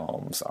late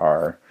films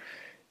are,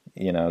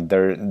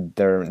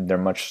 they're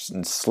much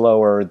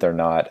slower. They're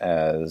not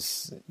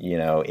as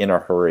in a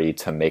hurry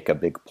to make a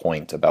big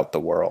point about the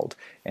world.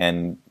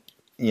 And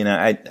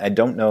I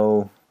don't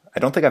know. I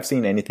don't think I've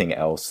seen anything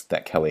else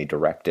that Kelly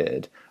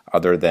directed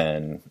other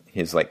than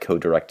his like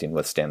co-directing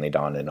with Stanley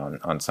Donen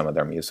on some of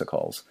their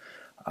musicals.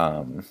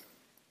 I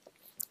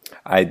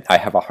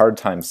have a hard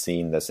time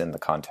seeing this in the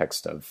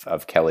context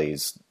of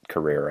Kelly's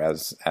career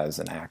as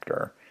an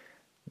actor.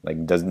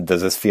 Like, does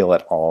this feel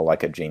at all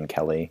like a Gene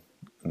Kelly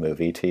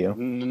movie to you?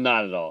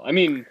 Not at all. I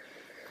mean,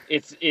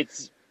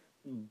 it's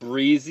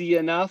breezy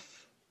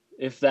enough,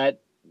 if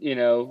that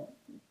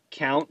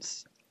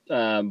counts.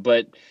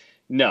 But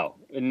no,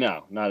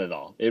 not at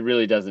all. It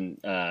really doesn't.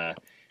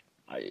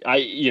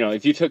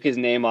 If you took his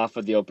name off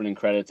of the opening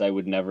credits, I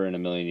would never in a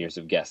million years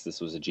have guessed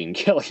this was a Gene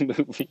Kelly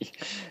movie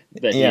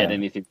that he had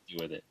anything to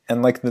do with it.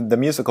 And like the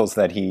musicals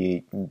that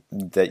he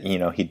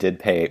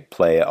did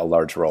play a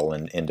large role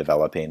in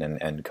developing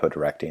and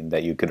co-directing,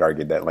 that you could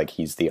argue that like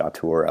he's the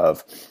auteur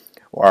of,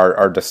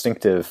 are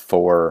distinctive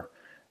for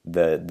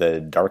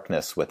the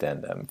darkness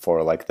within them,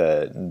 for like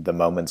the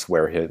moments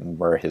where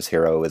his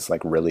hero is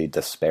like really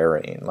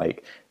despairing,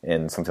 like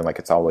in something like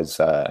It's Always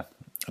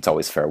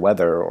Fair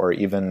Weather, or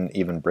even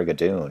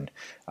Brigadoon,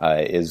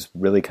 is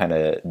really kind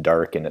of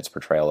dark in its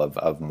portrayal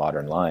of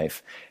modern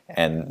life,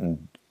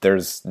 and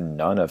there's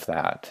none of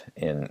that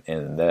in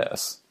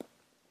this.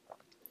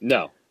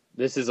 No,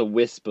 this is a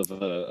wisp of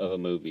a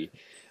movie.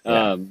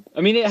 Yeah.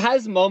 I mean, it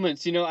has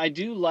moments. I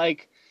do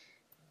like.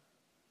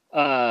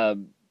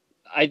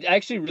 I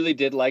actually really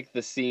did like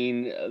the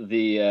scene,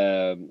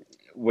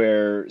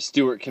 where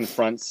Stewart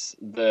confronts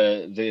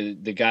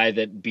the guy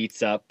that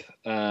beats up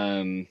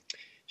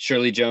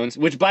Shirley Jones.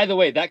 Which, by the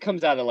way, that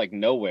comes out of like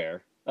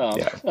nowhere.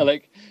 Yeah.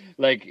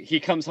 like he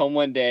comes home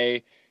one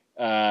day,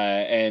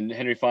 and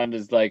Henry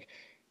Fonda's like,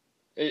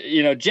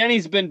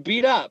 Jenny's been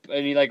beat up,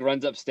 and he like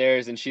runs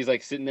upstairs, and she's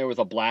like sitting there with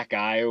a black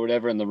eye or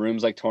whatever, and the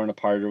room's like torn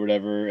apart or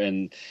whatever.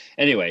 And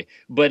anyway,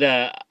 but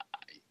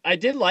I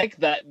did like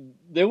that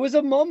there was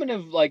a moment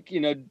of like,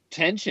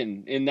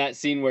 tension in that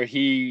scene where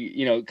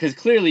he, because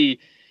clearly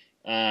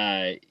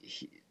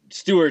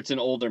Stewart's an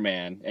older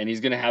man, and he's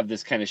going to have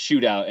this kind of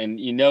shootout, and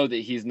that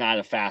he's not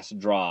a fast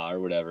draw or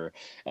whatever.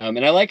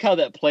 And I like how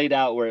that played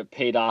out, where it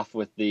paid off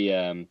with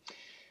the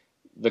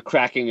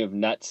cracking of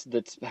nuts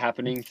that's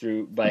happening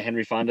by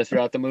Henry Fonda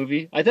throughout the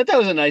movie. I thought that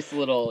was a nice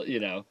little,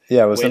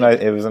 Yeah, it was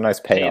a nice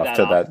payoff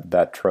to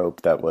that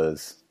trope that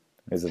was.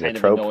 Is it kind a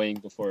trope? Of annoying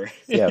before.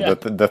 Yeah,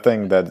 the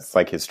thing that's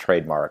like his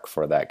trademark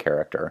for that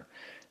character.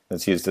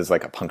 It's used as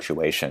like a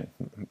punctuation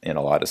in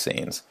a lot of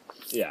scenes.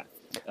 Yeah.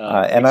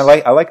 And I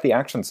like the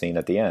action scene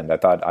at the end. I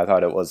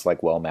thought it was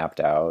like well mapped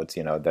out.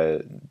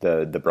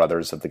 The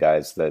brothers of the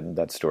guys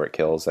that Stewart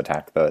kills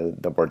attack the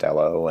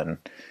bordello, and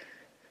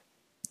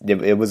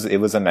it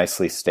was a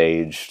nicely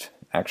staged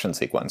action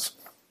sequence.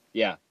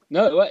 Yeah.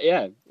 No.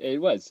 Yeah. It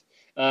was.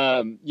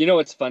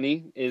 What's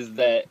funny is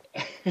that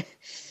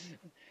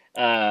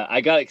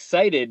I got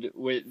excited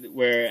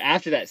where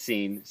after that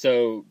scene.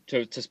 So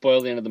to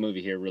spoil the end of the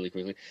movie here really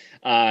quickly,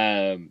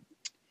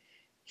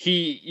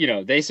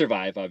 they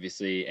survive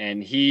obviously,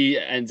 and he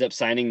ends up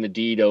signing the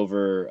deed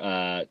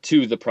over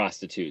to the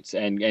prostitutes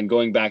and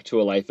going back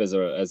to a life as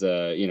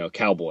a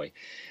cowboy,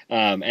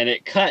 and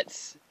it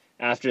cuts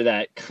after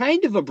that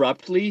kind of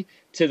abruptly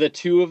to the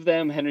two of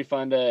them, Henry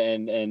Fonda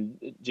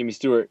and Jimmy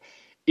Stewart,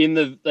 in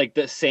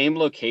the same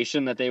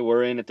location that they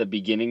were in at the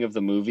beginning of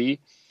the movie,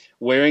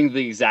 wearing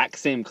the exact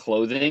same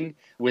clothing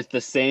with the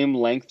same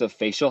length of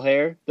facial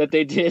hair that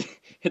they did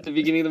at the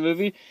beginning of the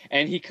movie.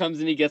 And he comes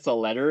and he gets a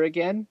letter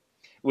again,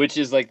 which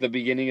is like the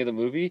beginning of the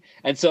movie.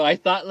 And so I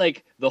thought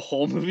like the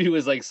whole movie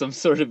was like some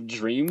sort of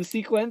dream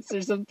sequence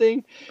or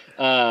something,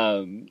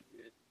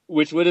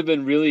 which would have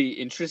been really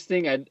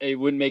interesting. It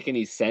wouldn't make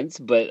any sense,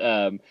 but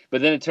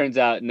then it turns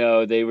out,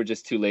 no, they were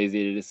just too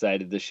lazy to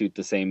decide to shoot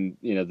the same,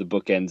 the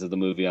bookends of the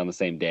movie on the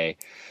same day.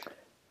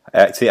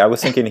 See, I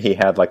was thinking he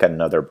had like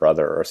another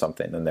brother or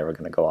something, and they were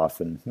going to go off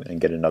and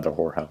get another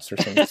whorehouse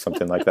or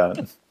something like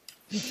that.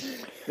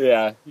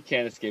 Yeah, you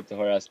can't escape the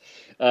whorehouse.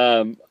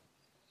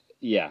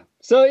 Yeah,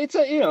 so it's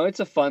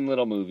a fun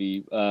little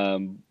movie,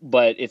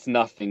 but it's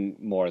nothing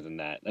more than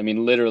that. I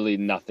mean, literally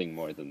nothing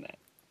more than that.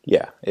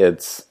 Yeah,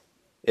 it's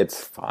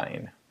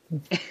fine.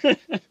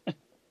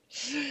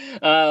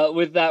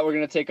 With that, we're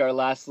going to take our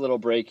last little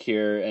break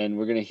here, and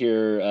we're going to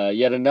hear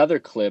yet another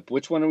clip.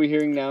 Which one are we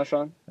hearing now,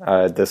 Sean?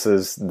 This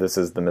is the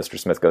Mr.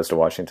 Smith Goes to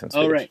Washington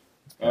speech. Oh, right.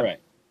 All right.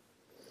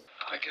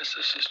 I guess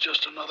this is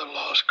just another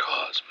lost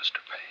cause, Mr.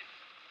 Payne.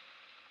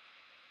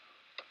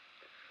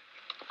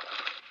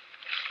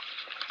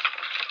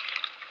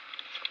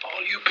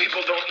 All you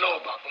people don't know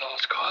about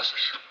lost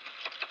causes.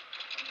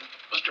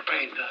 Mr.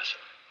 Payne does.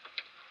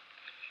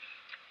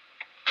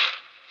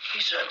 He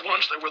said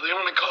once they were the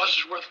only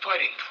causes worth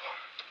fighting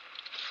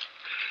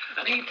for.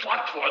 And he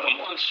fought for them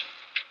once.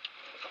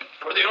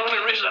 For the only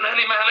reason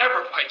any man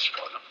ever fights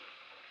for them.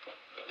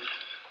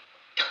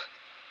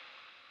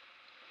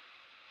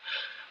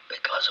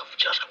 Because of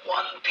just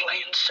one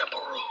plain,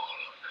 simple rule.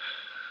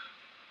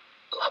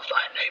 Love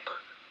thy neighbor.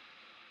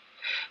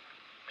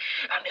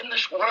 And in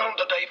this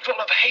world today full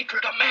of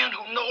hatred, a man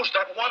who knows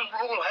that one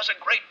rule has a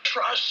great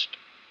trust.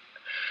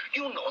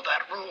 You know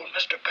that rule,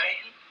 Mr.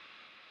 Payne.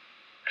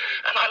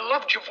 And I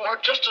loved you for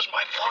it just as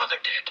my father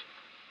did.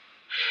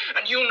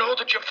 And you know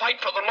that you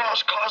fight for the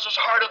lost causes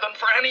harder than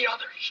for any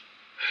others.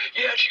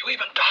 Yes, you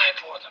even die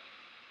for them.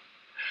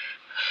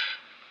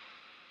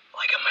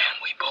 Like a man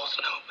we both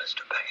knew,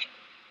 Mr. Payne.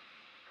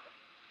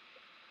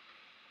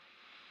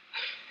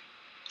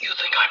 You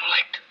think I'm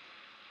licked?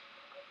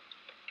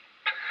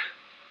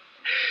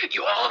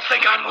 You all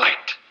think I'm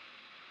licked.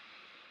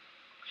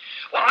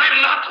 Well,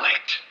 I'm not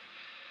licked.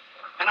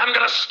 And I'm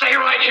going to stay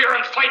right here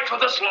and fight for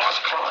this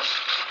lost cause.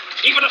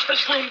 Even if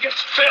this room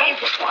gets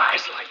filled with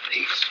lies like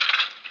these.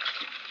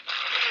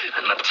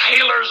 And the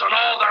Taylors and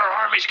all their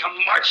armies come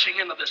marching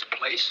into this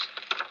place.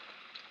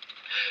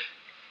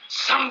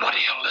 Somebody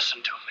will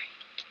listen to me.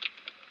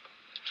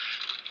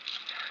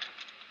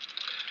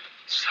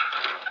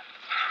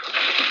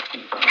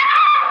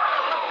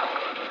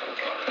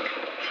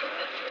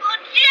 Oh,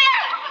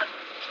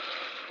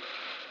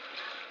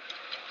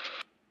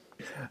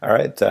 All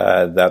right,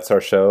 that's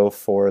our show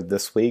for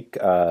this week.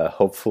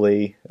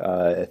 Hopefully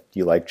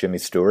you like Jimmy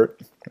Stewart.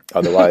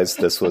 Otherwise,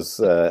 this was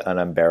an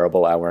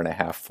unbearable hour and a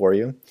half for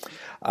you.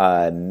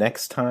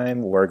 Next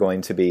time, we're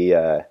going to be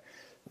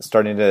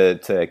starting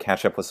to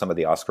catch up with some of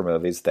the Oscar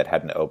movies that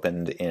hadn't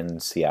opened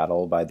in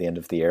Seattle by the end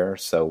of the year.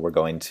 So we're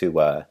going to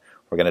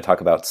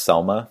talk about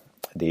Selma,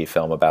 the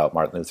film about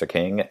Martin Luther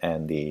King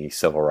and the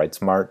Civil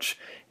Rights March.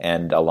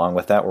 And along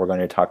with that, we're going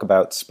to talk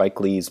about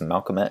Spike Lee's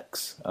Malcolm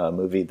X, a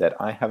movie that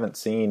I haven't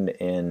seen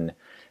in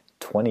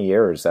 20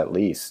 years at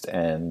least,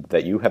 and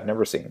that you have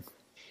never seen.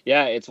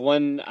 Yeah, it's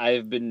one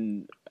I've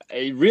been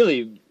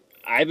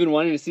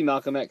wanting to see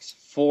Malcolm X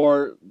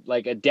for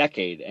like a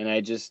decade, and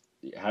I just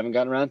haven't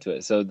gotten around to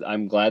it. So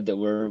I'm glad that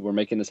we're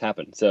making this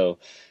happen. So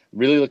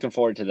really looking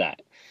forward to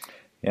that.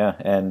 Yeah,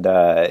 and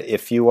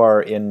if you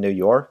are in New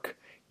York,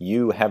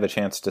 you have a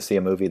chance to see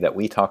a movie that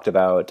we talked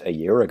about a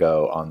year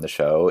ago on the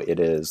show. It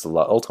is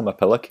La Ultima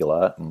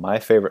Película, my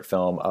favorite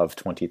film of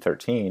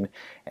 2013,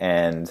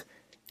 and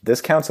this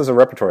counts as a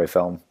repertory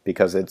film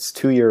because it's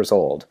 2 years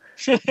old.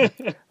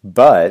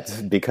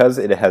 But because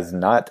it has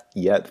not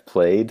yet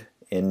played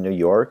in New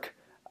York,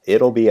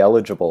 it'll be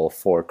eligible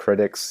for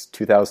Critics'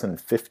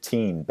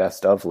 2015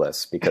 Best of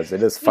list because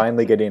it is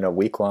finally getting a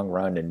week-long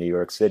run in New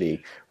York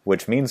City,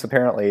 which means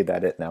apparently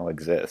that it now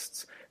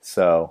exists.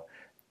 So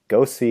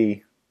go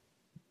see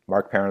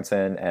Mark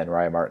Parenson and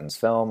Raya Martin's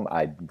film.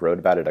 I wrote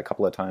about it a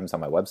couple of times on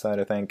my website,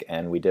 I think,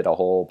 and we did a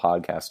whole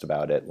podcast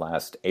about it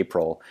last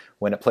April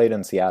when it played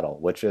in Seattle,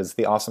 which is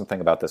the awesome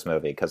thing about this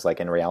movie, because like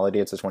in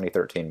reality it's a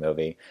 2013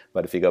 movie,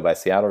 but if you go by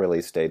Seattle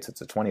release dates, it's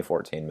a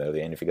 2014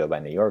 movie, and if you go by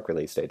New York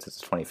release dates, it's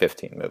a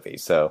 2015 movie.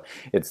 So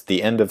it's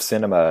the end of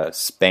cinema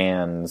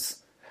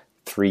spans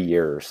 3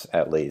 years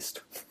at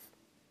least.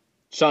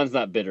 Sean's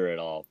not bitter at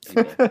all.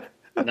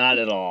 Not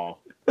at all.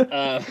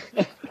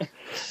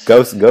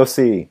 Go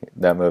see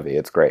that movie.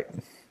 It's great.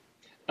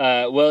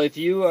 Well, if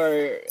you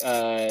are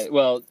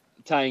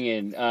tying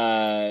in,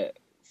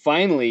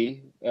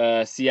 finally,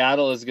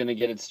 Seattle is going to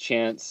get its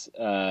chance,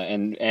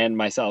 and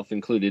myself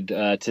included,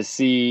 to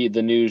see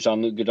the new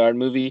Jean-Luc Godard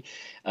movie,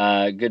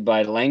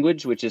 Goodbye to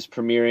Language, which is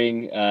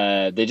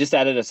premiering. They just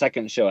added a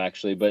second show,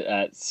 actually, but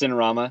at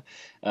Cinerama,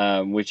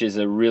 which is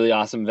a really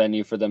awesome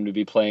venue for them to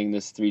be playing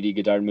this 3D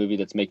Godard movie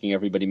that's making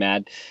everybody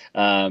mad.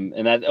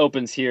 And that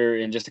opens here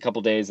in just a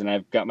couple days, and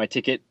I've got my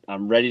ticket.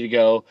 I'm ready to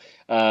go.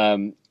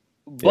 But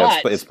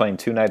it's playing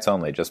 2 nights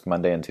only, just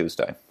Monday and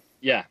Tuesday.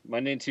 Yeah,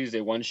 Monday and Tuesday,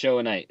 one show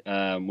a night,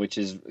 which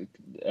is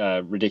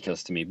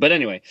ridiculous to me. But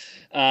anyway,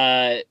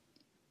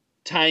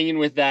 tying in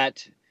with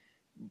that,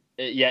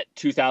 yet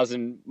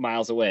 2,000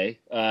 miles away,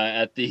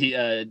 at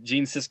the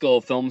Gene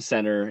Siskel Film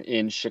Center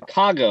in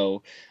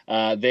Chicago,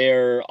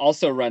 they're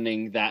also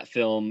running that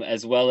film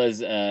as well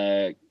as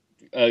a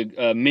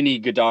mini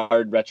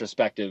Godard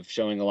retrospective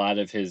showing a lot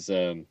of his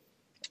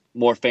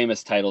more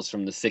famous titles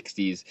from the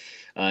 60s,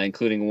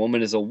 including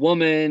Woman is a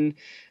Woman,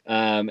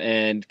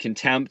 and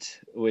Contempt,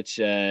 which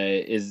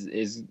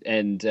is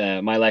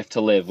My Life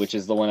to Live, which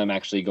is the one I'm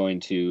actually going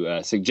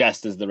to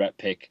suggest as the rep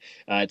pick.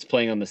 It's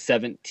playing on the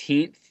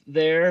 17th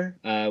there,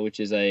 which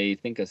is, I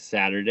think, a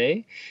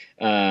Saturday.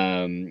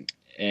 And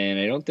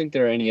I don't think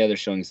there are any other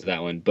showings of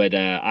that one. But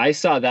I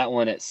saw that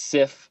one at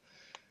SIFF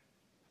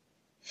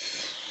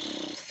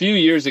a few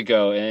years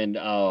ago, and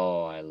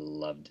I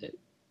loved it.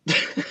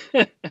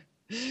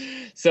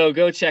 So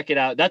go check it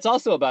out. That's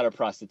also about a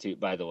prostitute,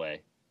 by the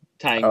way.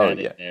 Tying that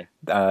in there.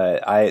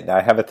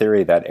 I have a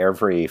theory that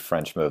every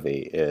French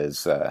movie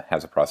has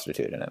a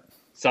prostitute in it.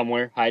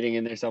 Somewhere, hiding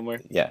in there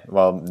somewhere. Yeah,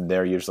 well,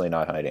 they're usually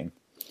not hiding.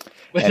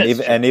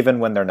 And even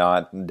when they're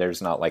not,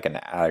 there's not like an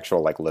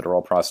actual like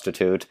literal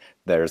prostitute.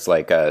 There's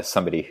like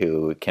somebody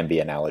who can be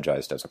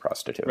analogized as a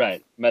prostitute.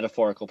 Right,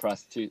 metaphorical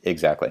prostitute.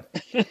 Exactly.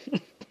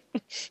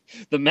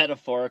 The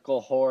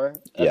metaphorical whore.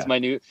 That's my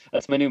new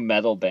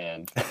metal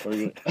band.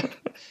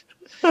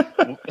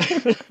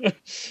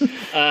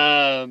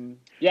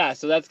 Yeah,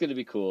 so that's going to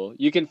be cool.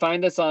 You can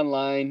find us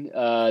online,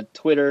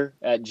 Twitter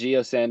at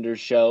Geo Sanders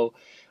Show.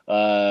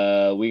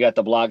 We got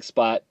the blog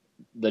spot,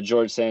 the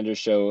George Sanders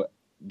Show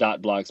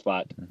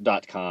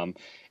 .blogspot.com,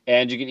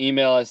 and you can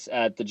email us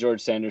at the George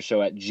Sanders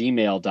Show at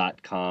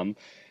gmail.com.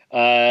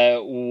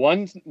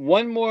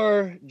 One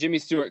more Jimmy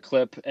Stewart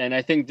clip, and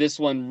I think this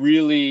one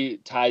really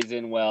ties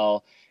in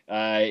well.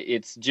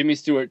 It's Jimmy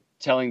Stewart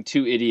telling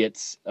two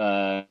idiots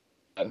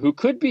who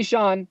could be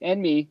Sean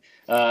and me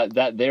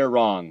that they're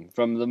wrong,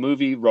 from the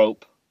movie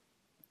Rope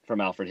from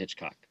Alfred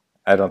Hitchcock.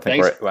 I don't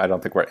think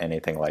we're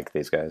anything like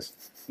these guys.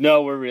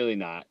 No, we're really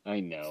not. I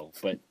know,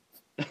 but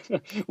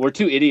we're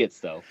two idiots,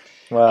 though.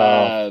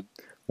 Well,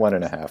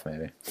 1.5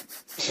 maybe.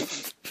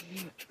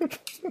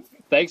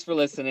 Thanks for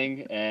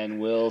listening, and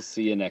we'll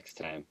see you next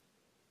time.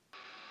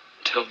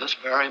 Till this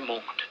very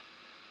moment,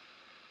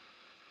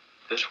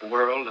 this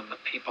world and the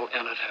people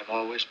in it have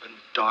always been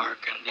dark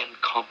and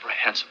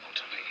incomprehensible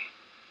to me.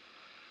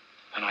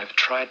 And I've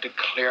tried to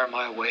clear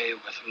my way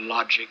with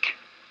logic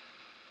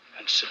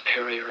and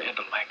superior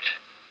intellect.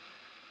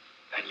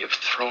 And you've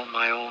thrown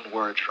my own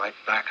words right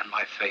back in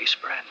my face,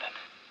 Brandon.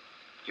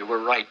 You were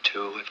right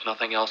to. If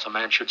nothing else, a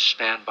man should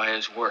stand by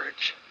his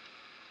words.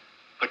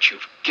 But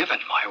you've given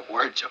my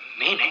words a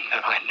meaning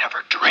that I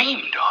never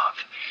dreamed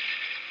of.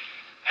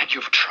 And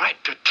you've tried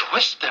to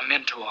twist them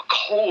into a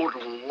cold,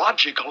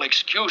 logical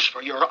excuse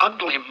for your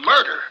ugly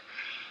murder.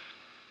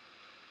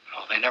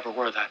 No, they never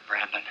were that,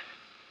 Brandon.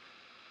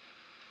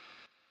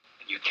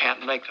 And you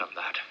can't make them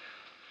that.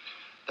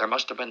 There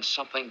must have been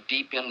something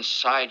deep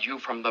inside you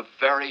from the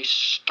very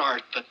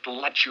start that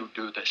let you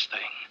do this thing.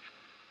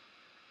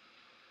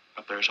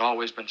 But there's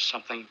always been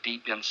something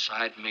deep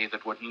inside me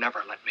that would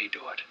never let me do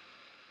it.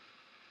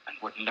 And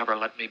would never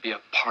let me be a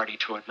party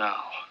to it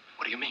now.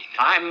 What do you mean?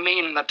 I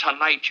mean that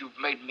tonight you've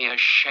made me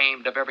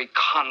ashamed of every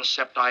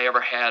concept I ever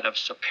had of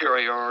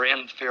superior or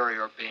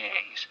inferior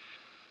beings.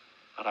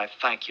 But I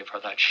thank you for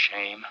that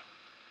shame.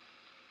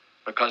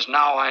 Because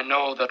now I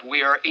know that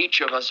we are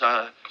each of us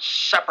a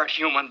separate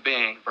human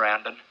being,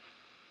 Brandon.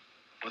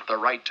 With the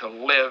right to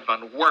live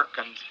and work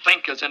and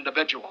think as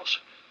individuals.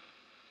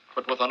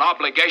 But with an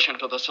obligation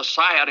to the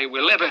society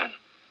we live in.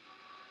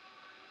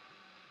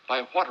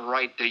 By what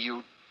right do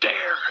you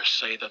dare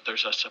say that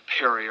there's a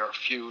superior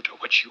few to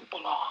which you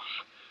belong?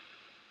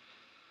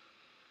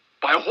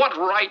 By what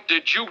right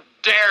did you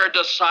dare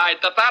decide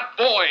that that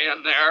boy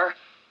in there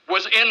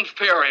was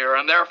inferior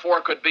and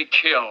therefore could be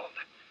killed?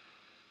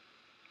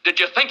 Did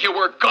you think you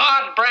were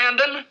God,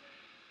 Brandon?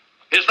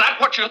 Is that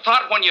what you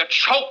thought when you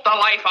choked the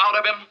life out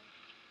of him?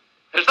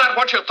 Is that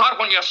what you thought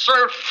when you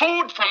served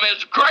food from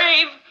his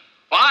grave?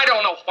 Well, I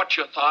don't know what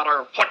you thought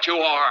or what you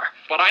are,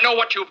 but I know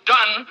what you've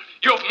done.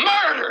 You've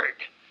murdered.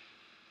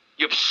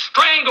 You've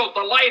strangled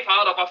the life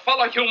out of a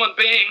fellow human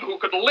being who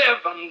could live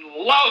and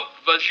love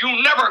as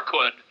you never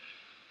could.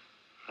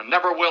 And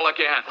never will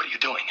again. What are you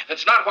doing?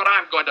 It's not what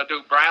I'm going to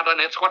do, Brandon.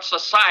 It's what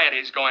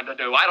society's going to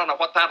do. I don't know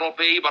what that'll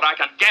be, but I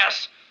can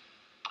guess.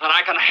 And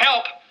I can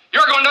help.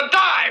 You're going to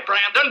die,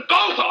 Brandon.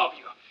 Both of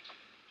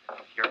you.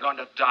 You're going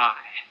to die.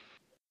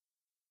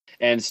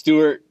 And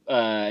Stewart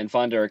and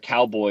Fonda are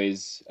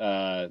cowboys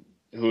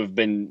who have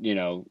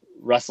been,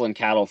 rustling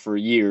cattle for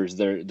years.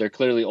 They're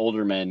clearly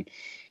older men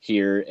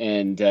here,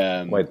 and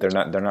wait, they're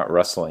not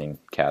rustling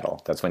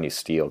cattle. That's when you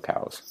steal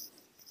cows.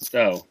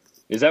 Oh,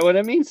 is that what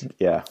it means?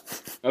 Yeah.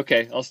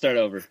 Okay, I'll start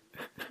over.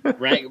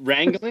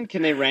 Wrangling?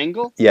 Can they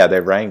wrangle? Yeah,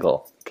 they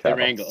wrangle cattle.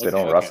 They wrangle. Okay, they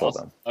don't rustle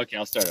them. Okay,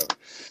 I'll start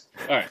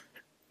over. All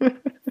right.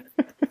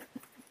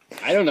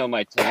 I don't know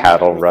my term.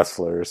 Cattle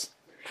rustlers.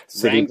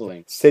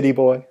 Wrangling. City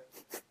boy.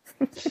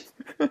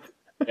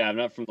 Yeah, I'm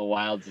not from the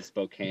wilds of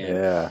Spokane.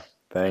 Yeah,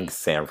 thanks,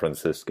 San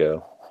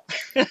Francisco.